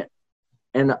can't.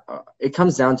 And it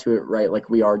comes down to it, right? Like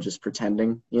we are just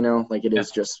pretending, like it is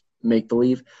just make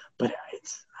believe, but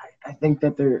I think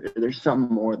that there's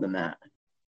something more than that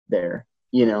there,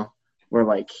 where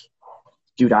like,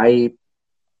 dude,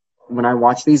 when I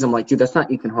watch these, I'm like, dude, that's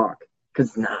not Ethan Hawke, because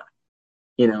it's not,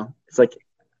 it's like,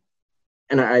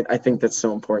 and I think that's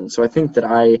so important. So I think that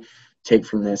I take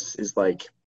from this is like,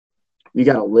 you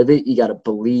got to live it. You got to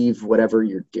believe whatever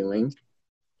you're doing,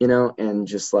 and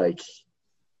just like,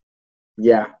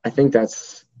 Yeah, I think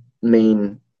that's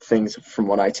main things from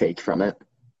what I take from it,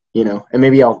 you know. And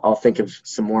maybe I'll think of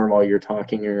some more while you're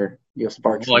talking, or you'll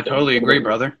spark Well, I something. totally agree,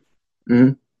 brother.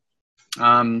 Hmm.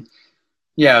 Um,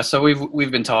 yeah, so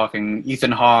we've been talking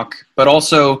Ethan Hawke, but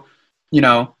also, you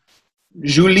know,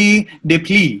 Julie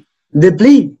Deplis.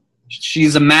 Depli.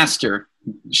 She's a master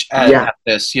Yeah, at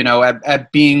this, you know,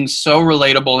 at being so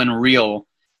relatable and real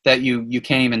that you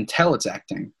can't even tell it's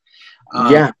acting.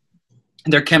 Um, yeah.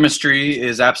 their chemistry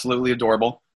is absolutely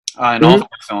adorable in all Hmm. of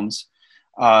their films.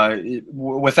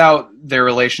 Without their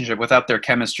relationship, without their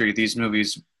chemistry, these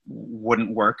movies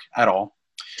wouldn't work at all.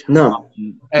 No,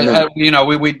 no, You know,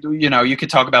 you know, you could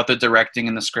talk about the directing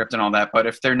and the script and all that, but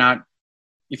if they're not,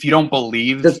 if you don't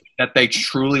believe just that they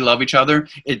truly love each other,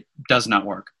 it does not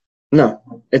work. no.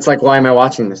 It's like, why am I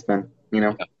watching this then? You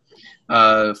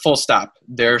know? Full stop.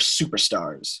 They're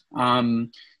superstars.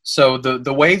 So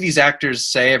the way these actors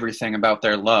say everything about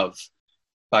their love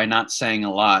by not saying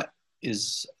a lot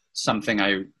is something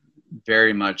I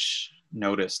very much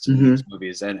noticed in Hmm. these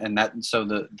movies, and that so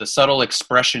the subtle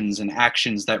expressions and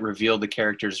actions that reveal the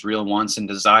character's real wants and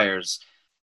desires,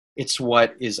 it's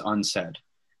what is unsaid.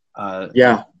 Uh,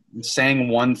 Yeah, saying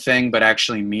one thing but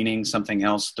actually meaning something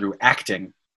else through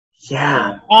acting,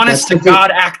 yeah. honest to God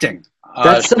acting.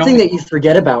 That's something Showing, that you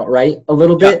forget about, right? A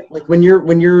little yeah, bit, like when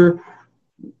you're.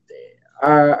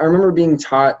 I remember being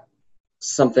taught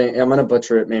something. I'm gonna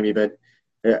butcher it maybe, but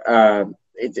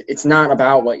it's not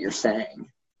about what you're saying.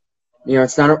 You know,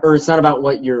 it's not about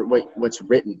what's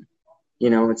written. You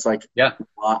know, it's like, yeah.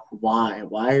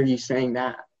 why are you saying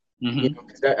that? You Hmm. know,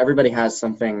 'cause everybody has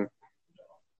something,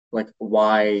 like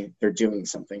why they're doing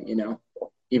something. You know,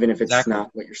 even if it's Exactly. not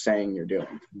what you're saying you're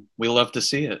doing. We love to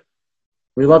see it.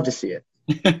 We love to see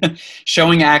it.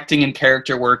 Showing acting and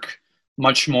character work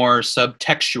much more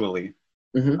subtextually,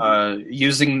 Hmm.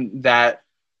 using that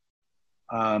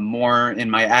more in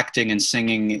my acting and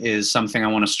singing is something I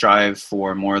want to strive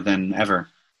for more than ever.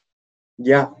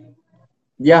 Yeah,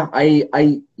 yeah.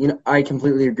 I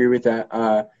completely agree with that.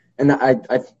 And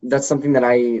that's something that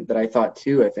I thought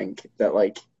too. I think that,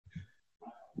 like,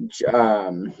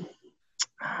 um,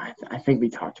 I think we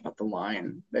talked about the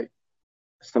line, that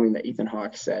something that Ethan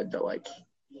Hawke said, that, like,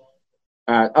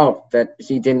 that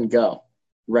he didn't go,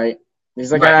 right?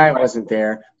 He's like, Right. I wasn't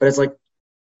there, but it's like,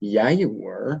 yeah, you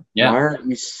were. Yeah. Why aren't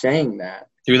you saying that?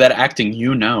 Through that acting,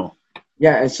 you know.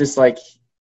 Yeah, it's just like,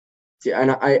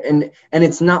 and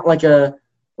it's not like a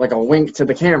wink to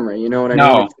the camera, you know what I mean?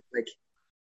 No. It's like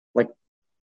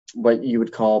what you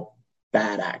would call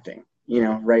bad acting, you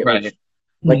know, right? Right.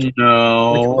 Like oh,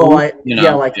 No. You yeah,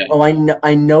 know. like, Yeah. oh,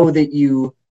 I know that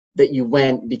you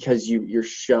went because you're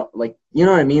like, you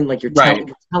know what I mean? Like, Right.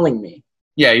 you're telling me,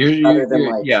 Yeah. rather than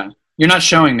You're like, yeah. You're not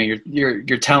showing me.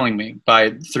 You're telling me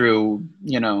by through,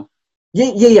 you know.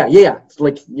 yeah. It's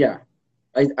like, yeah,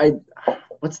 I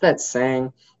what's that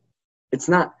saying? It's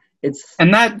not. It's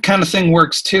And that kind of thing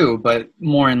works too, but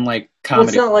more in like well,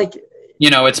 it's comedy. not like, You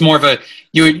know, it's more of a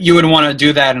you would want to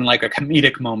do that in like a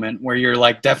comedic moment where you're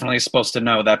like definitely supposed to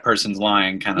know that person's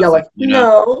lying kind yeah, of thing, like, you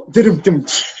know.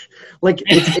 no, like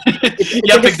it's like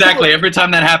Yep, a show. exactly. Every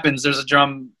time that happens, there's a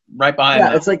drum right behind Yeah,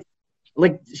 that. it's like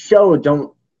show,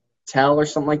 don't tell, or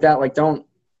something like that. Like, don't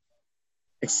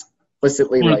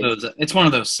explicitly, One of like, those. It's one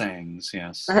of those sayings.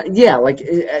 Yes. yeah, like,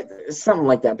 something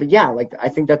like that. But yeah, like, I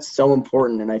think that's so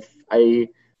important, and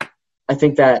I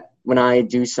think that when I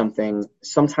do something,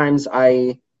 sometimes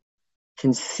I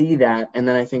can see that, and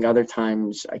then I think other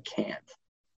times I can't.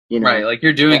 You Right. know? Like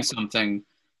you're doing something,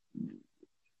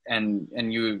 and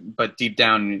you, but deep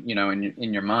down, you know,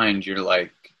 in your mind, you're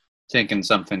like thinking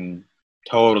something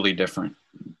totally different.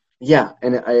 Yeah,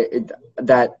 and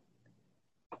that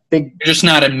big, You're just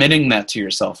not admitting that to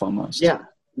yourself, almost. yeah,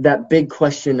 that big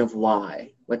question of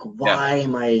why. Like, Yeah. why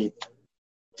am I?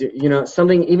 You know,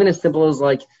 something even as simple as,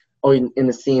 like, oh, in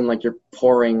the scene, like, you're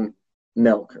pouring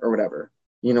milk or whatever.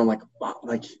 You know, like, wow,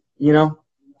 like, you know,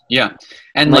 Yeah.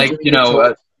 And am I like, doing you it to, know,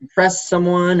 like, impress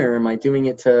someone, or am I doing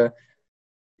it to?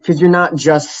 Because you're not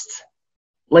just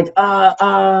like, right.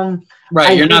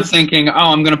 I You're not hate, thinking, oh,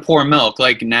 I'm gonna pour milk.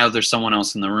 Like now, there's someone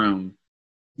else in the room.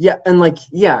 yeah, and like,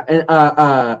 yeah,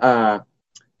 and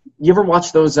you ever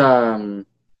watch those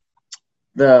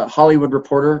the Hollywood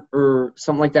Reporter or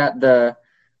something like that, the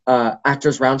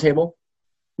Actors Roundtable?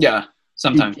 Yeah. Dude,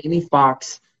 Sometimes. Jamie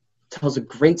Foxx tells a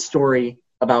great story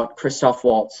about Christoph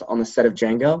Waltz on the set of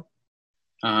Django,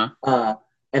 Uh huh. uh,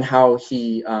 and how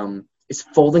he is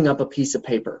folding up a piece of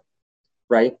paper,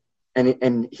 right?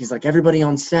 And he's like, everybody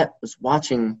on set was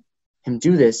watching him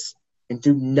do this, and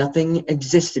do nothing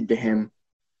existed to him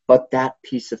but that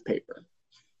piece of paper.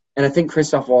 And I think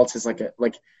Christoph Waltz is like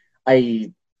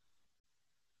I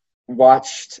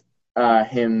watched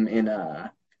him in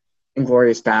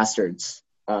Inglourious Bastards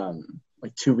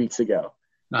like 2 weeks ago,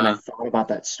 and I thought about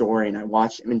that story, and I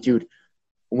watched. I mean, dude,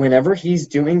 whenever he's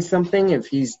doing something, if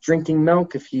he's drinking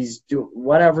milk, if he's doing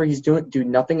whatever he's doing, dude,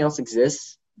 nothing else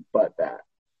exists but that,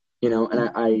 you know. And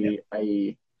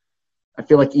I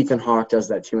feel like Ethan Hawke does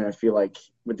that too, and I feel like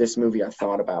with this movie, I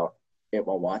thought about it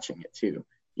while watching it too,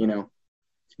 you know.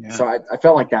 Yeah. So I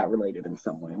felt like that related in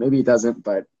some way. Maybe it doesn't,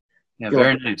 but yeah,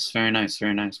 very nice.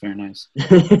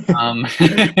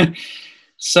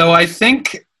 So I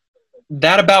think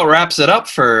that about wraps it up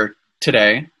for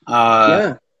today.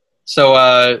 yeah.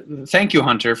 So thank you,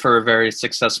 Hunter, for a very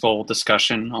successful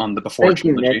discussion on the Before Thank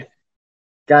you, trilogy. Nick.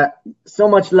 Got so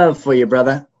much love for you,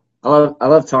 brother. I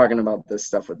love talking about this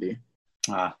stuff with you.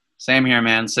 Same here,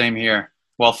 man. Same here.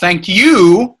 Well, thank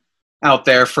you out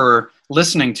there for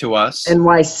listening to us.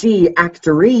 NYC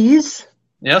Actories.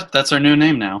 Yep, that's our new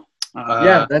name now.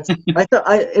 Yeah, that's. I thought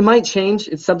it might change.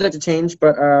 It's subject to change,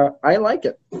 but I like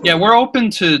it. Yeah, we're open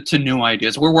to new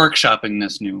ideas. We're workshopping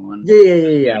this new one.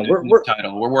 Yeah. We're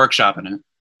title. We're workshopping it.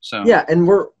 So yeah, and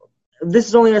this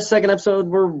is only our second episode.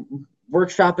 We're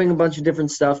workshopping a bunch of different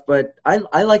stuff, but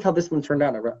I like how this one turned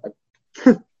out. I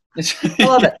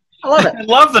love it. I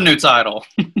love the new title.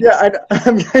 Yeah,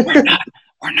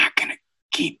 we're not gonna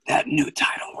keep that new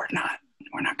title. We're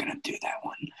not gonna do that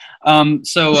one.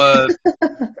 So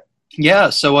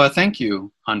thank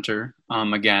you, Hunter.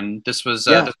 Again, this was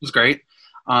great.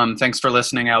 Thanks for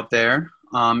listening out there.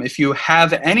 If you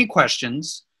have any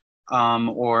questions,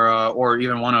 or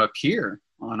even want to appear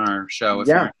on our show, if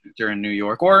you're an actor in New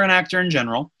York or an actor in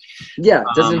general, it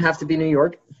doesn't have to be New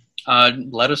York.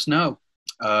 Let us know.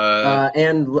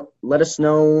 And let us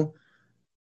know.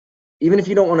 Even if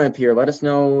you don't want to appear, let us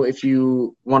know if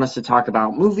you want us to talk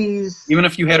about movies. Even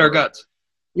if you hate our guts.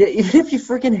 Yeah, even if you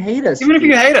freaking hate us. Even if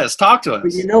you hate us, talk to us.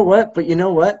 But you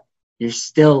know what? You're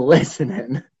still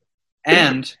listening.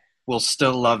 And we'll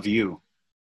still love you.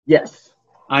 Yes.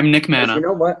 I'm Nick Manna. You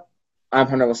know what? I'm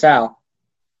Hunter LaSalle.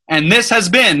 And this has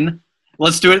been,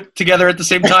 let's do it together at the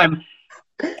same time,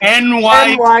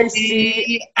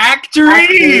 NYC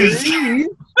Actories.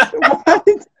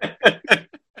 What?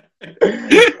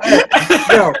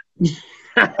 No.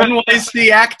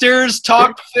 NYC Actors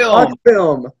Talk Film. Talk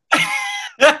film.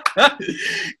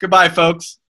 Goodbye,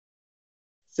 folks.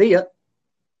 See ya.